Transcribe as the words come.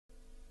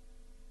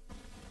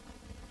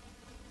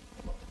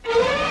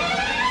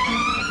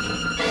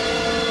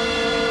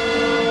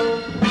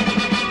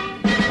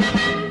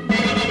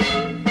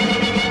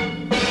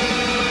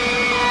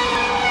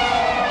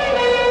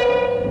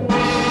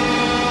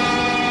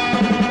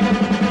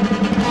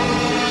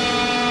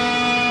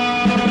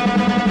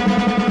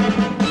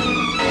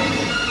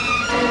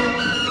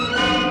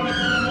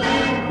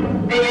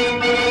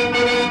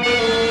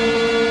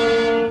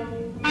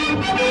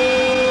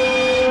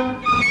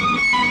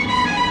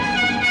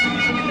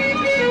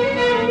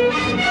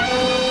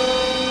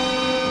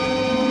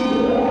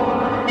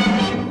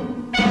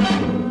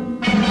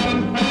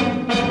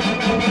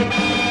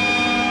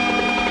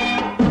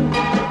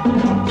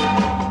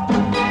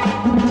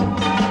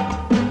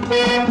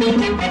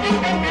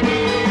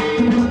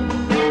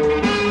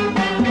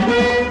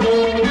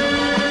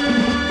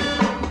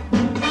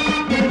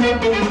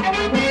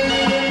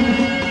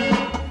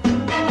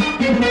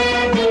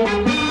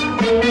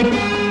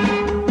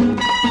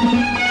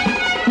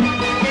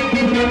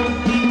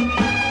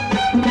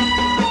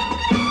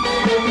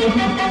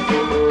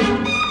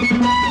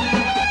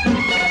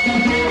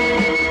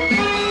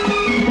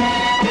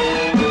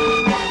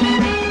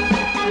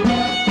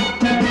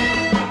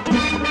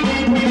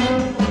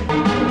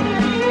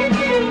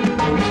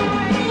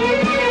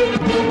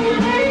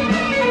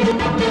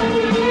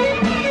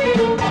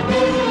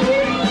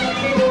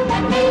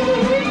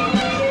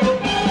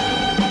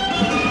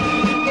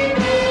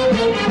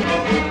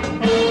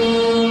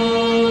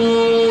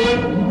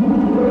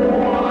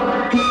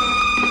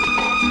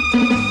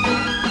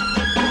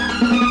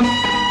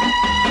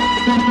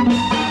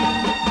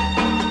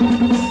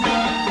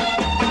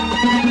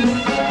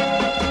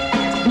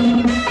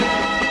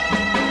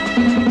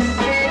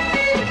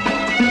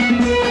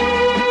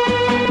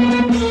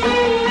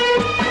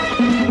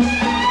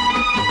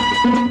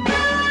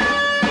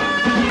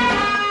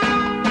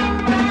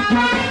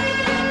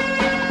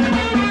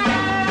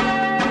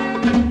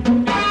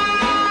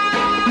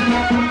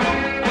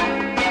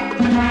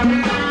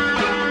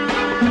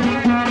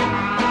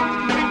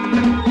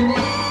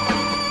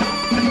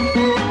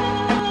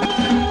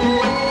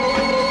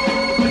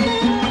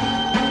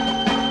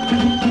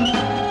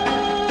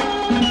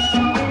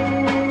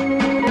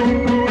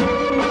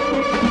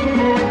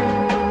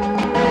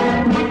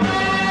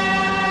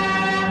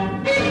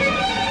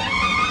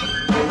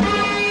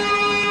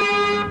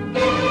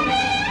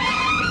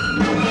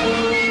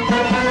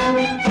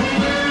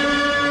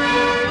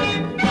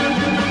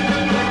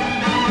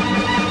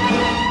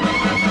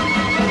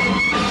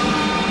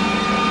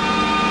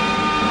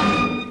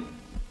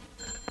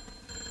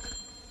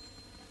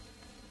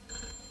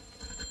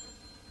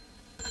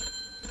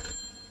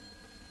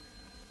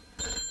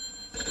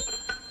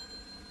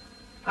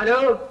Hello,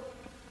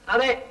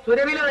 അതെ,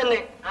 സുരവില തന്നെ.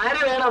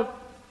 ആരെ വേണം?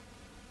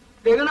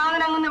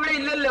 രഘുനാഥൻ അങ്ങൊന്നും ഇവിടെ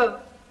ഇല്ലല്ലോ.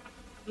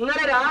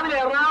 ഇന്നലെ രാവിലെ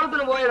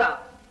എറണാകുളത്തിന് പോയതാ.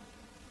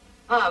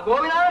 ആ,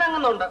 ഗോപിനാഥൻ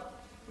അങ്ങുന്നുണ്ട്.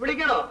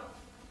 വിളിക്കണോ?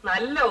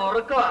 നല്ല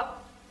ഉറക്കവാ.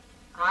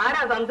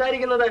 ആരാ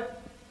സംസാരിക്കുന്നത്?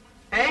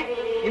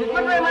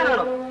 ഇൻസ്പെക്ടർ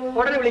എമാനാണോ?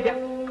 ഉടനെ വിളിക്കാം.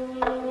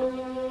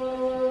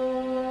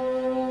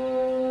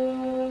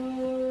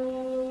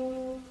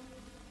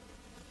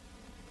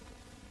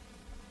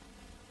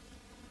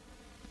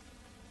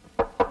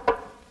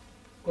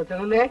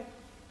 കൊച്ചങ്ങന്നേ,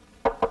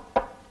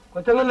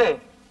 കൊച്ചങ്ങന്നേ,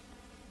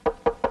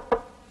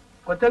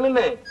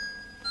 കൊച്ചങ്ങന്നേ,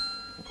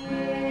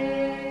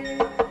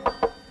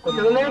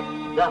 കൊച്ചങ്ങന്നേ,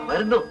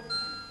 വരുന്നു.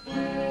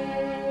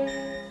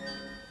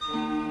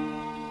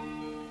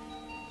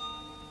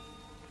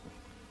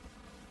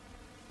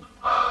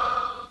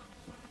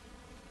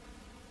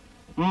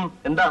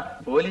 എന്താ?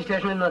 പോലീസ്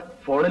സ്റ്റേഷനിൽ നിന്ന്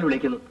ഫോണിൽ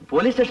വിളിക്കുന്നു.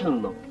 പോലീസ് സ്റ്റേഷനിൽ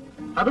നിന്നോ?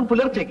 അതും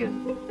പുലർച്ചയ്ക്ക്?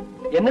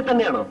 എന്നെ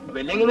തന്നെയാണോ?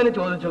 വെല്ലെങ്ങനെ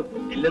ചോദിച്ചു.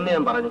 ഇല്ലെന്ന്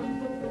ഞാൻ പറഞ്ഞു.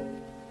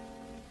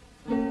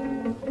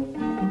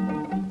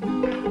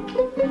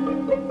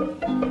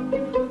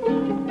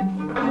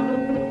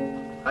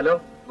 Hello,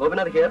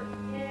 Gopinath here.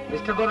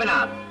 Mister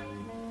Gopinath,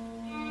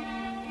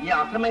 ഈ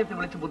അസമയത്ത്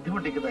വിളിച്ച്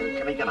ബുദ്ധിമുട്ടിക്കുന്നത്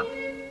ക്ഷമിക്കണം.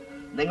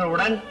 നിങ്ങൾ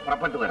ഉടൻ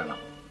പുറപ്പെട്ടു വരണം.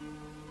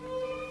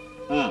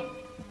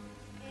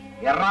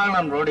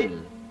 എറണാകുളം റോഡിൽ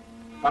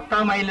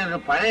 10-ാം മൈലിലൊരു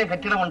പഴയ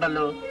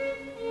കെട്ടിടമുണ്ടല്ലോ.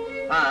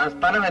 ആ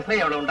സ്ഥലം എസ് ഐ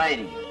അവിടെ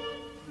ഉണ്ടായിരിക്കും.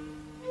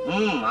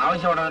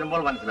 ആവശ്യം അവിടെ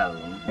വരുമ്പോൾ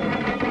മനസ്സിലാകും.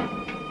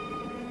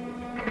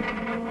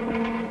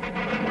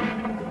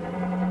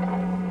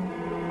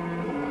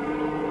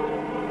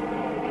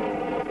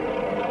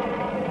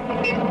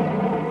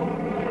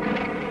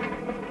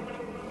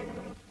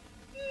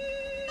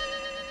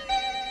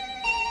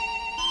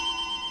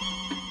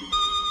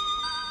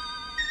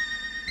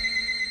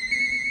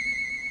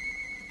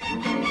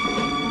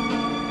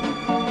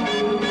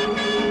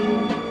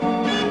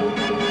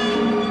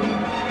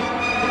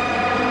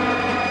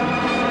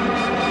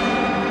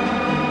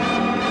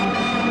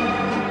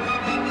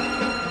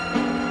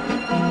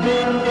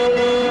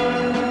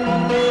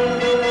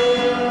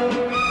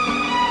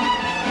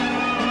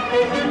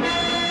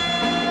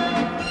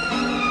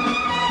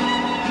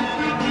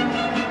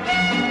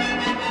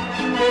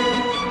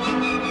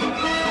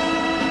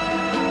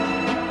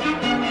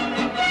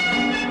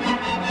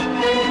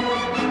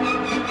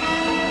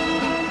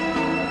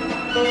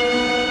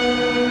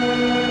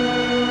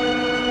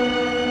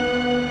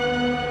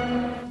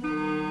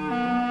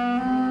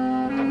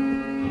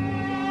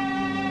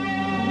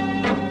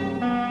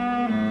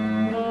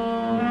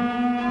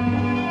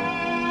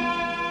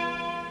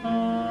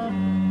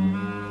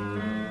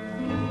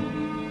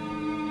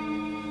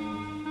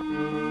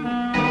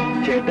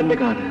 ചേട്ടന്റെ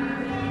കാറ്.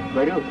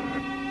 വരൂ.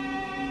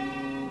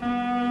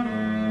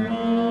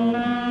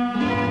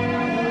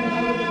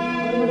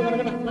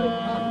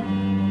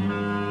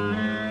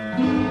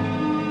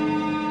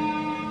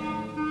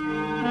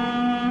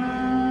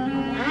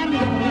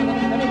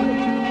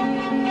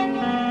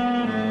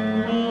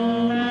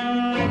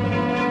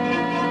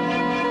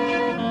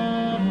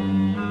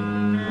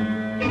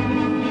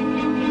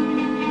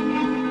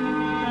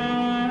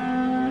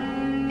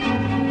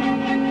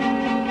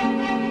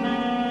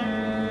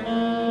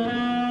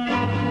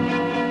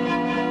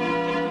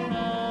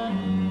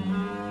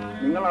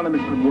 ചേട്ടനാണ്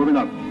മിസ്റ്റർ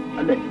ഗോപിനാഥ്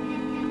അല്ലേ?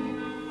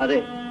 അതെ.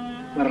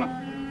 വരണം.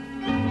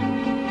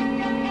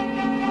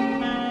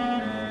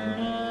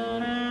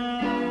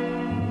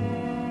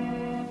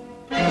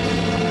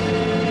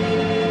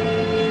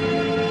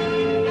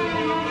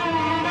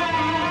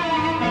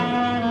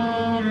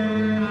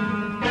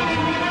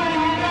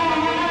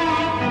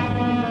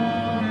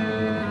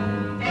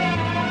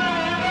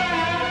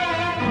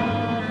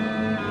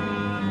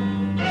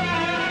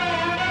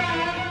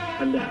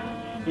 അല്ല,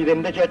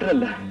 ഇതെന്റെ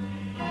ചേട്ടനല്ല.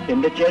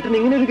 എന്റെ ചേട്ടൻ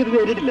ഇങ്ങനെ ഒരു ഗതി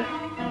നേരിട്ടില്ല.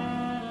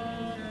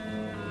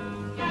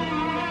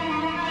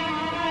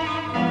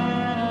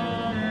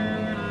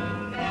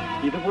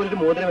 ഇതുപോലൊരു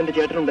മോതിരം എന്റെ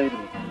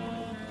ചേട്ടനുണ്ടായിരുന്നു.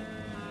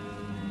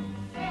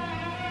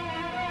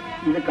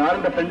 ഇത്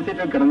കാറിന്റെ ഫ്രണ്ട്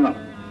സീറ്റിൽ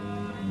കിടന്നതാണ്.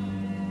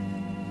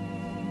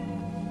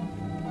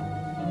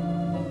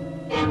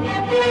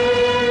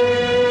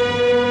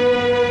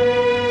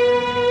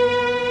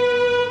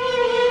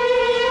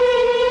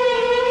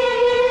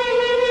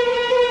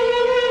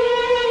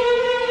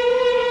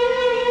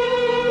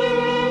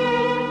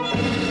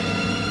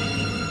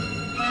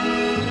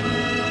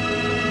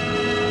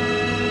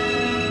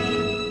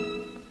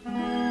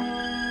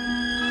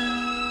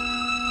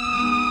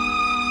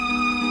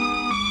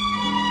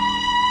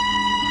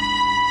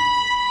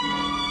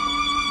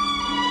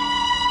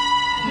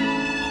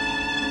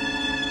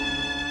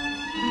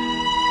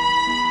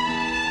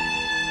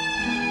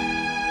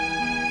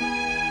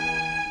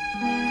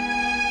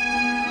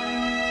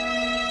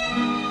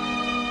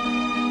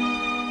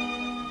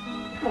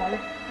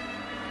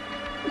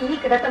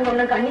 കിടത്തം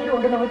കൊണ്ടും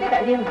കണ്ണീരുകൊണ്ട് നോക്കിയ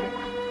കാര്യമില്ല.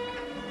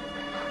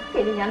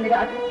 ഇനി ഞാൻ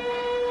രാത്രി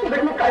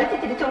ഇവിടുന്ന് കളിച്ച്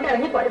തിരിച്ചുകൊണ്ട്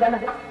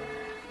ഇറങ്ങിപ്പോയതാണത്.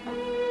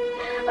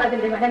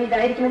 അതിന്റെ മനം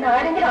ഇതായിരിക്കുമെന്ന്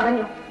ആരെങ്കിലും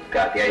അറിഞ്ഞോ?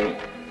 കാർത്യായനി,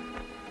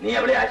 നീ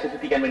അവളെ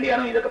ആശ്വസിപ്പിക്കാൻ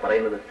വേണ്ടിയാണോ ഇതൊക്കെ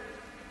പറയുന്നത്?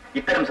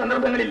 ഇത്തരം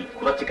സന്ദർഭങ്ങളിൽ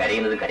കുറച്ച്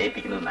കരയുന്നതും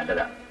കരയിപ്പിക്കുന്നതും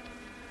നല്ലതാണ്.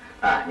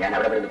 ഞാൻ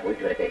അവിടെ വരുന്ന്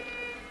പോയിട്ട് വരട്ടെ.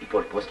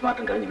 ഇപ്പോൾ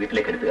പോസ്റ്റ്മോർട്ടം കഴിഞ്ഞ്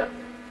വീട്ടിലേക്ക് എടുത്തുക.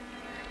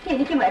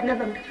 എനിക്ക്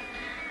മരുന്നുണ്ട്.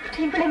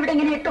 ഇവിടെ ഇവിടെ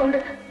ഇങ്ങനെ ഇട്ടോണ്ട്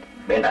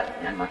വേണ്ട,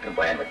 ഞാൻ മാത്രം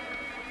പോയാൽ മതി.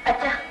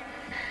 അച്ഛാ,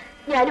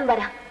 ഞാനും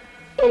വരാം.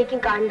 എനിക്കും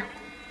കാണണം.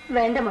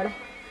 വേണ്ട മോളെ,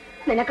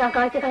 നിനക്ക് ആ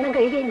കാഴ്ച കാണാൻ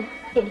കഴിയുകയില്ല.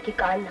 എനിക്ക്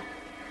കാണണം.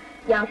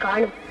 ഞാൻ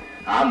കാണും.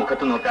 ആ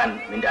മുഖത്ത് നോക്കാൻ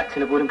നിന്റെ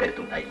അച്ഛന് പോലും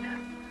കരുത്തുണ്ടായില്ല.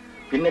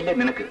 പിന്നല്ലേ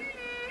നിനക്ക്?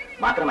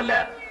 മാത്രമല്ല,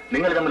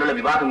 നിങ്ങൾ തമ്മിലുള്ള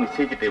വിവാഹം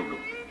നിശ്ചയിച്ചിട്ടേ ഉള്ളൂ.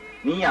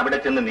 നീ അവിടെ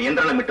ചെന്ന്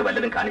നിയന്ത്രണം വിട്ട്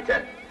വല്ലതും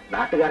കാണിച്ചാൽ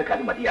നാട്ടുകാർക്ക്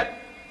അത് മതിയാകും.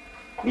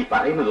 നീ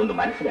പറയുന്നതൊന്ന്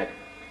മനസ്സിലാക്കും.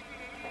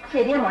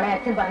 ശരിയാ മോളെ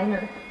അച്ഛൻ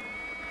പറയുന്നത്.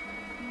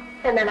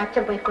 എന്നാൽ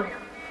അച്ഛൻ പോയിക്കൊള്ളു.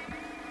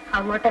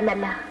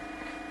 അങ്ങോട്ടെന്നല്ല,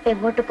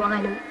 എങ്ങോട്ട്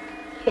പോകാനും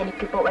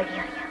എനിക്കിപ്പോ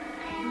വഴിയറിയാം.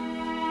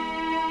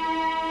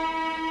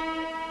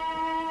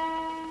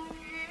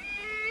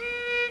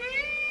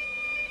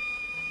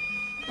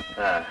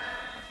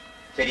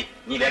 ശരി,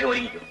 നീ വേഗം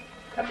ഒരുങ്ങിക്കോ.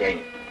 അത്യായി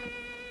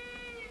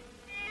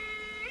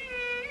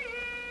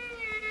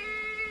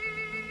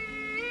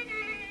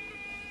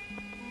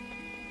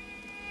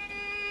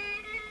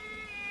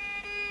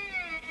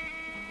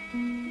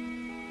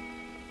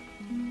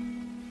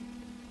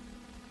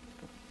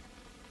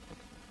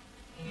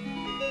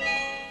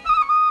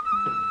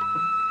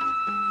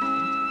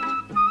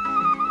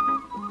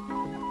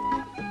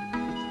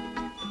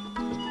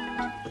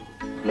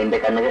നിന്റെ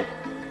കണ്ണുകൾ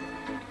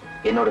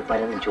എന്നോട്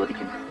പലതും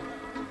ചോദിക്കുന്നു.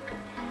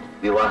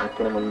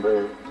 വിവാഹത്തിന് മുൻപ്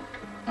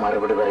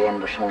മറുപടി പറയാൻ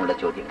വിഷമമുള്ള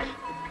ചോദ്യങ്ങൾ.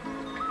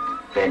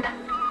 വേണ്ട,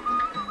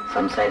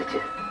 സംസാരിച്ച്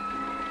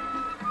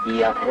ഈ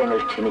അധരങ്ങൾ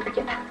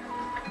ക്ഷണിപ്പിക്കണ്ട.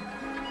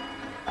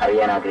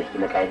 അറിയാൻ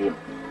ആഗ്രഹിക്കുന്ന കാര്യം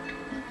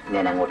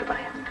ഞാൻ അങ്ങോട്ട്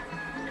പറയാം.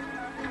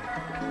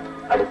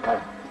 അടുത്ത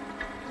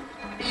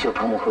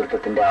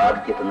ശുഭമുഹൂർത്തത്തിന്റെ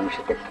ആദ്യത്തെ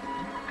നിമിഷത്തിൽ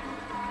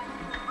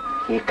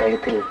ഈ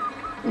കഴുത്തിൽ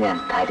ഞാൻ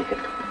താലി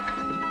കെട്ടും.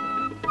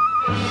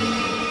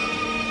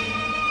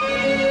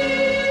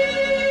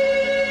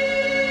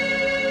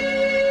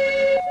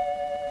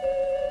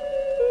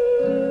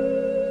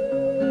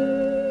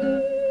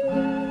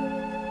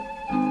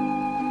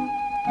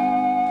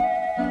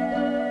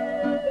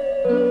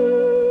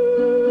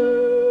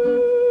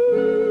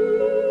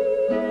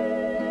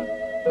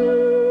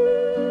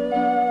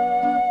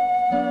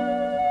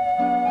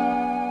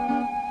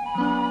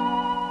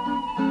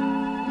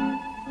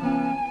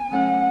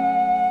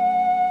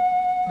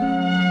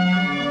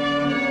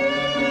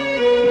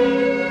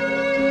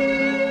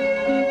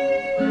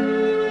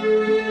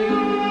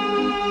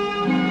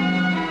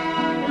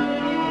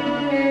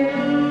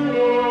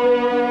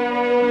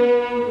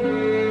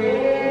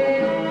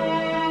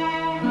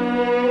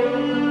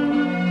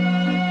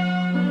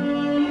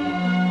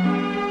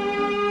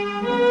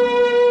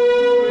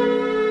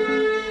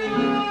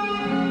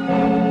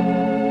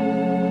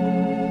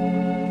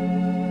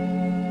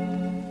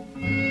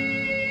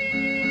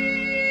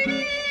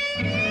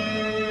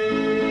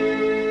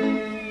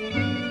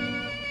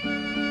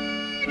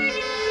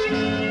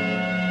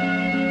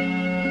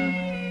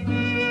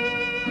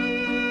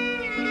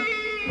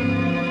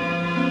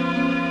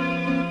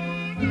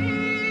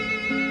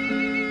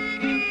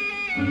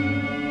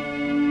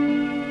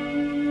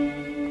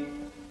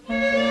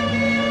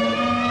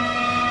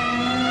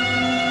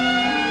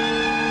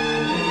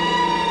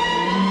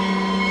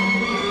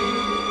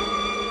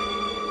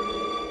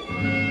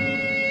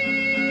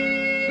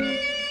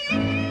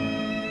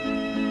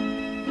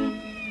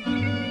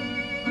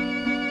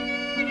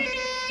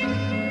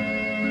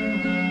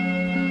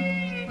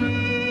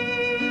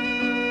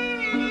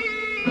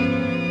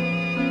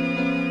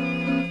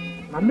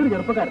 നല്ലൊരു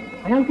ചെറുപ്പക്കാരൻ.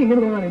 അയാൾക്ക്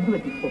ഇങ്ങനെ തോന്നാൻ എന്ത്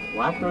പറ്റി?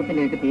 വാസ്തവത്തിൽ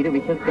എനിക്ക് തീരെ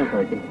വിശ്വസിക്കാൻ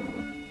സാധിച്ചില്ല.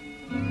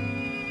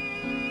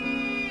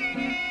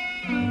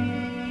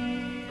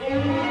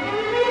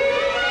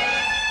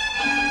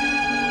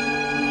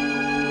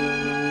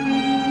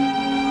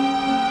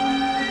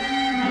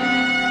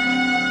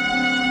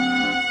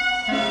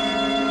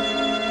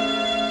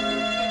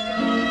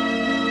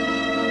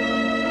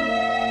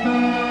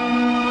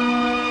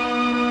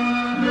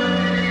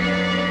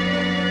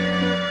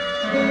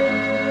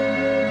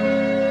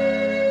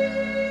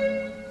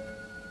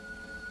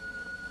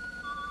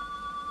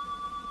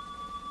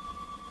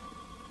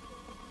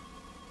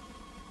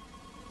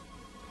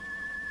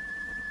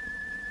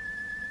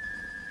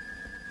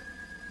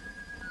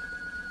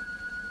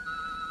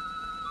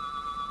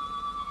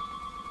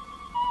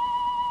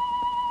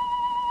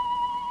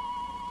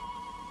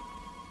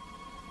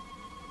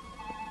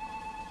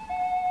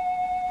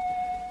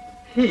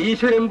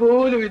 ഈശ്വരൻ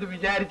പോലും ഇത്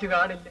വിചാരിച്ചു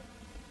കാണില്ല.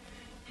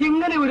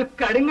 ഇങ്ങനെ ഒരു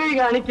കടുങ്കൈ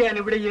കാണിക്കാൻ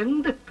ഇവിടെ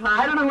എന്ത്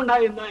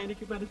കാരണമുണ്ടായെന്നാ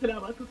എനിക്ക്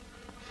മനസ്സിലാവാത്തത്.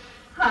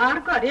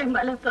 ആർക്കും അറിയാൻ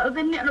പാലാത്ത അത്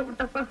തന്നെയാണ്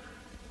കുട്ടപ്പ.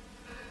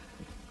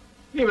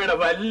 ഇവിടെ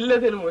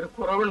വല്ലതിനും ഒരു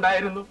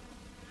കുറവുണ്ടായിരുന്നു.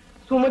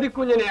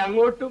 സുമതിക്കുഞ്ഞിനെ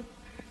അങ്ങോട്ടും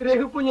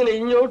രഘുക്കുഞ്ഞിനെ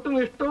ഇങ്ങോട്ടും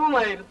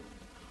ഇഷ്ടവുമായിരുന്നു.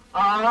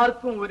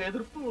 ആർക്കും ഒരു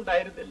എതിർപ്പും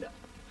ഉണ്ടായിരുന്നില്ല.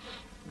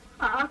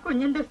 ആ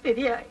കുഞ്ഞിന്റെ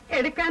സ്ഥിതിയാ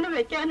എടുക്കാനും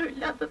വെക്കാനും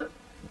ഇല്ലാത്തത്.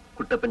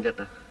 കുട്ടപ്പൻ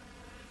ചേട്ടാ,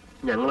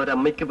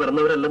 ഞങ്ങളൊരമ്മയ്ക്ക്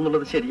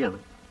പിറന്നവരല്ലെന്നുള്ളത് ശരിയാണ്.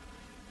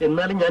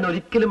 എന്നാലും ഞാൻ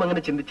ഒരിക്കലും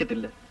അങ്ങനെ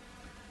ചിന്തിച്ചിട്ടില്ല.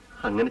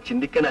 അങ്ങനെ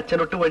ചിന്തിക്കാൻ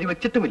അച്ഛനൊട്ട് വഴി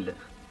വെച്ചിട്ടുമില്ല.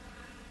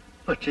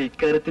 പക്ഷെ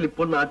ഇക്കാര്യത്തിൽ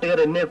ഇപ്പോൾ നാട്ടുകാർ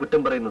എന്നെയാ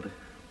കുറ്റം പറയുന്നത്.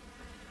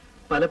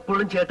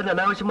 പലപ്പോഴും ചേട്ടൻ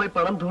അനാവശ്യമായി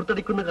പണം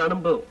ധൂർത്തടിക്കുന്ന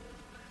കാണുമ്പോ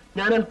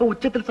ഞാൻ അല്പം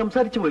ഉച്ചത്തിൽ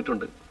സംസാരിച്ചു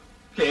പോയിട്ടുണ്ട്.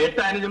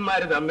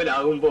 ചേട്ടാനുജന്മാര്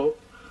തമ്മിലാകുമ്പോ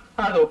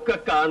അതൊക്കെ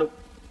കാണും.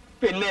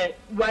 പിന്നെ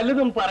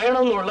വലുതും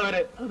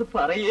പറയണമെന്നുള്ളവര് അത്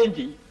പറയുകയും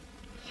ചെയ്യും.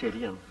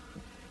 ശരിയാണ്.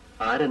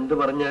 ആരെന്ത്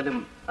പറഞ്ഞാലും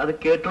അത്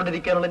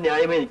കേട്ടോണ്ടിരിക്കാനുള്ള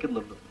ന്യായമേ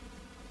എനിക്കുന്നുള്ളൂ.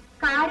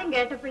 കാര്യം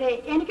കേട്ടപ്പോഴേ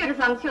എനിക്കൊരു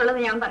സംശയമുള്ളത്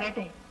ഞാൻ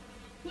പറയട്ടെ.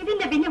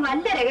 ഇതിന്റെ പിന്നെ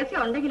വല്ല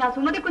രഹസ്യം ഉണ്ടെങ്കിൽ ആ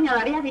സുമതി കുഞ്ഞ്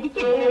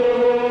അറിയാതിരിക്കില്ല.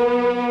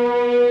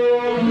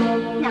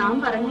 ഞാൻ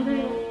പറഞ്ഞത്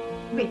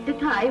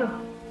വിട്ടിട്ടായോ?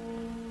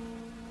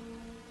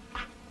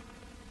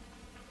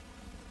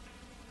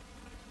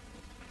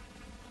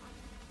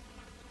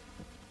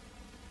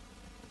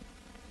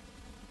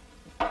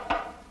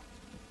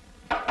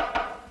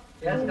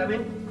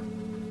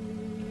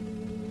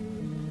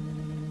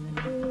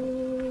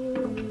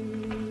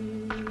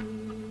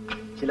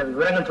 ചില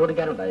വിവരങ്ങൾ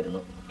ചോദിക്കാനുണ്ടായിരുന്നു.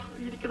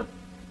 ഇരിക്കണം.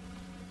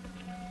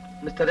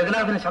 മിസ്റ്റർ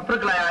രഘുനാഥന്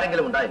ശത്രുക്കളായ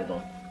ആരെങ്കിലും ഉണ്ടായിരുന്നോ?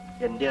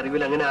 എന്റെ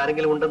അറിവിൽ അങ്ങനെ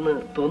ആരെങ്കിലും ഉണ്ടെന്ന്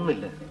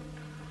തോന്നുന്നില്ല.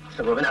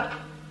 മിസ്റ്റർ ഗോപിനാഥ്,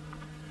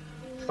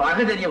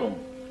 സാഹചര്യവും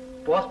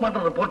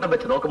പോസ്റ്റ്മോർട്ടം റിപ്പോർട്ടും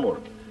വെച്ച് നോക്കുമ്പോൾ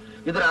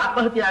ഇതൊരു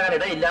ആത്മഹത്യയാകാൻ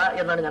ഇടയില്ല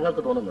എന്നാണ്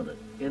ഞങ്ങൾക്ക് തോന്നുന്നത്.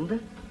 എന്ത്?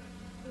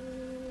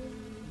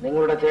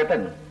 നിങ്ങളുടെ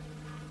ചേട്ടൻ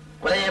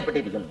കൊല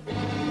ചെയ്യപ്പെട്ടിരിക്കുന്നു.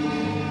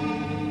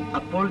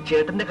 അപ്പോൾ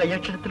ചേട്ടന്റെ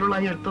കയ്യക്ഷരത്തിലുള്ള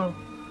ആ എഴുത്തോ?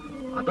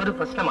 അതൊരു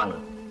പ്രശ്നമാണ്.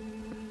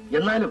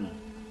 എന്നാലും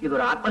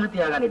ഇതൊരു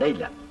ആത്മഹത്യയാകാൻ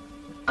ഇടയില്ല.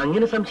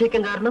 അങ്ങനെ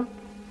സംശയിക്കാൻ കാരണം?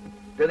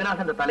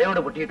 രഘുനാഥന്റെ തലയോട്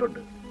പൊട്ടിയിട്ടുണ്ട്.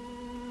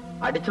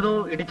 അടിച്ചതോ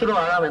ഇടിച്ചതോ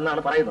ആകാം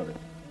എന്നാണ് പറയുന്നത്.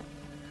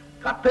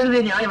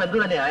 കത്തെഴുതിയ ന്യായം എന്തു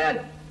തന്നെ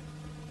ആയാലും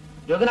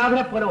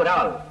രഘുനാഥനെ പോലെ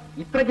ഒരാൾ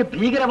ഇത്രയ്ക്ക്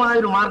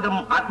ഭീകരമായൊരു മാർഗം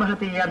ആത്മഹത്യ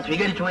ചെയ്യാൻ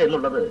സ്വീകരിച്ചു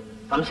എന്നുള്ളത്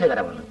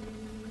സംശയകരമാണ്.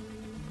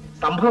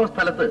 സംഭവ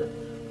സ്ഥലത്ത്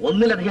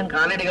ഒന്നിലധികം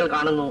കാലടികൾ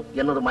കാണുന്നു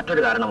എന്നത്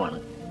മറ്റൊരു കാരണമാണ്.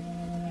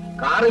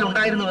 കാറിൽ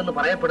ഉണ്ടായിരുന്നുവെന്ന്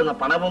പറയപ്പെടുന്ന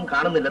പണവും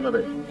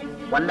കാണുന്നില്ലെന്നത്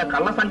വല്ല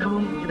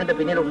കള്ളസംഘവും ഇതിന്റെ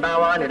പിന്നിൽ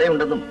ഉണ്ടാവാൻ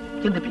ഇടയുണ്ടെന്നും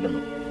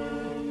ചിന്തിപ്പിക്കുന്നു.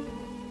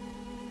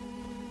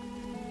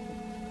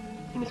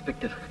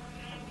 ഇൻസ്പെക്ടർ,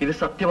 ഇത്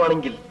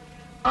സത്യമാണെങ്കിൽ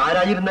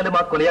ആരായിരുന്നാലും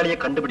ആ കൊലയാളിയെ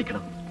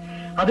കണ്ടുപിടിക്കണം.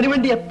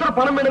 അതിനുവേണ്ടി എത്ര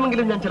പണം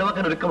വേണമെങ്കിലും ഞാൻ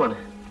ചെലവാക്കാൻ ഒരുക്കമാണ്.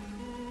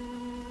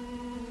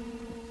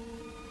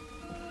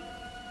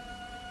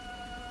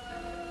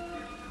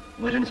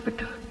 വരൂ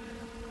ഇൻസ്പെക്ടർ.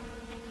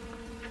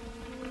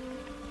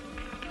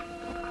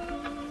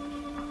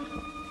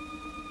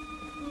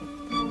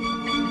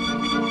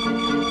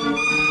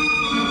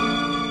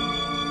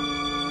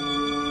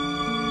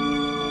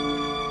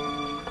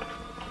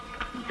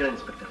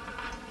 ഇൻസ്പെക്ടർ,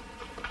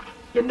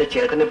 എന്റെ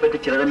ചേട്ടനെ പറ്റി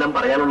ചിലതെല്ലാം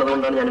പറയാനുള്ളത്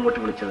കൊണ്ടാണ് ഞാൻ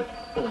ഇങ്ങോട്ട് വിളിച്ചത്.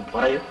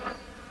 പറയൂ.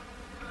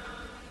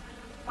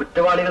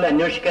 കുറ്റവാളികളെ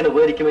അന്വേഷിക്കാൻ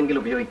ഉപകരിക്കുമെങ്കിൽ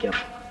ഉപയോഗിക്കാം.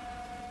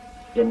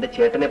 എന്റെ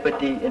ചേട്ടനെ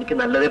പറ്റി എനിക്ക്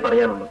നല്ലതേ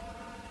പറയാനുള്ളൂ.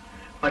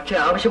 പക്ഷെ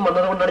ആവശ്യം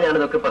വന്നതുകൊണ്ടാണ്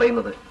ഞാനിതൊക്കെ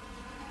പറയുന്നത്.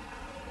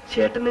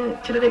 ചേട്ടന്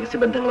ചില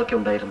രഹസ്യബന്ധങ്ങളൊക്കെ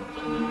ഉണ്ടായിരുന്നു.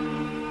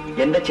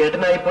 എന്റെ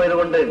ചേട്ടനായിപ്പോയത്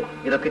കൊണ്ട്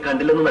ഇതൊക്കെ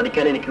കണ്ടില്ലെന്ന്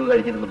നടിക്കാൻ എനിക്ക്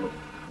കഴിഞ്ഞിരുന്നുള്ളൂ.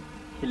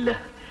 ഇല്ല,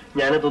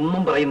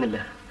 ഞാനതൊന്നും പറയുന്നില്ല.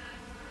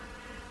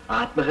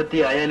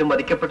 ആത്മഹത്യ ആയാലും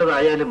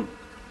വധിക്കപ്പെട്ടതായാലും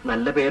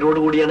നല്ല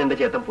പേരോടുകൂടിയാണ് എന്റെ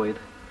ചേട്ടൻ പോയത്.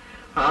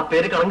 ആ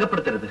പേര്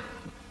കളങ്കപ്പെടുത്തരുത്.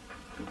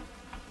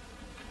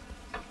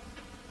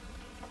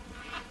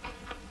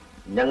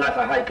 ഞങ്ങളെ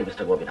സഹായിക്കും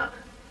മിസ്റ്റർ ഗോപിനാഥ്.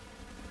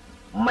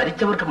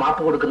 മരിച്ചവർക്ക്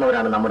മാപ്പ്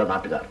കൊടുക്കുന്നവരാണ് നമ്മുടെ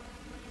നാട്ടുകാർ.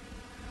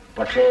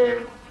 പക്ഷേ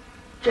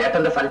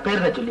ചേട്ടന്റെ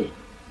സൽപ്പേരിനെ ചൊല്ലി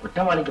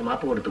കുറ്റവാളിക്ക്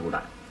മാപ്പ്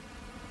കൊടുത്തുകൂടാ.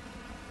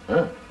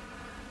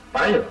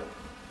 പറയൂ.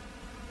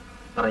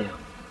 പറയോ?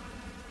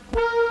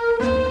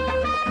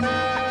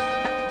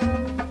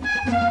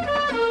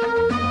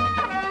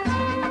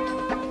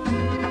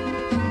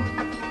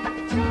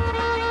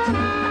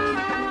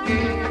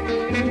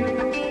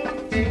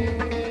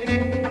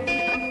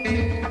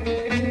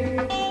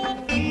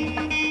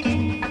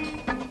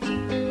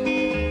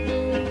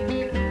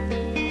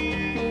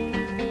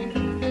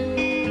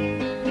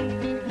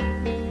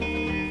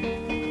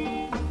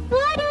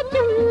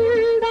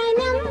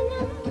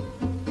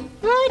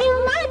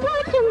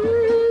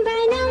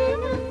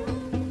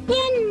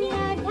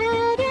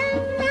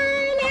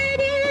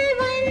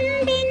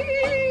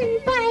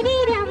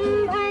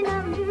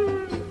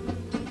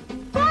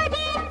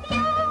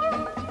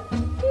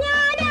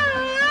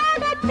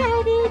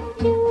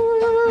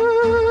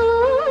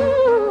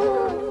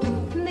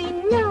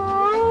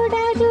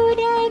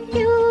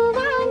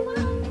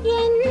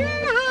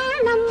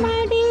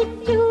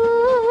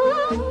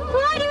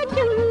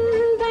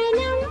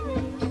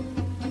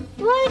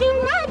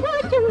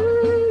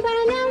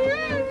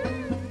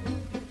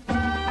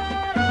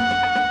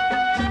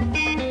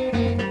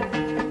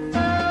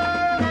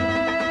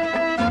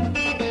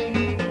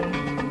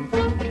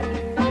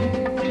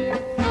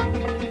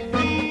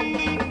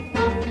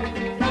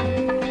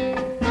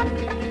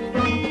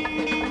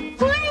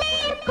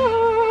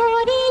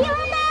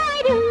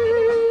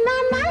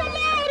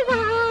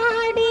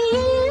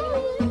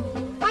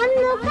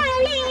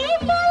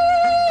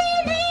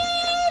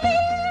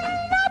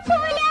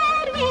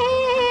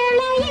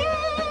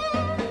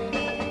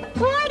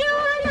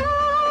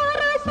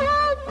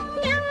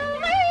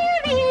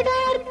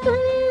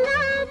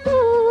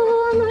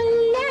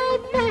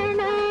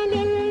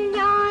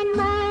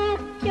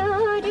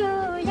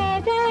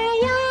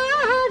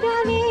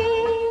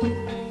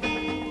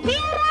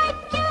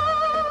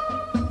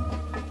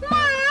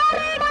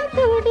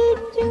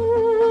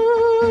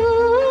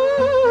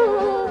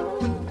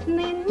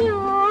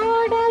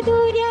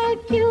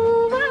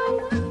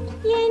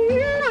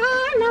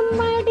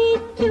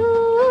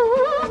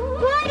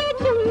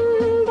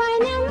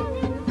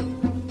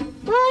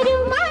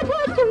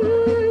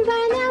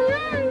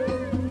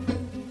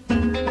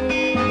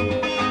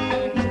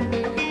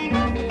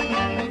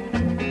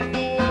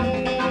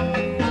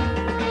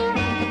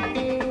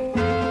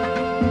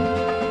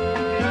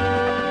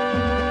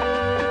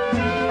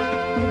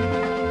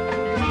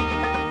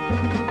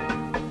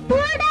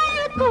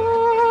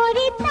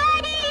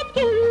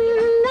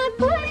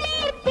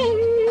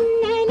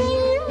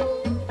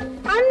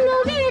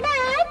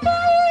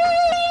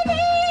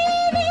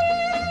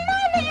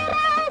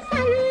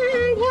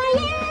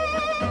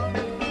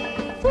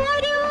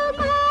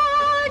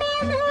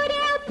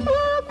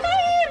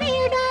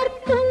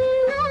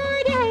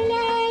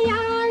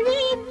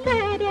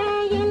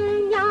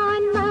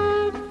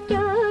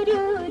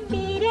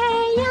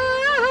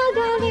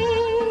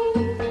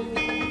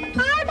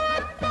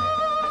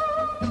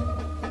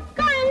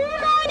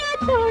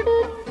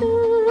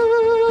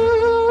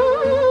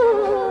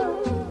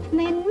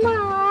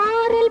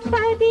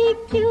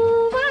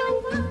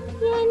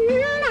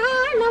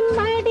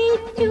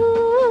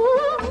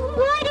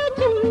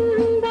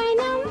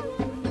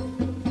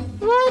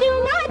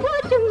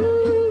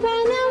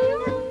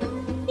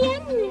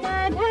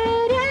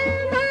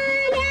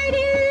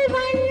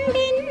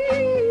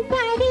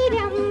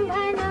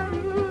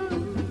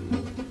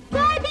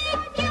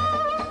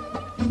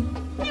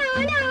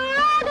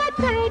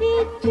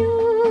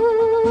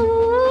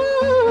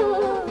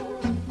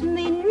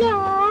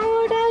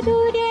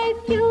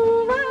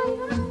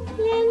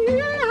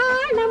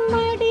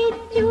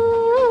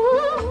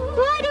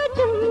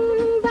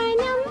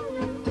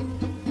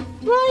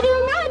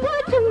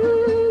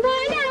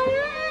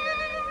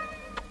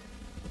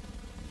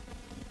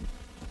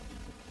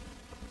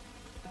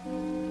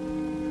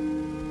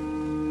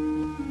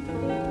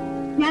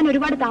 വരാൻ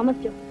ഒരുപാട്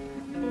താമസിച്ചോ?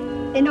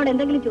 എന്നോട്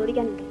എന്തെങ്കിലും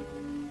ചോദിക്കാനുണ്ടോ?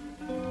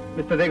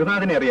 മിസ്റ്റർ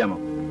രഘുനാഥിനെ അറിയാമോ?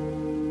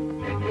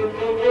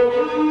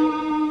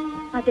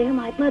 അദ്ദേഹം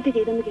ആത്മഹത്യ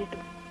ചെയ്തെന്ന് കേട്ടു.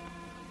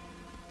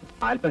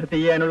 ആത്മഹത്യ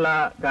ചെയ്യാനുള്ള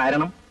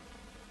കാരണം?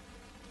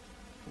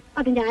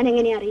 അത് ഞാൻ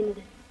എങ്ങനെയാ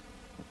അറിയുന്നത്?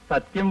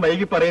 സത്യം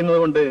വൈകി പറയുന്നത്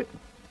കൊണ്ട്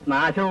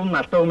നാശവും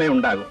നഷ്ടവുമേ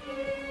ഉണ്ടാകും.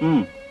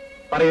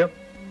 പറയൂ.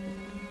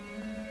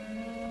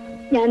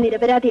 ഞാൻ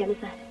നിരപരാധിയാണ്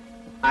സാർ.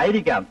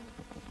 ആയിരിക്കാം.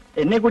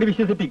 എന്നെ കൂടി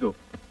വിശ്വസിപ്പിക്കൂ.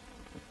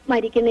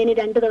 മരിക്കുന്നതിന്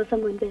 2 ദിവസം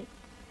മുൻപ്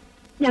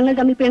ഞങ്ങൾ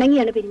തമ്മിൽ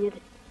പിണങ്ങിയാണ് പിരിഞ്ഞത്.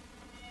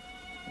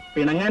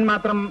 പിണങ്ങാൻ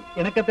മാത്രം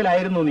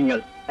ഇണക്കത്തിലായിരുന്നു നിങ്ങൾ,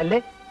 അല്ലേ?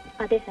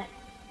 അതെ സാർ.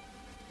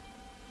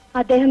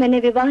 അദ്ദേഹം എന്നെ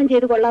വിവാഹം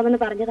ചെയ്തു കൊള്ളാമെന്ന്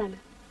പറഞ്ഞതാണ്.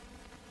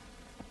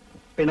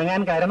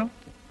 പിണങ്ങാൻ കാരണം?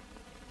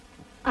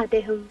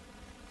 അദ്ദേഹം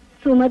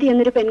സുമതി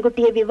എന്നൊരു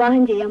പെൺകുട്ടിയെ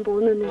വിവാഹം ചെയ്യാൻ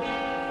പോകുന്നെന്ന്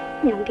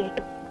ഞാൻ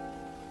കേട്ടു.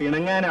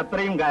 പിണങ്ങാൻ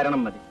അത്രയും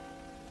കാരണം മതി.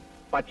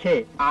 പക്ഷേ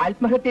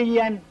ആത്മഹത്യ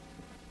ചെയ്യാൻ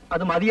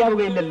അത്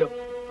മതിയാവുകയില്ലല്ലോ.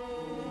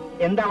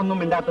 എന്താ ഒന്നും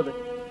മിണ്ടാത്തത്?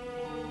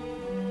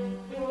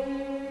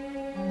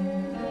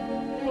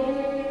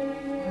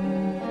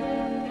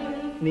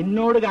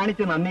 നിന്നോട്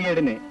കാണിച്ച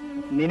നന്ദികേടിന്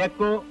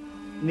നിനക്കോ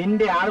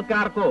നിന്റെ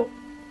ആൾക്കാർക്കോ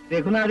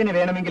രഘുനാഥിനെ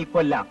വേണമെങ്കിൽ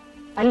കൊല്ലാം,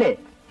 അല്ലേ?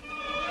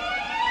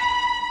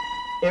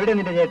 എവിടെ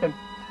നിന്റെ ചേട്ടൻ?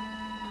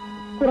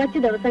 കുറച്ചു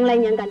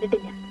ദിവസങ്ങളായി ഞാൻ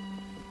കണ്ടിട്ടില്ല.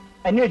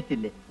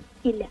 അന്വേഷിച്ചില്ലേ?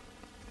 ഇല്ല.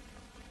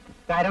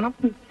 കാരണം?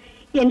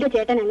 എന്റെ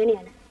ചേട്ടൻ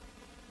അങ്ങനെയാണ്.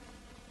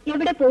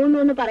 എവിടെ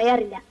പോകുന്നുവെന്ന്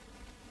പറയാറില്ല.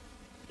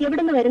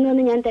 എവിടുന്ന്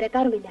വരുന്നുവെന്ന് ഞാൻ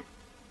തിരക്കാറുമില്ല.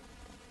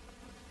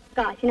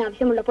 കാശിന്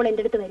ആവശ്യമുള്ളപ്പോൾ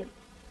എന്റെ അടുത്ത് വരും,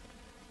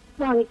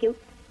 വാങ്ങിക്കും,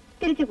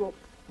 തിരിച്ചു പോകും.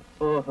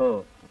 ഓഹോ.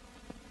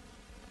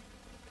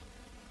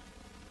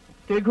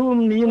 രഘുവും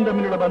നീയും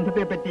തമ്മിലുള്ള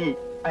ബന്ധത്തെ പറ്റി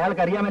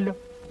അയാൾക്കറിയാമല്ലോ?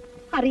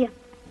 അറിയാം.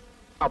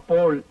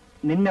 അപ്പോൾ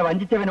നിന്നെ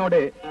വഞ്ചിച്ചവനോട്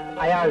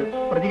അയാൾ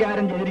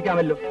പ്രതികാരം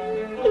ചെയ്തിരിക്കാമല്ലോ?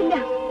 ഇല്ല.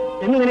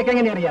 എന്ന്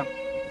നിനക്കെങ്ങനെ അറിയാം?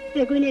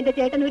 രഘുവിനെ എന്റെ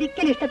ചേട്ടൻ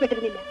ഒരിക്കലും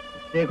ഇഷ്ടപ്പെട്ടിരുന്നില്ല.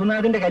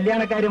 രഘുനാഥിന്റെ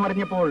കല്യാണക്കാര്യം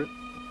അറിഞ്ഞപ്പോൾ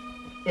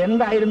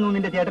എന്തായിരുന്നു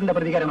നിന്റെ ചേട്ടന്റെ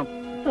പ്രതികരണം?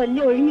 തൊല്ല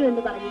ഒഴിഞ്ഞു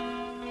എന്ന് പറഞ്ഞു.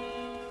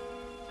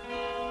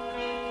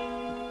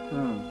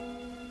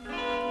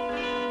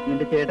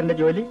 നിന്റെ ചേട്ടന്റെ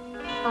ജോലി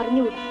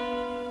അറിഞ്ഞുകൂടാ.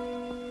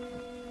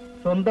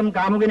 സ്വന്തം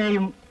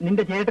കാമുകനെയും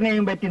നിന്റെ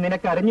ചേട്ടനെയും പറ്റി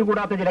നിനക്ക്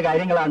അറിഞ്ഞുകൂടാത്ത ചില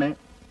കാര്യങ്ങളാണ്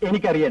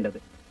എനിക്കറിയേണ്ടത്.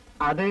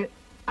 അത്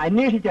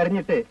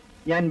അന്വേഷിച്ചറിഞ്ഞിട്ട്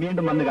ഞാൻ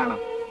വീണ്ടും വന്ന് കാണാം.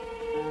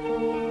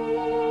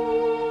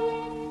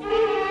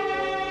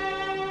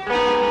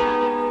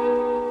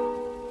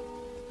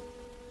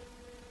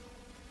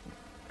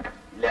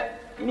 ഇല്ല,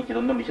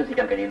 എനിക്കിതൊന്നും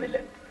വിശ്വസിക്കാൻ കഴിയുന്നില്ല.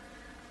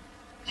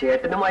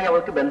 ചേട്ടനുമായി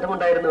അവൾക്ക്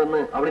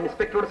ബന്ധമുണ്ടായിരുന്നുവെന്ന് അവൾ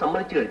ഇൻസ്പെക്ടറോട്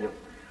സമ്മതിച്ചു കഴിഞ്ഞു.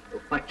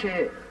 പക്ഷേ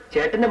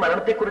ചേട്ടന്റെ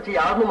മരണത്തെക്കുറിച്ച്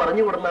യാതൊന്നും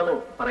അറിഞ്ഞുകൂടെന്നാണ്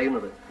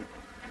പറയുന്നത്.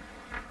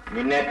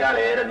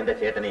 നിന്നേക്കാളേറെ നിന്റെ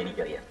ചേട്ടനെ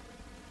എനിക്കറിയാം.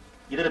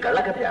 ഇതൊരു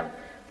കള്ളക്കഥയാണ്.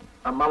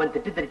 അമ്മാവൻ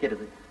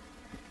തെറ്റിദ്ധരിക്കരുത്.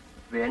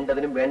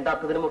 വേണ്ടതിനും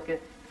വേണ്ടാത്തതിനുമൊക്കെ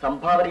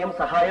സംഭാവനയും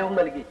സഹായവും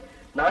നൽകി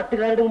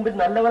നാട്ടുകാരുടെ മുമ്പിൽ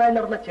നല്ലവനായി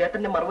നടന്ന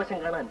ചേട്ടന്റെ മറുവശം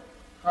കാണാൻ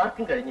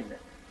ആർക്കും കഴിഞ്ഞില്ല.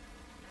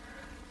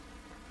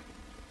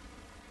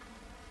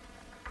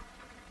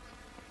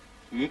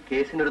 ഈ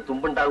കേസിനൊരു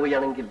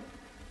തുമ്പുണ്ടാവുകയാണെങ്കിൽ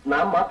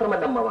നാം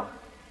മാത്രമല്ല അമ്മവ,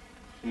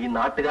 ഈ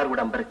നാട്ടുകാർ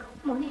കൂടെ അമ്പരക്കും.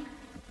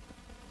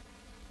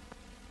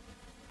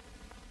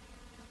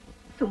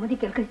 സുമതി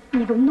കേൾക്ക്,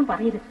 ഇതൊന്നും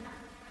പറയരുത്.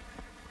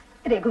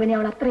 രഘുവിനെ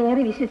അവൾ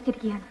അത്രയേറെ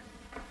വിശ്വസിച്ചിരിക്കുകയാണ്.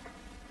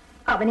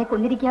 അവനെ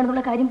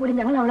കൊന്നിരിക്കുകയാണെന്നുള്ള കാര്യം പോലും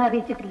ഞങ്ങൾ അവളെ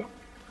അറിയിച്ചിട്ടില്ല.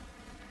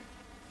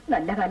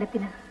 നല്ല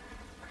കാലത്തിന്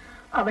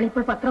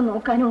അവളിപ്പോൾ പത്രം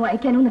നോക്കാനോ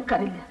വായിക്കാനോ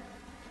നിൽക്കാറില്ല.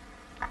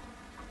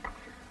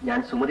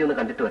 ഞാൻ സുമതി ഒന്ന്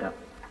കണ്ടിട്ട് വരാം.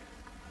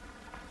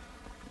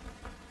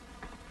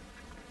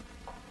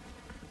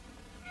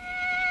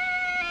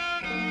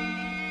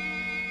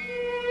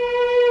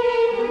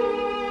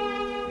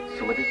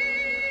 സുമതി,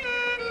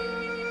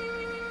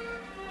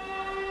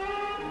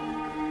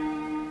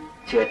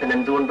 ചേട്ടൻ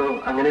എന്തുകൊണ്ടോ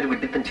അങ്ങനെ ഒരു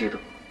വിഡ്ഢിത്തം ചെയ്തു.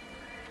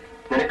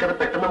 നിനക്കത്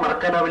പെട്ടെന്ന്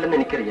മറക്കാനാവില്ലെന്ന്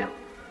എനിക്കറിയാം.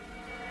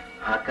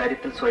 ആ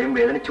കാര്യത്തിൽ സ്വയം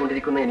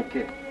വേദനിച്ചുകൊണ്ടിരിക്കുന്ന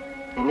എനിക്ക്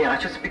നിന്നെ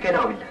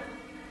ആശ്വസിപ്പിക്കാനാവില്ല.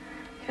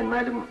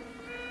 എന്നാലും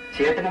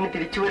ചേട്ടൻ ഇനി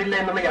തിരിച്ചു വരില്ല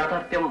എന്നുള്ള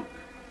യാഥാർത്ഥ്യം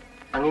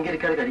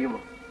അംഗീകരിക്കാതെ കഴിയുമോ?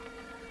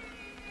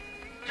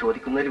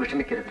 ചോദിക്കുന്നവർ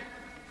വിഷമിക്കരുത്.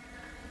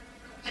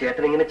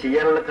 ചേട്ടൻ ഇങ്ങനെ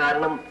ചെയ്യാനുള്ള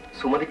കാരണം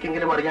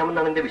സുമതിക്കെങ്കിലും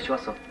അറിയാമെന്നാണ് എന്റെ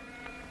വിശ്വാസം.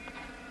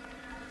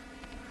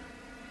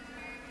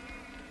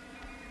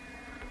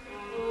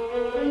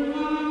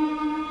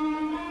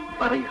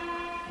 പറയൂ,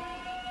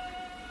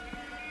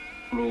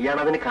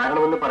 നീയാണതിന്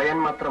കാരണമെന്ന് പറയാൻ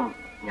മാത്രം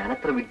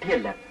ഞാനത്ര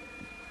വിഡ്ഢിയല്ല.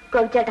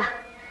 ഗോപിച്ചേട്ടാ,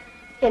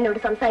 എന്നോട്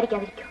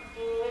സംസാരിക്കാതിരിക്കൂ.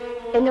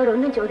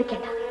 എന്നോടൊന്നും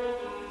ചോദിക്കണ്ട.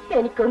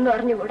 എനിക്കൊന്നും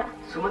അറിഞ്ഞുകൂടാ.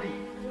 സുമതി,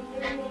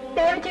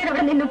 ദയവ് ചെയ്ത്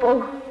ഇവിടെ നിന്ന്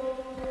പോകൂ.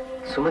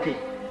 സുമതി,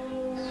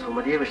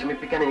 സുമതിയെ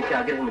വിഷമിപ്പിക്കാൻ എനിക്ക്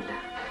ആഗ്രഹമില്ല.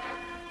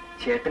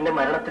 ചേട്ടന്റെ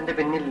മരണത്തിന്റെ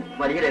പിന്നിൽ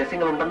വലിയ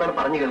രഹസ്യങ്ങൾ ഉണ്ടെന്നാണ്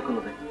പറഞ്ഞു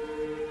കേൾക്കുന്നത്.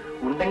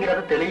 ഉണ്ടെങ്കിൽ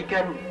അത്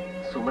തെളിയിക്കാൻ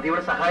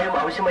സുമതിയുടെ സഹായം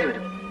ആവശ്യമായി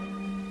വരും.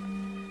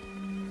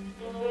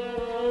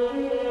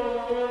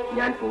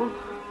 ഞാൻ പോകുന്നു.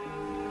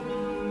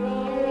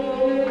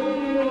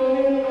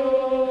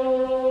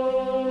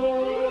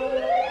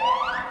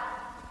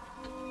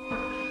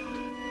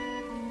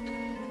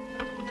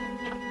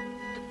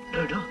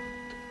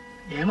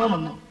 ഏമാ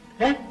വന്നോ?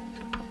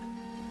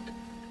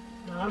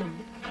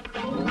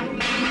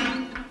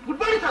 Good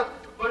morning sir.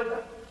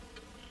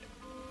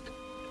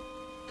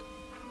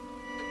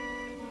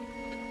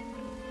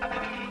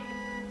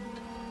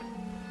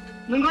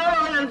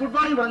 നിങ്ങളോടാണ് ഞാൻ ഗുഡ്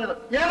മോർണിംഗ് പറഞ്ഞത്.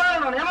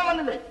 ഏമാനാണോ? ഏമാൻ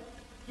വന്നില്ലേ?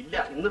 ഇല്ല,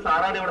 ഇന്ന്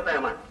സാറാണ് ഇവിടുത്തെ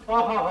ഏമാൻ.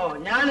 ഓഹോ,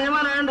 ഞാൻ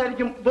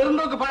ഏമാനായോണ്ടായിരിക്കും വെറും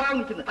നോക്ക് പാറാൻ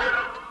നിൽക്കുന്നത്.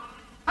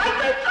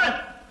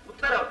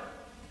 ഉത്തരവ്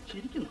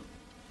ശരിക്കുന്നു.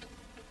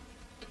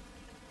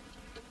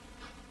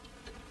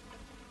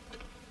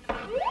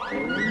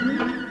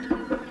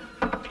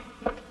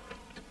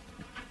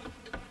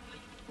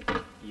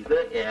 ഇത്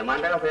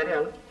ഏമാന്റെ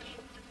കസേരയാണ്.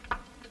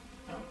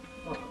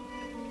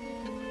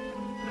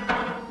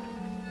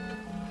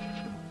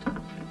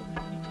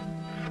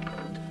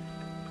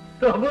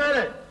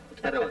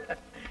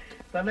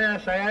 തന്നെ ഞാൻ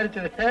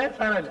ശകാരിച്ചത്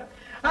സാരമില്ല.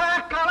 ആ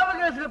കളവ്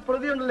കേസിലെ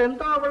പ്രതിയുണ്ടല്ലോ,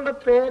 എന്തോ അവളുടെ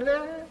പേര്?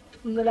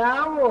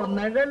 ലാവോ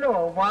നിഴലോ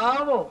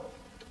വാവോ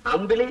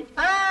അമ്പിളി?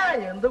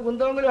 എന്ത്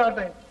കുന്തമെങ്കിലും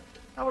ആട്ടെ,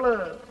 അവള്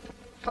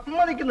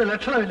സമ്മതിക്കുന്ന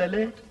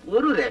ലക്ഷണമില്ലല്ലേ?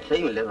 ഒരു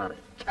രക്ഷയുമില്ല സാറേ.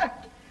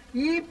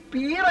 ഈ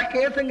പീറ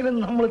കേസെങ്കിലും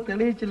നമ്മൾ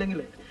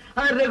തെളിയിച്ചില്ലെങ്കിൽ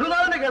ആ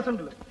രഘുനാഥന്റെ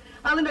കേസുണ്ടല്ലോ,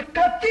 അതിന്റെ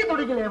കത്തി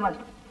തുടിക്കലേ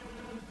മാറ്റി.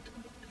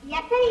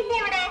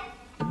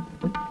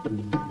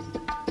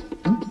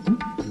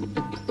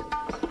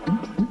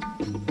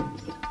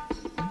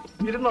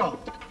 ഇരുന്നോ?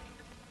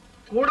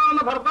 കൂടെ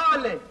വന്ന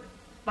ഭർത്താവല്ലേ,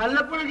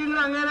 വല്ലപ്പോഴെങ്കിലും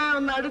അങ്ങനെ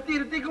ഒന്ന്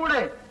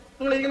അടുത്തിരുത്തിക്കൂടെ?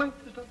 നിങ്ങൾ ഇരിക്കണം.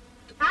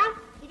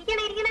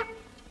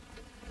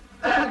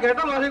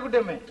 കേട്ടോ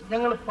മാധവിക്കുട്ടിയമ്മേ,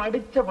 ഞങ്ങൾ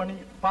പഠിച്ച പണി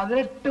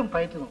 18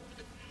 പയറ്റ് നോക്കും.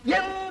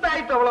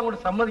 എന്തായിട്ടും അവൾ അങ്ങോട്ട്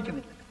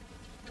സമ്മതിക്കുന്നില്ല.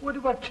 ഒരു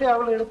പക്ഷെ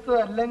അവൾ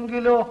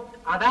എടുത്തതല്ലെങ്കിലോ?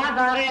 അതാ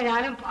സാറേ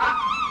ഞാനും.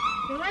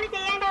 നിങ്ങൾ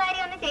ചെയ്യേണ്ട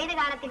കാര്യം ഒന്നും ചെയ്ത്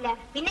കാണത്തില്ല,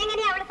 പിന്നെ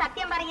എങ്ങനെയാ അവള്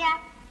സത്യം പറയാ?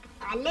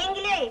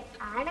 അല്ലെങ്കിലേ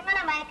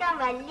ആണുങ്ങളെ മയക്കാൻ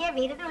വലിയ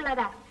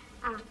ബിരുദുള്ളതാ.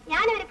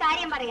 ഞാനൊരു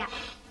കാര്യം പറയാം.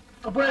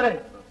 അപ്പോഴേ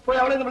പോയി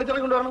അവളെ ഒന്ന്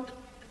വിളിച്ചിറങ്ങി കൊണ്ടുവരണം.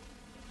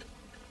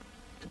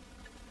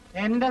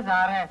 എന്റെ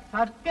സാറേ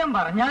സത്യം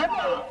പറഞ്ഞാൽ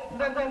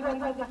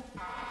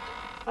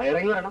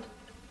ഇറങ്ങി വരണം.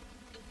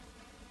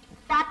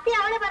 സത്യം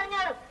അവള്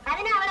പറഞ്ഞോളൂ,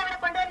 അതിനാ അവളെ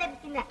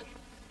കൊണ്ടുവന്നിരിക്കുന്നത്.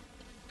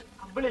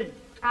 അമ്പിളി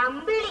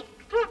അമ്പിളി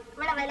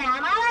ഇവിടെ വല്ല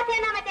അമാവാസി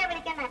എന്നാ മറ്റേ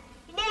വിളിക്കുന്നത്.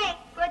 പിന്നെ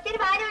കൊച്ചിന്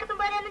ഭാര്യ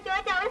എടുക്കുമ്പോഴൊന്നും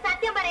ചോദിച്ചാൽ അവള്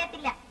സത്യം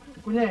പറയത്തില്ല.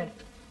 കുഞ്ഞെ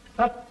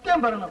സത്യം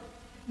പറയണം.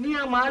 നീ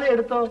ആ മാല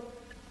എടുത്തോ?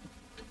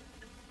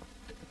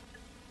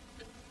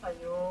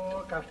 അയ്യോ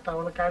കഷ്ടം,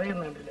 അവള്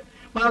കരയുന്നുണ്ടല്ലേ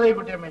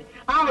മാധവിക്കുട്ടിയമ്മേ.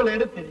 അവൾ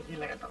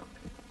എടുത്തിരിക്കില്ല കേട്ടോ.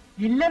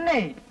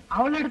 ഇല്ലെന്നേ,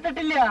 അവൾ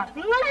എടുത്തിട്ടില്ല.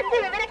 നിങ്ങൾ എന്ത്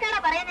വിവരക്കാരാ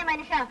പറയുന്നേ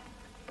മനുഷ്യ?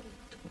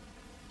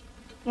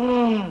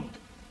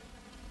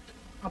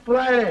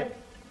 അപ്പോഴേ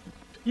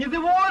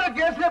ഇതുപോലെ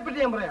കേസിനെ പറ്റി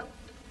ഞാൻ പറയാം.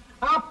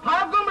 ആ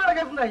ഭാഗ്യമ്മയുടെ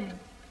കേസ് ഉണ്ടായി,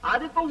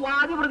 അതിപ്പോ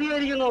വാദി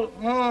പ്രതിയായിരിക്കുന്നു.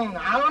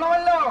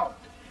 ആവണമല്ലോ.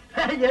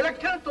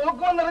 ഇലക്ഷൻ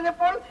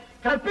തോക്കുമെന്നറിഞ്ഞപ്പോൾ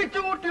കൽപ്പിച്ചു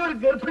കൂട്ടിയ ഒരു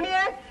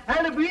ഗർഭിണിയെ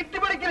അയാൾ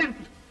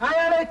വീട്ടുപടിക്കലിരുത്തി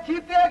അയാളെ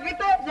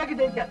ചീത്തയാക്കിയിട്ട് ഞങ്ങൾക്ക്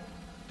ജയിക്കാൻ.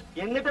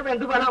 എന്നിട്ട്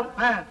എന്ത് ഫലം?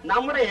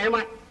 നമ്മുടെ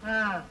ഏമാൻ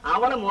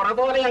അവളെ മുറ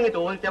പോലെ അങ്ങ്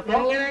ചോദിച്ചപ്പോ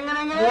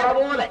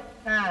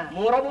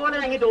മുറ പോലെ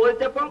അങ്ങ്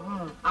ചോദിച്ചപ്പോ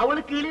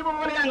അവള് കിളി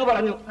പോലെ അങ്ങ്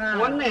പറഞ്ഞു,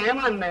 ഒന്ന്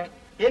ഏമാന്നെ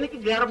എനിക്ക്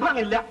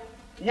ഗർഭമില്ല,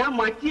 ഞാൻ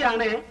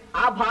മച്ചിയാണ്,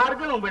 ആ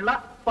ഭാർഗവം പിള്ള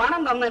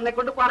പണം തന്ന് എന്നെ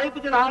കൊണ്ട്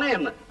പറയിപ്പിച്ചതാണ്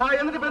എന്ന്.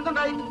 എന്നിട്ട്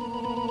എന്തുണ്ടായി?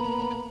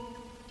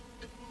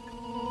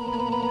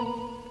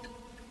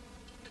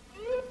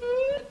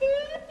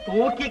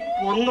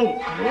 തൂക്കിക്കൊന്നു.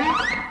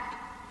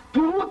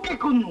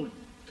 തൂക്കിക്കൊന്നു?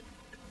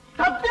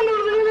 സത്യം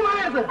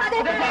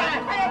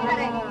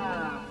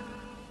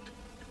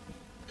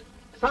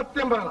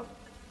സത്യം പറയണം.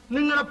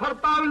 നിങ്ങളുടെ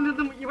ഭർത്താവിൽ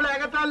നിന്നും ഇവിടെ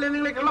അകറ്റാനല്ലേ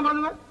നിങ്ങളെ കള്ളം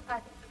പറഞ്ഞത്?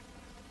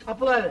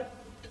 അപ്പോഴേ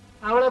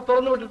അവളെ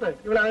തുറന്നു വിട്ടിട്ട്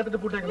ഇവിടെ അകത്തിട്ട്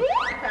പൂട്ടേക്കണം.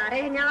 സാറേ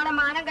ഞങ്ങളെ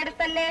മാനം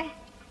കെടുത്തല്ലേ.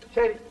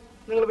 ശരി,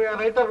 നിങ്ങൾ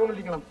റൈറ്റർ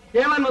റൂമിലിരിക്കണം.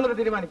 ഏമാൻ വന്നിട്ട്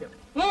തീരുമാനിക്കാം.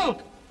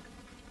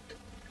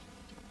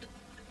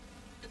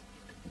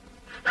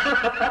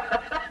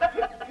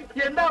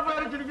 എന്താ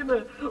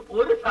പേരിച്ചിരിക്കുന്നത്?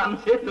 ഒരു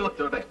സംശയം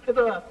ചോദിച്ചോട്ടെ,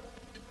 എന്താ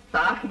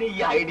സാറിന്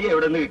ഈ ഐഡിയ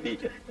എവിടെ നിന്ന്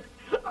കിട്ടി?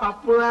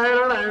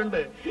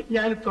 അപ്പോഴായോടായോണ്ട്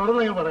ഞാൻ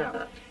തുറന്നു പറയാം.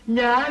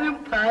 ഞാനും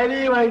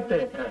ഭാര്യയുമായിട്ട്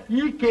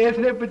ഈ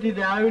കേസിനെ പറ്റി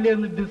രാവിലെ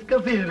ഒന്ന്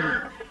ഡിസ്കസ് ചെയ്തിരുന്നു.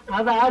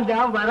 അതാ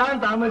ഞാൻ വരാൻ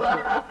താമസിച്ചു.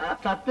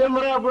 സത്യം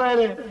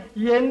പറയാപ്പോഴേ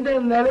എന്റെ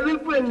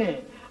നിലനിൽപ്പ് തന്നെ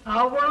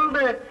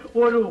അവളുടെ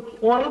ഒരു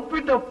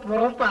ഉറപ്പിന്റെ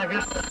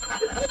പുറത്താകാം.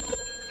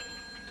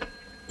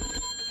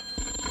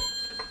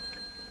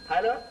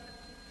 ഹലോ,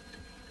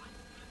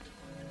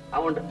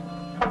 അതുകൊണ്ട്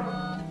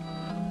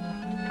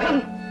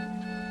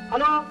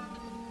ഹലോ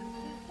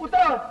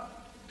ഉത്തരവ്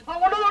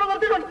കൊണ്ടുവന്നോട്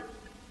നിർത്തിയിട്ടുണ്ട്.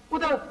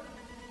 ഉത്തരവ്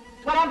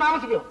വരാൻ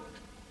താമസിക്കോ?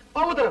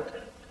 ഉത്തരവ്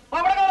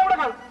അവിടെ കാണാം, ഇവിടെ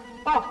കാണാം.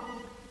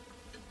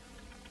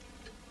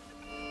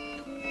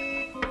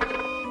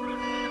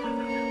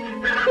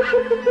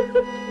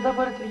 എന്താ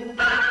പറയുന്നത്?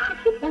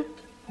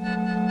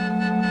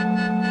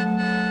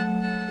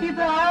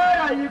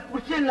 ഇതാരാ ഈ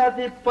കുഷിയില്ലാത്ത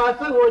ഈ പശ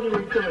കോരി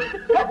ഒഴിച്ചത്?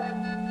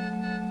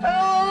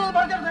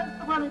 പറഞ്ഞത്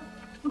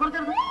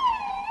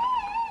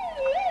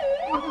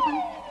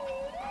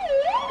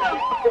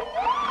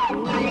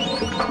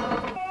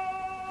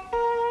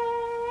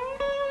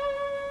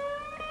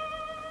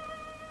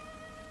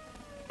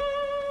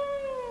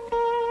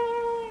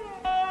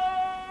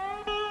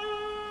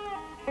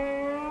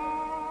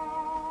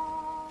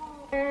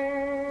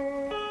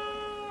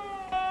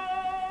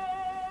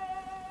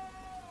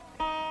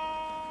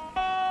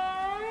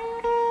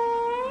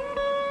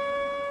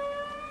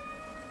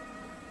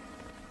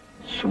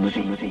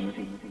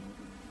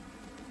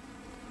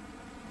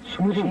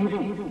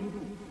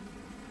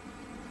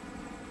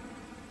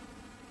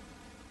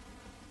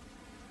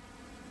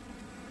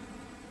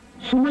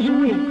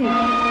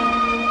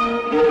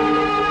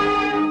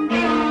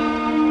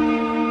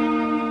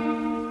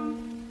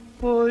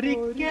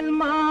ഒരിക്കൽ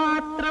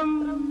മാത്രം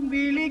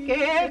വിളി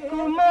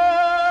കേൾക്കുമോ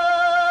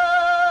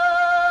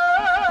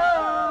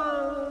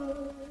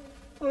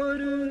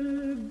ഒരു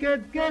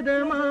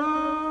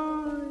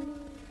ഗദ്ഗദമായി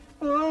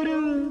ഒരു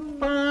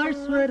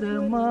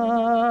പാഴ്സ്വരമായി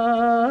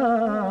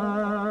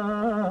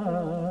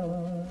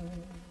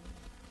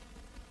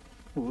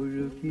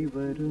ഒഴുകി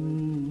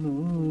വരുന്നു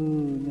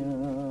ഞാൻ.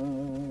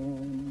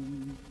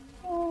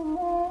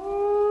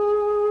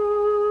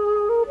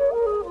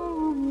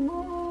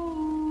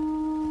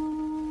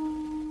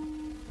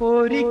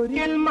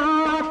 ഒരിക്കൽ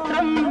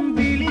മാത്രം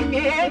വിളി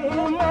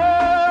കേൾക്കുമോ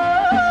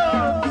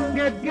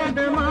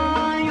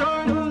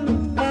ഗദ്ഗദമായൊരു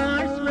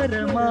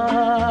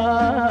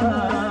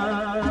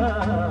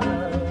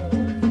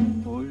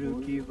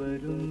ഒഴുകി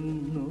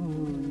വരുന്നു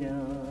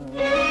ഞാൻ.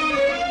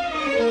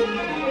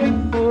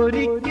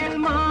 ഒരിക്കൽ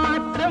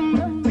മാത്രം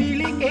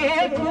വിളി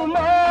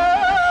കേൾക്കുമോ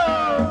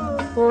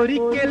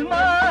ഒരിക്കൽ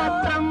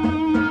മാത്രം.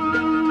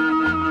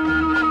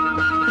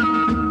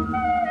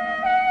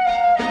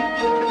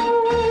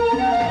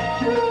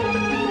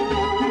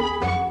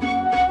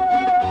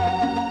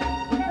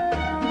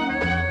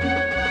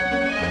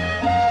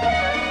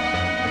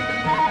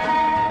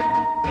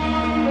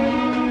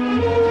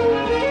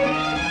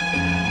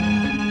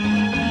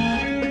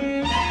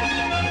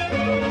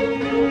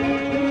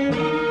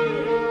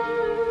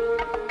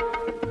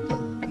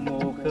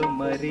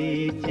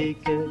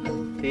 മരീചിക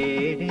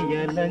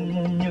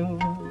തേടിയലഞ്ഞു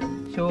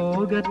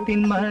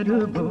ശോകത്തിൻ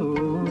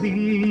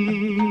മരുഭൂവിൽ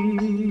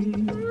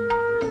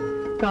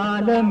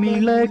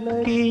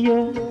കാലമിളക്കിയ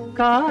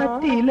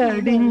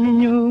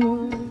കാറ്റിലടിഞ്ഞു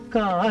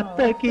കാത്ത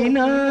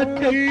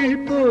കിനാക്കൾ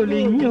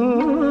പൊലിഞ്ഞു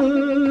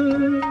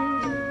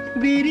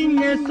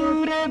വിരിഞ്ഞ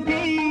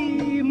സുരഭി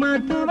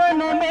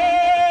മധുവനമേ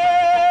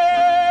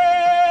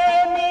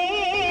നീ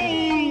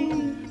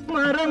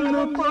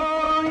മറന്നു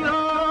പോയോ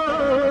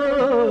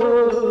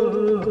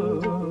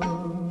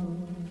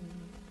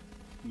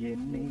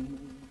എന്നെ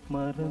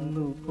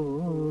മറന്നു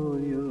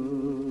പോയോ.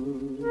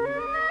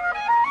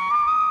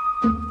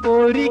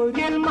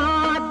 ഒരിക്കൽ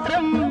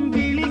മാത്രം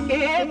വിളി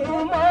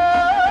കേൾക്കുമോ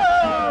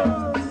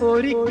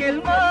ഒരിക്കൽ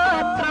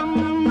മാത്രം.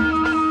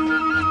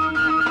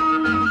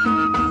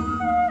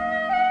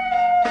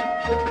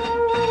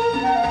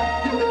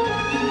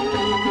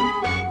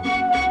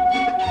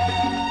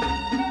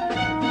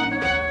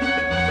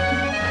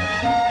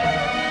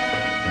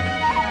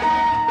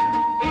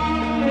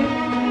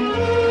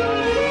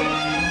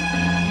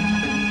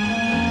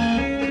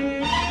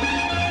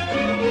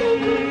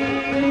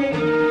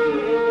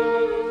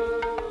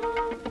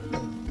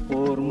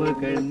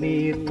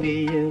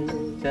 നീർത്തിയ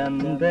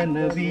ചന്ദന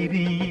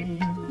വിരിയിൽ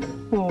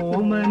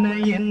ഓമന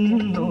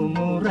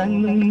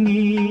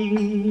എന്നുമുറങ്ങി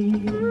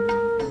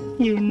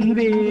എൻ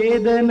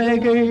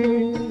വേദനകൾ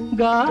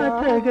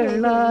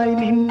ഗാഥകളായി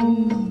നിൻ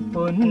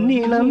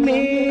പൊന്നിളം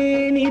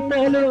മേനി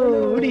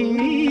തലോടി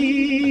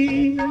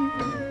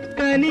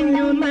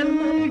കനിഞ്ഞു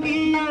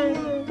നൽകിയ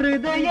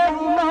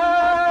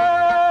ഹൃദയവുമായി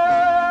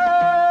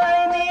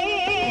നീ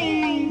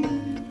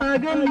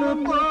അകന്നു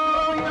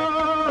പോയോ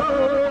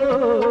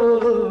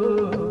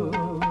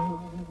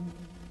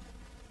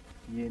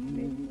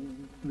എന്നെ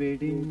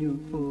വെടിഞ്ഞു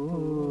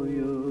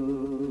പോയോ.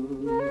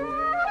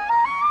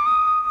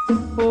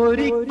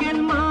 ഒരിക്കൽ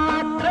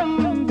മാത്രം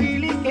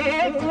വിളി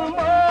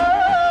കേൾക്കുമോ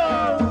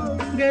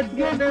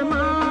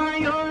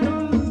ഗദ്ഗദമായൊരു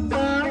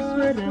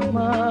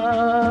പാഴ്സ്വരമായി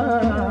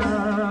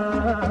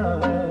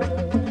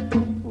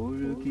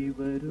ഒഴുകി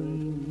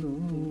വരുന്നു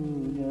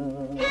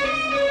ഞാൻ.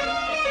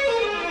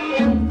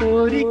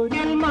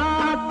 ഒരിക്കൽ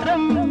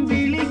മാത്രം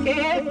വിളി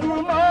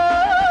കേൾക്കുമോ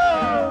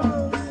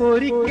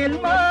ഒരിക്കൽ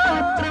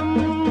മാത്രം.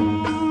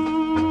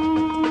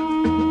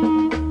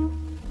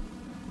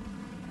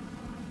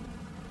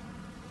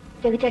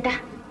 രഘുചേട്ടാ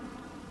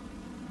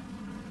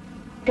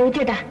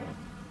രഘുചേട്ടാ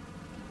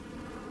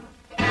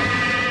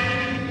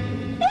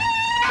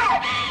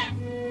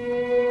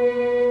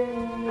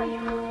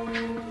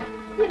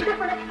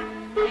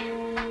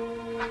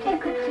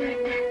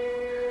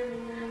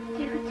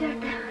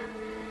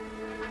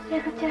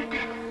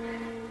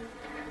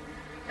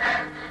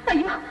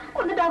അയ്യോ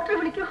ഒന്ന് ഡോക്ടറെ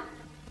വിളിക്കൂ.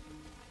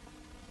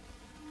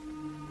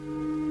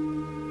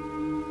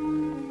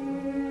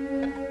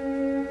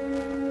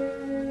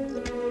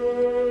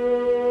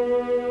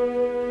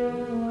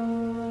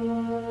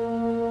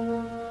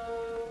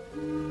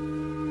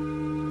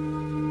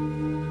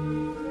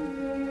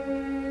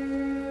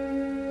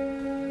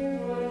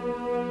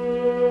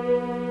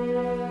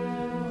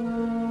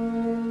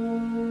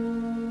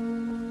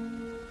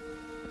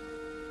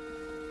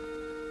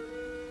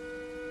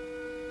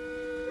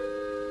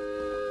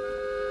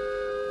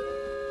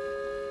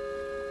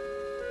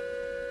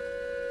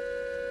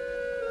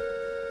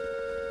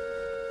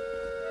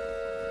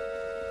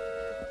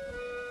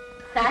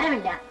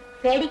 സാരമില്ല,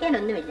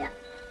 പേടിക്കാനൊന്നുമില്ല.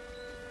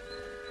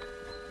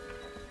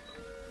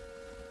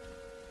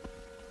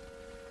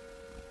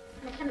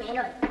 മിസ്റ്റർ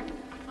മേനോൻ,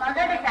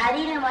 മകളുടെ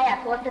ശാരീരികമായ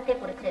അസ്വസ്ഥത്തെ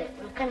കുറിച്ച്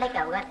ഉത്കണ്ഠയ്ക്ക്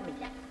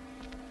അവകാശമില്ല.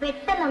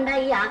 പെട്ടെന്നുണ്ടായ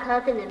ഈ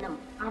ആഘാതത്തിൽ നിന്നും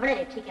അവളെ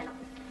രക്ഷിക്കണം.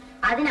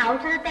 അതിന്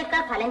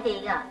ഔഷധത്തെക്കാൾ ഫലം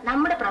ചെയ്യുക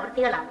നമ്മുടെ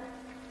പ്രവൃത്തികളാണ്.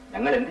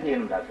 ഞങ്ങൾ എന്ത്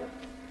ചെയ്യണം ഡോക്ടർ?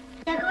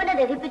 രഘുവിനെ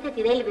ദഹിപ്പിച്ച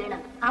ചിതയിൽ വീണ്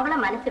അവളെ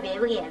മനസ്സ്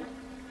വേവുകയാണ്.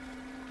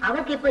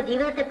 അവൾക്കിപ്പോ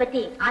ജീവിതത്തെ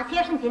പറ്റി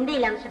അശേഷം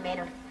ചിന്തയില്ല മിസ്റ്റർ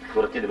മേനോൻ.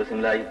 കുറച്ച്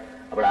ദിവസങ്ങളായി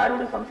അവൾ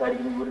ആരോടും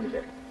സംസാരിക്കുന്നു പോലുമില്ല.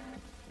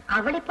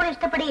 അവളിപ്പോൾ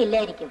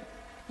ഇഷ്ടപ്പെടുകയില്ലായിരിക്കും.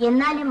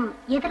 എന്നാലും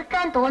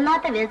എതിർക്കാൻ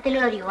തോന്നാത്ത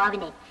വിധത്തിലുള്ള ഒരു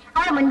യുവാവിനെ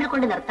അവളെ മുൻപിൽ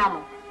കൊണ്ട്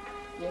നിർത്താമോ?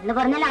 എന്ന്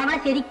പറഞ്ഞാൽ അവളെ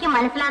ശരിക്കും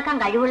മനസ്സിലാക്കാൻ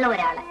കഴിവുള്ള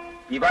ഒരാള്.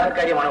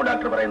 വിവാഹക്കാര്യമാണോ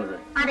ഡോക്ടർ പറയുന്നത്?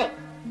 അതെ,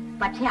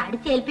 പക്ഷെ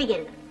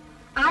അടിച്ചേൽപ്പിക്കരുത്.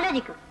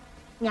 ആലോചിക്കൂ.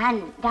 ഞാൻ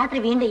രാത്രി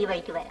വീണ്ടും ഈ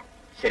വഴിക്ക് വരാം.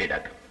 ശരി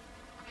ഡോക്ടർ.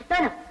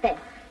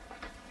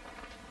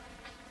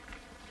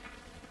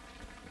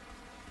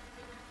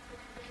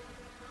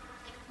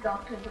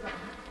 ഡോക്ടർ എന്ത്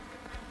പറഞ്ഞു?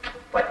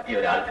 പറ്റിയ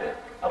ഒരാൾക്ക്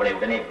അവളെ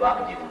ഉടനെ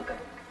വിവാഹം ചെയ്തു കൊടുക്കാൻ.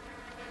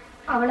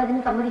 അവൾ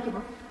അതിന്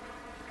സമ്മതിക്കുമോ?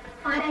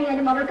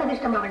 ആരായാലും അവൾക്കത്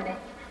ഇഷ്ടമാവണ്ടേ?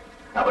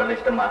 അവളുടെ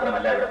ഇഷ്ടം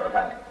മാത്രമല്ല ഇവിടെ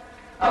പ്രധാനം,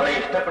 അവളെ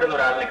ഇഷ്ടപ്പെടുന്ന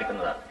ഒരാളിനെ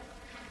കിട്ടുന്നതാണ്.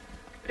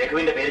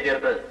 രഘുവിന്റെ പേര്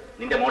ചേർത്ത്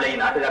നിന്റെ മോളെ ഈ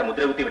നാട്ടുകാർ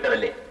മുദ്രകുത്തി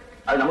വിട്ടതല്ലേ?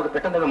 അത് നമുക്ക്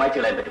പെട്ടെന്ന് മായ്ച്ചു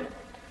കളയാൻ പറ്റുമോ?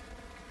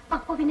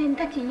 അപ്പൊ പിന്നെ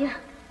എന്താ ചെയ്യാ?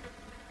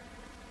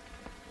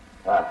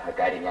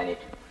 കാര്യം ഞാൻ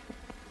ഏറ്റു.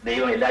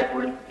 ദൈവം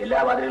എല്ലായ്പ്പോഴും എല്ലാ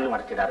വാതിലുകളും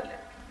അടച്ചിടാറില്ല.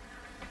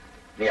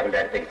 നീ അവളുടെ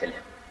അടുത്തേക്ക് ചെല്ല.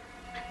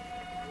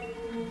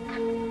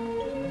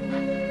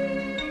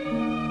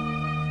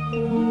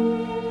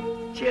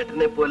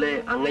 ചേട്ടനെ പോലെ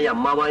അങ്ങയെ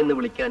അമ്മാവ എന്ന്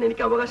വിളിക്കാൻ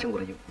എനിക്ക് അവകാശം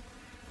കുറയും.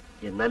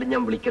 എന്നാലും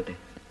ഞാൻ വിളിക്കട്ടെ.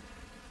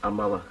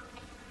 അമ്മാവ,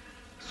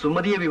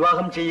 സുമതിയെ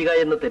വിവാഹം ചെയ്യുക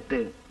എന്ന തെറ്റ്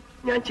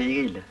ഞാൻ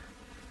ചെയ്യുകയില്ല.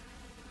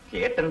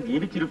 ചേട്ടൻ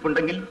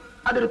ജീവിച്ചിരിപ്പുണ്ടെങ്കിൽ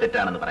അതൊരു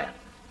തെറ്റാണെന്ന് പറയാം.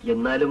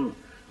 എന്നാലും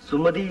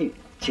സുമതി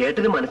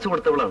ചേട്ടന് മനസ്സ്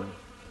കൊടുത്തവളാണ്.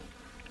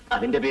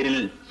 അതിന്റെ പേരിൽ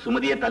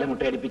സുമതിയെ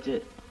തലമുട്ടയടിപ്പിച്ച്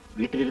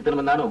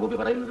വീട്ടിലിരുത്തണമെന്നാണോ ഗോപി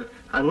പറയുന്നത്?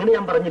 അങ്ങനെ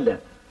ഞാൻ പറഞ്ഞില്ല.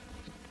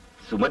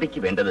 സുമതിക്ക്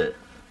വേണ്ടത്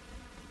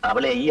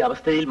അവളെ ഈ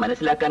അവസ്ഥയിൽ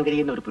മനസ്സിലാക്കാൻ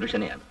കഴിയുന്ന ഒരു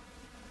പുരുഷനെയാണ്.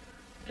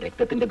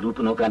 രക്തത്തിന്റെ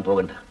ഗ്രൂപ്പ് നോക്കാൻ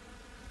പോകണ്ട.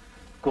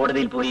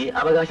 കോടതിയിൽ പോയി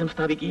അവകാശം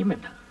സ്ഥാപിക്കുകയും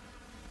വേണ്ട.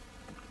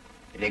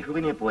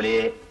 രഘുവിനെ പോലെ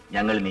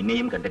ഞങ്ങൾ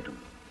നിന്നെയും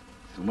കണ്ടിട്ടുണ്ട്.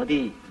 സുമതി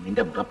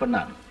നിന്റെ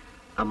മുറപ്പെണ്ണാണ്.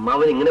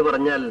 അമ്മാവൻ ഇങ്ങനെ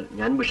പറഞ്ഞാൽ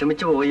ഞാൻ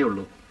വിഷമിച്ചു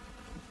പോവുകയുള്ളൂ.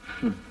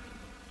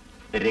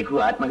 രഘു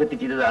ആത്മഹത്യ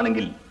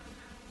ചെയ്തതാണെങ്കിൽ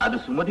അത്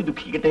സുമതി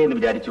ദുഃഖിക്കട്ടെ എന്ന്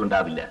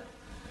വിചാരിച്ചുകൊണ്ടാവില്ല.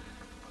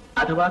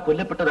 അഥവാ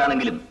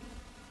കൊല്ലപ്പെട്ടതാണെങ്കിലും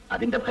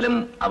അതിന്റെ ഫലം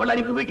അവൾ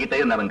അനുഭവിക്കട്ടെ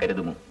എന്ന് അവൻ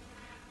കരുതുമോ?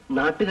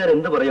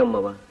 നാട്ടുകാരെന്ത് പറയും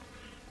അമ്മാവ?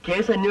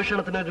 കേസ്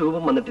അന്വേഷണത്തിന്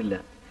രൂപം വന്നിട്ടില്ല.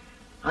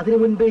 അതിനു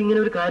മുൻപേ ഇങ്ങനെ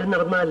ഒരു കാര്യം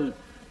നടന്നാൽ...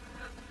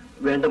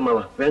 വേണ്ടമ്മാവ,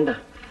 വേണ്ട.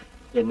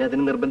 എന്നെ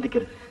അതിന്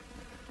നിർബന്ധിക്കരുത്.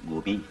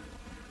 ഗോപി,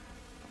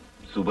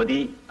 സുമതി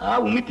ആ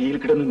ഉമിത്തിയിൽ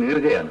കിടന്ന്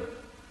നീറുകയാണ്.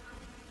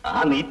 ആ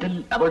നീറ്റൽ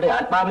അവളുടെ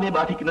ആത്മാവിനെ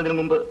ബാധിക്കുന്നതിന്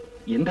മുമ്പ്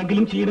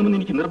എന്തെങ്കിലും ചെയ്യണമെന്ന്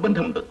എനിക്ക്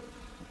നിർബന്ധമുണ്ട്.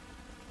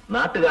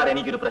 നാട്ടുകാർ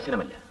എനിക്കൊരു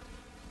പ്രശ്നമല്ല.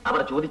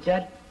 അവർ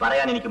ചോദിച്ചാൽ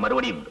പറയാൻ എനിക്ക്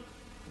മറുപടിയുമുണ്ട്.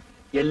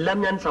 എല്ലാം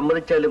ഞാൻ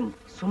സമ്മതിച്ചാലും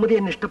സുമതി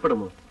എന്നെ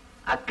ഇഷ്ടപ്പെടുമോ?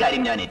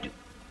 അക്കാര്യം ഞാൻ ഏറ്റു.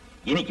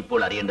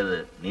 എനിക്കിപ്പോൾ അറിയേണ്ടത്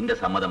നിന്റെ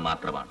സമ്മതം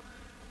മാത്രമാണ്.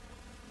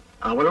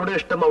 അവളുടെ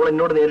ഇഷ്ടം അവൾ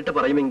എന്നോട് നേരിട്ട്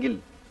പറയുമെങ്കിൽ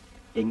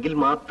എങ്കിൽ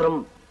മാത്രം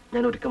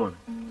ഞാൻ ഒരുക്കമാണ്.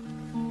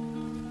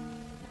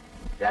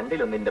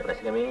 രണ്ടിലൊന്നിന്റെ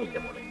പ്രശ്നമേ ഇല്ല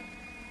മോളെ.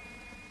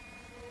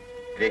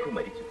 രഘു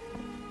മരിച്ചു,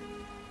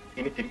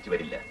 ഇനി തിരിച്ചു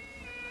വരില്ല.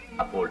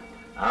 അപ്പോൾ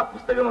ആ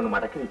പുസ്തകം അങ്ങ്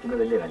മടക്കി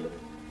വെക്കുന്നതല്ലേ നല്ലത്?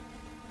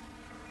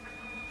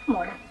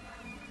 മോളെ,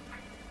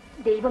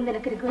 ദൈവം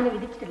നിനക്ക് രഘുവിനെ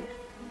വിധിച്ചിട്ടില്ല.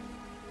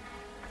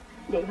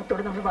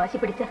 ദൈവത്തോട് നമ്മൾ വാശി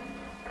പിടിച്ച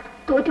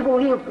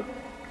തോറ്റുപോവുകയുള്ളൂ.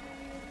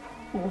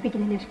 ഗോപിക്ക്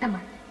നിന്നെ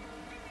ഇഷ്ടമാണ്.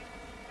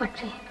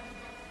 പക്ഷേ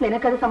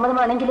നിനക്കത്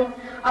സമ്മതമാണെങ്കിൽ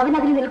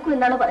അവനതിന് നിൽക്കൂ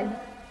എന്നാണ്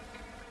പറയുന്നത്.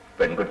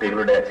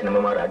 പെൺകുട്ടികളുടെ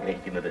അച്ഛനമ്മമാർ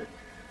ആഗ്രഹിക്കുന്നത്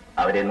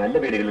അവരെ നല്ല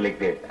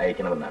വീടുകളിലേക്ക്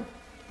അയക്കണമെന്നാണ്.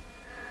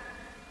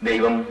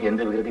 ദൈവം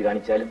എന്ത് വികൃതി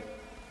കാണിച്ചാലും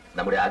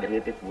നമ്മുടെ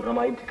ആഗ്രഹത്തെ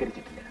പൂർണ്ണമായും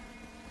ധിക്കരിച്ചിട്ടില്ല.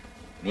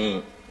 നീ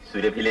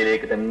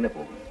സുരഭിലയിലേക്ക് തന്നെ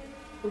പോകും.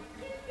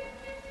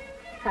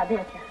 അതെ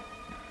അച്ഛ,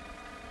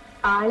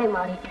 ആളെ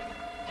മാറിയിട്ടില്ല,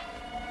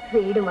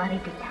 വീട്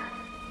മാറിയിട്ടില്ല.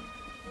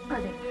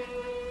 അതെ,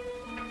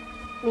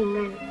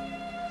 നിങ്ങൾ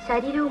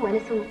ശരീരവും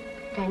മനസ്സും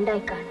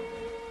രണ്ടായി കാണും.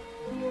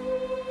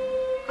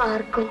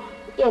 ആർക്കും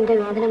എന്റെ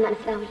വേദന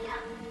മനസ്സിലാവില്ല.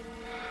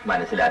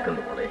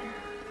 മനസ്സിലാക്കുന്നു മോളെ.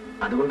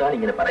 അതുകൊണ്ടാണ്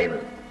ഇങ്ങനെ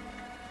പറയുന്നത്.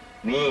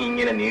 നീ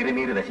ഇങ്ങനെ നീറി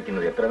നീറി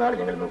നശിക്കുന്നത് എത്ര നാൾ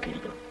ഞങ്ങൾ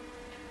നോക്കിയിരിക്കണം.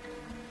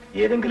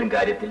 ഏതെങ്കിലും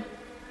കാര്യത്തിൽ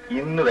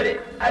ഇന്നുവരെ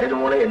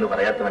അരുതുമോളെ എന്ന്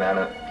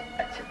പറയാത്തവനാണ്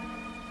അച്ഛൻ.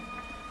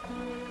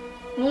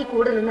 നീ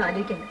കൂടുതലൊന്നും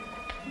ആലോചിക്കണ്ട.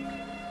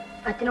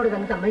 അച്ഛനോട്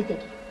തന്നെ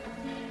സമ്മതിച്ചേക്ക്.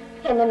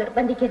 എന്നെ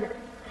നിർബന്ധിക്കരുത്.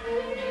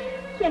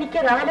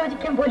 എനിക്കത്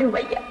ആലോചിക്കാൻ പോലും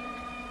വയ്യ.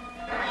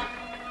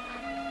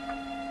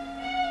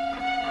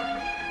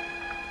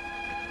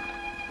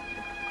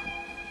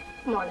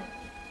 മോളെ,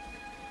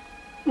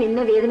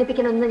 നിന്നെ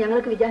വേദനിപ്പിക്കണമെന്ന്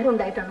ഞങ്ങൾക്ക് വിചാരം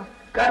ഉണ്ടായിട്ടാണോ?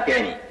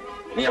 കാർത്യായനി,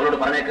 നീ അവളോട്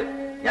പറഞ്ഞേക്ക്.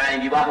 ഞാൻ ഈ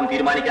വിവാഹം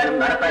തീരുമാനിക്കാനും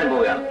നടത്താനും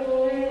പോവുകയാണ്.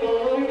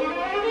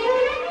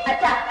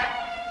 അച്ഛാ,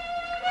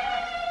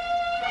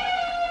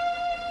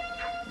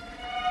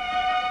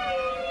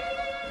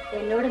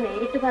 എന്നോട്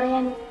നേരിട്ട്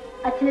പറയാൻ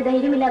അച്ഛന്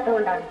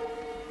ധൈര്യമില്ലാത്തതുകൊണ്ടാണ്.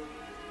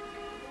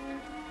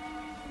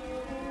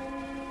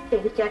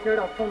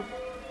 രവിച്ചേട്ടനോടൊപ്പം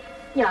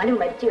ഞാനും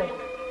മരിച്ചു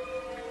കഴിഞ്ഞു.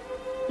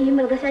 ഈ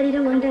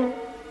മൃതശരീരം കൊണ്ട്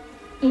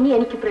ഇനി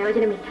എനിക്ക്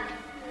പ്രയോജനമില്ല.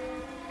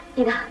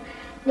 ഇതാ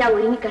ഞാൻ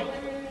ഒരുങ്ങിക്കഴിഞ്ഞു.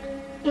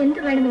 എന്ത്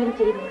വേണമെങ്കിലും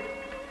ചെയ്തു.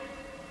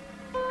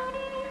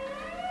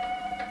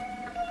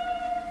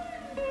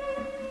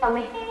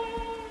 അമ്മേ,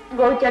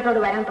 ഗോവിച്ചേട്ടനോട്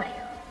വരാൻ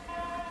പറയൂ.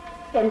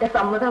 എന്റെ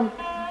സമ്മതം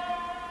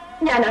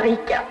ഞാൻ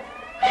അറിയിക്കാം.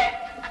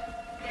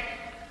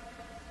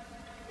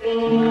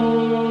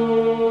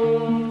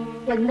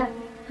 എന്താ,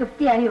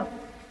 തൃപ്തിയായോ?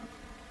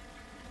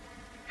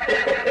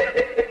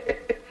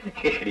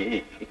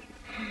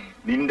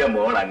 നിന്റെ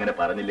മോൾ അങ്ങനെ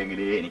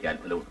പറഞ്ഞില്ലെങ്കിലേ എനിക്ക്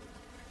അത്ഭുതമുള്ളൂ.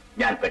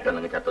 ഞാൻ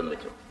പെട്ടെന്ന് ചത്തെന്ന്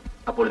വെച്ചു.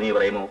 അപ്പോൾ നീ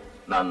പറയുമോ,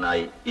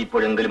 നന്നായി,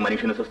 ഇപ്പോഴെങ്കിലും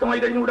മനുഷ്യന്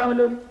സ്വസ്ഥമായി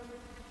കഴിഞ്ഞുകൂടാമല്ലോ?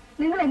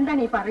 നിങ്ങൾ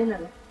എന്താണ് ഈ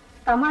പറയുന്നത്?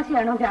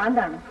 തമാശയാണോ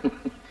ഭ്രാന്താണോ?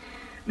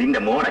 നിന്റെ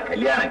മോളെ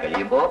കല്യാണം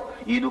കഴിയുമ്പോ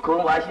ഈ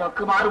ദുഃഖവും വാശിയും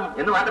ഒക്കെ മാറും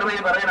എന്ന് മാത്രമേ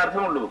ഞാൻ പറയാൻ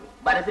അർത്ഥമുള്ളൂ.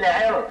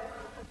 മനസ്സിലായോ?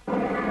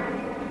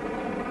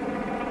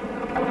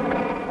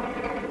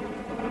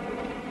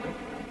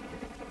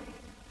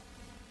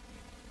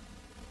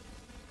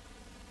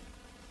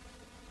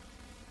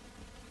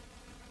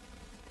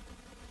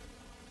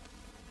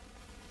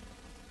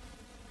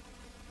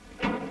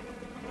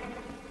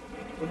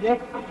 കുഞ്ഞെ,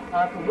 ആ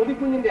സുമതി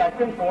കുഞ്ഞിന്റെ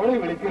അച്ഛൻ ഫോണിൽ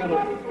വിളിച്ചിരുന്നു.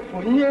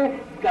 കുഞ്ഞ്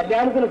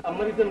കല്യാണത്തിന്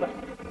സമ്മതിച്ചെന്ന്.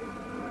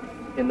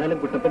 എന്നാലും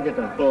കുട്ടപ്പൻ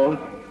ചേട്ടാ,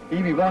 ഈ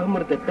വിവാഹം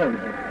ഒരു തെറ്റാണ്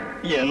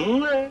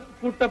എന്ന്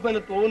കുട്ടപ്പന്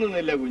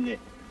തോന്നുന്നില്ല കുഞ്ഞെ.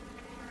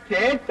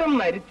 ചേട്ടൻ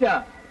മരിച്ച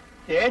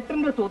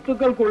ചേട്ടന്റെ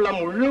സ്വത്തുക്കൾക്കുള്ള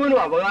മുഴുവനും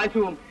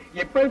അവകാശവും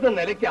ഇപ്പോഴത്തെ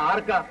നിലയ്ക്ക്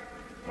ആർക്കാ?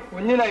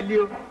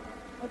 കുഞ്ഞിനല്ലയോ?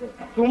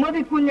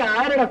 സുമതി കുഞ്ഞ്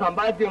ആരുടെ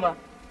സമ്പാദ്യമാ?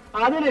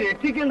 അതിനെ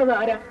രക്ഷിക്കേണ്ടത്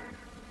ആരാ?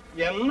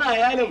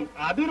 എന്നായാലും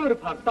അതിനൊരു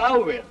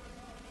ഭർത്താവ് വേണം.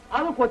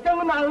 അത്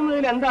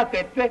കൊച്ചമ്മനാകുന്നതിൽ എന്താ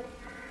തെറ്റ്?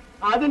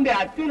 അതിന്റെ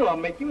അച്ഛനും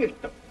അമ്മയ്ക്കും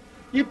ഇഷ്ടം,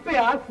 ഇപ്പൊ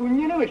ആ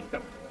കുഞ്ഞിനും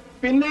ഇഷ്ടം.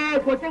 പിന്നെ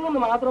കൊച്ചങ്ങന്ന്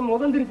മാത്രം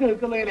മുഖം തിരിച്ചു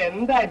നിൽക്കുന്നതിൽ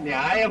എന്താ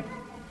ന്യായം?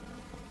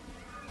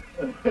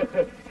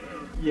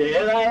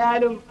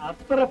 ഏതായാലും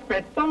അത്ര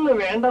പെട്ടെന്ന്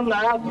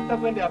വേണ്ടെന്നാ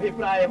കുട്ടപ്പന്റെ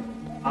അഭിപ്രായം.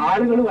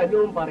 ആളുകൾ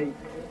വല്ലതും പറയും.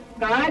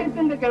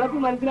 കാര്യത്തിന്റെ കിടപ്പ്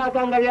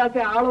മനസ്സിലാക്കാൻ കഴിയാത്ത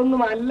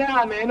ആളൊന്നും അല്ല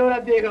മേനോൻ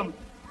അദ്ദേഹം.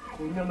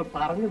 കുഞ്ഞൊന്ന്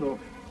പറഞ്ഞു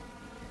നോക്ക്.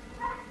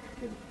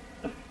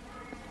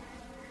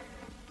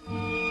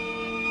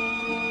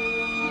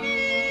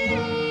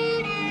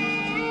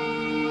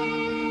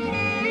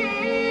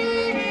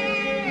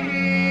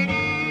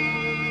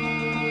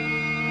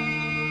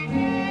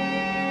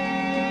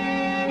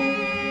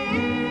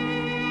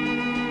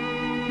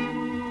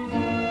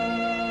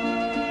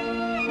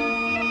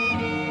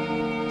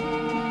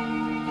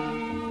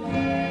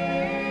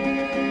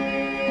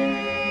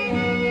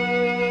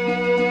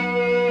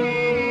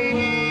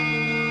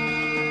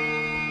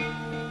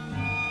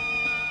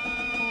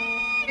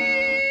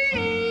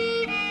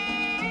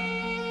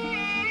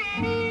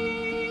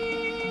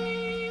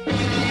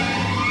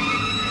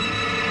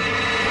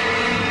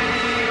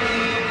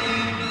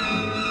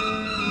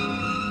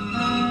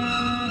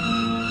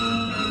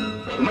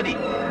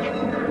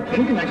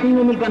 എനിക്ക്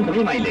നശിച്ചു നിൽക്കാൻ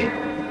സമയമായില്ലേ?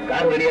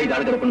 കാർ റെഡിയായി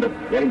താഴെ കിടപ്പുണ്ട്.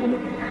 വേഗം ചെല്ലു.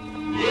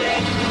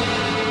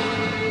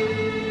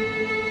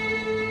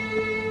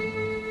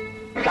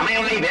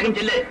 സമയമായി, വേഗം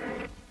ചെല്ല്.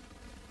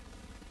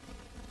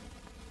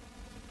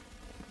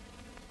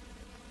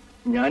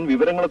 ഞാൻ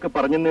വിവരങ്ങളൊക്കെ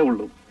പറഞ്ഞെന്നേ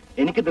ഉള്ളൂ.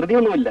 എനിക്ക്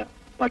ധൃതിയൊന്നുമില്ല.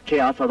 പക്ഷേ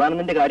ആ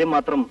സദാനന്ദന്റെ കാര്യം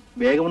മാത്രം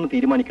വേഗമൊന്ന്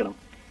തീരുമാനിക്കണം.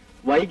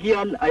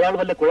 വൈകിയാൽ അയാൾ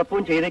വല്ല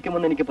കുഴപ്പവും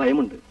ചെയ്തേക്കുമെന്ന് എനിക്ക്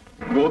ഭയമുണ്ട്.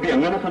 ഗോപി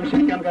അങ്ങനെ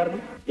സംശയിക്കാൻ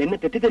കാരണം? എന്നെ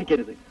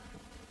തെറ്റിദ്ധരിക്കരുത്.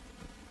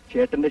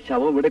 ചേട്ടന്റെ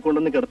ശവം ഇവിടെ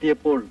കൊണ്ടുവന്ന്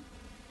കിടത്തിയപ്പോൾ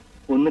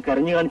ഒന്ന്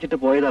കരഞ്ഞു കാണിച്ചിട്ട്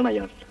പോയതാണ്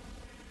അയാൾ.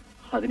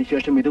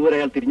 അതിനുശേഷം ഇതുവരെ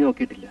അയാൾ തിരിഞ്ഞു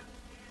നോക്കിയിട്ടില്ല.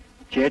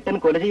 ചേട്ടൻ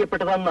കൊല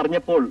ചെയ്യപ്പെട്ടതാണെന്ന്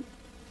അറിഞ്ഞപ്പോൾ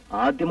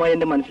ആദ്യമായി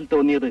എന്റെ മനസ്സിൽ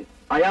തോന്നിയത്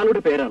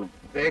അയാളുടെ പേരാണ്.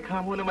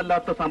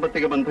 രേഖാമൂലമല്ലാത്ത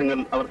സാമ്പത്തിക ബന്ധങ്ങൾ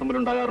അവർ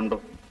തമ്മിലുണ്ടാകാറുണ്ടോ?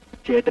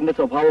 ചേട്ടന്റെ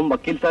സ്വഭാവം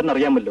വക്കീൽ സാറിന്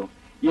അറിയാമല്ലോ.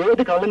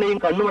 ഏത് കള്ളനെയും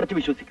കണ്ണുമടച്ച്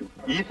വിശ്വസിക്കും.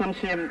 ഈ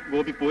സംശയം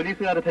ഗോപി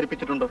പോലീസുകാരെ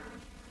ധരിപ്പിച്ചിട്ടുണ്ടോ?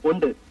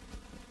 ഉണ്ട്.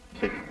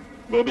 ശരി,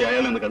 ഗോപി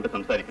അയാളെ ഒന്ന് കണ്ട്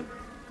സംസാരിക്കും.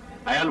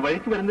 അയാൾ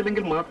വഴിക്ക്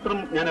വരുന്നില്ലെങ്കിൽ മാത്രം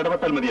ഞാൻ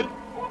ഇടപെട്ടാൽ മതിയല്ലോ.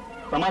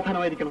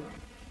 സമാധാനമായിരിക്കണം.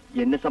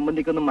 എന്നെ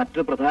സംബന്ധിക്കുന്ന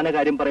മറ്റൊരു പ്രധാന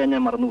കാര്യം പറയാൻ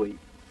ഞാൻ മറന്നുപോയി.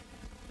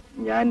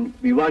 ഞാൻ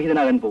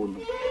വിവാഹിതനാകാൻ പോകുന്നു.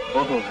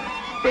 ഓഹോ,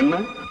 പെണ്ണ്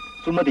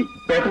സുമതി.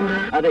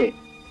 അതെ,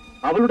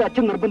 അവളുടെ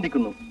അച്ഛൻ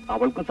നിർബന്ധിക്കുന്നു.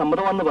 അവൾക്കും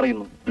സമ്മതമാണെന്ന്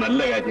പറയുന്നു.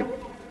 നല്ല കാര്യം.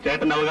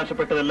 ചേട്ടൻ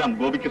അവകാശപ്പെട്ടതെല്ലാം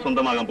ഗോപിക്ക്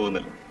സ്വന്തമാകാൻ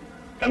പോകുന്നല്ലോ.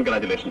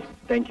 കൺഗ്രാറ്റുലേഷൻസ്.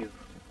 Thank you.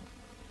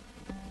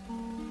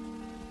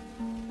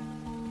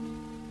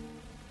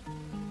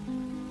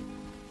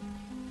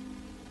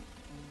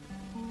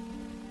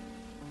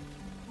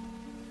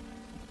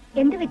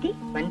 എന്ത് പറ്റി?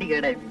 വണ്ടി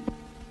കേടായി.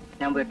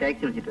 ഞാൻ പോയി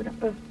ടാക്സി വിളിച്ചിട്ട്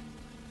വരാം.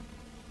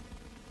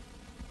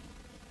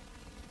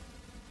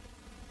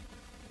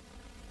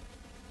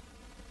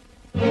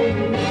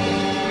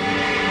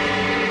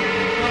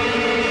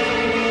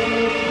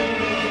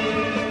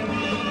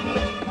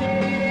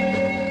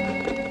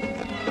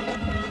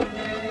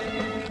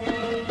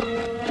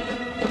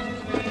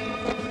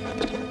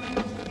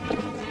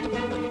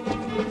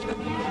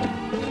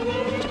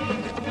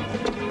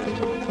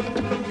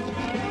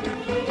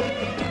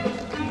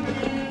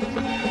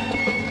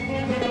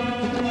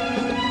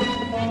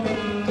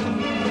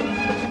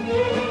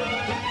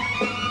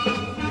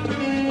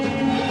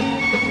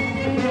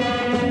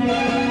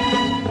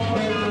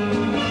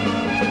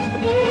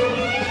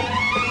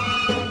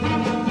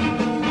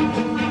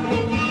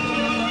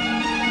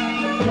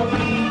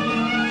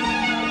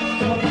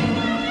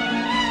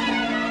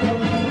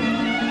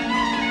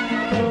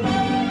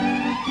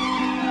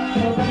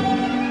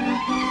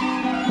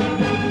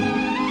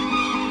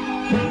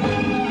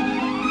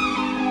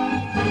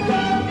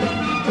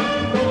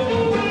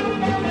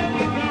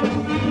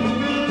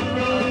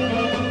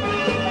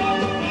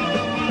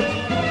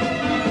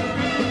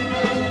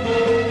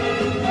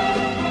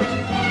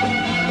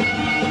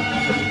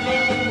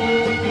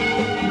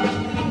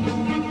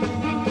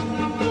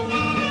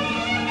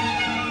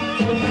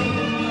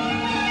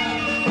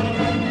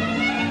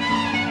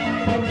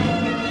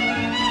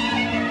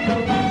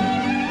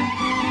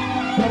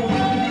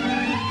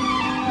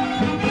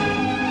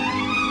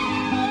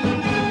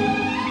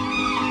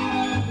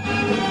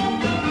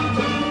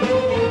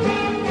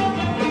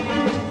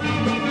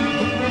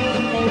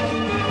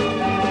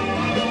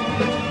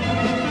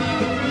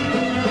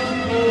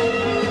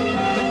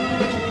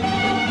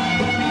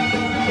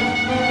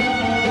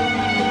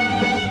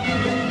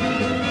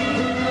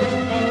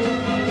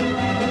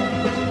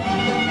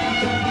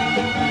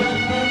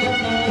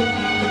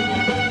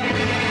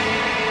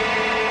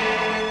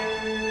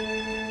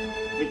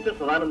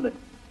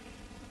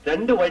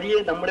 രണ്ട് വഴിയേ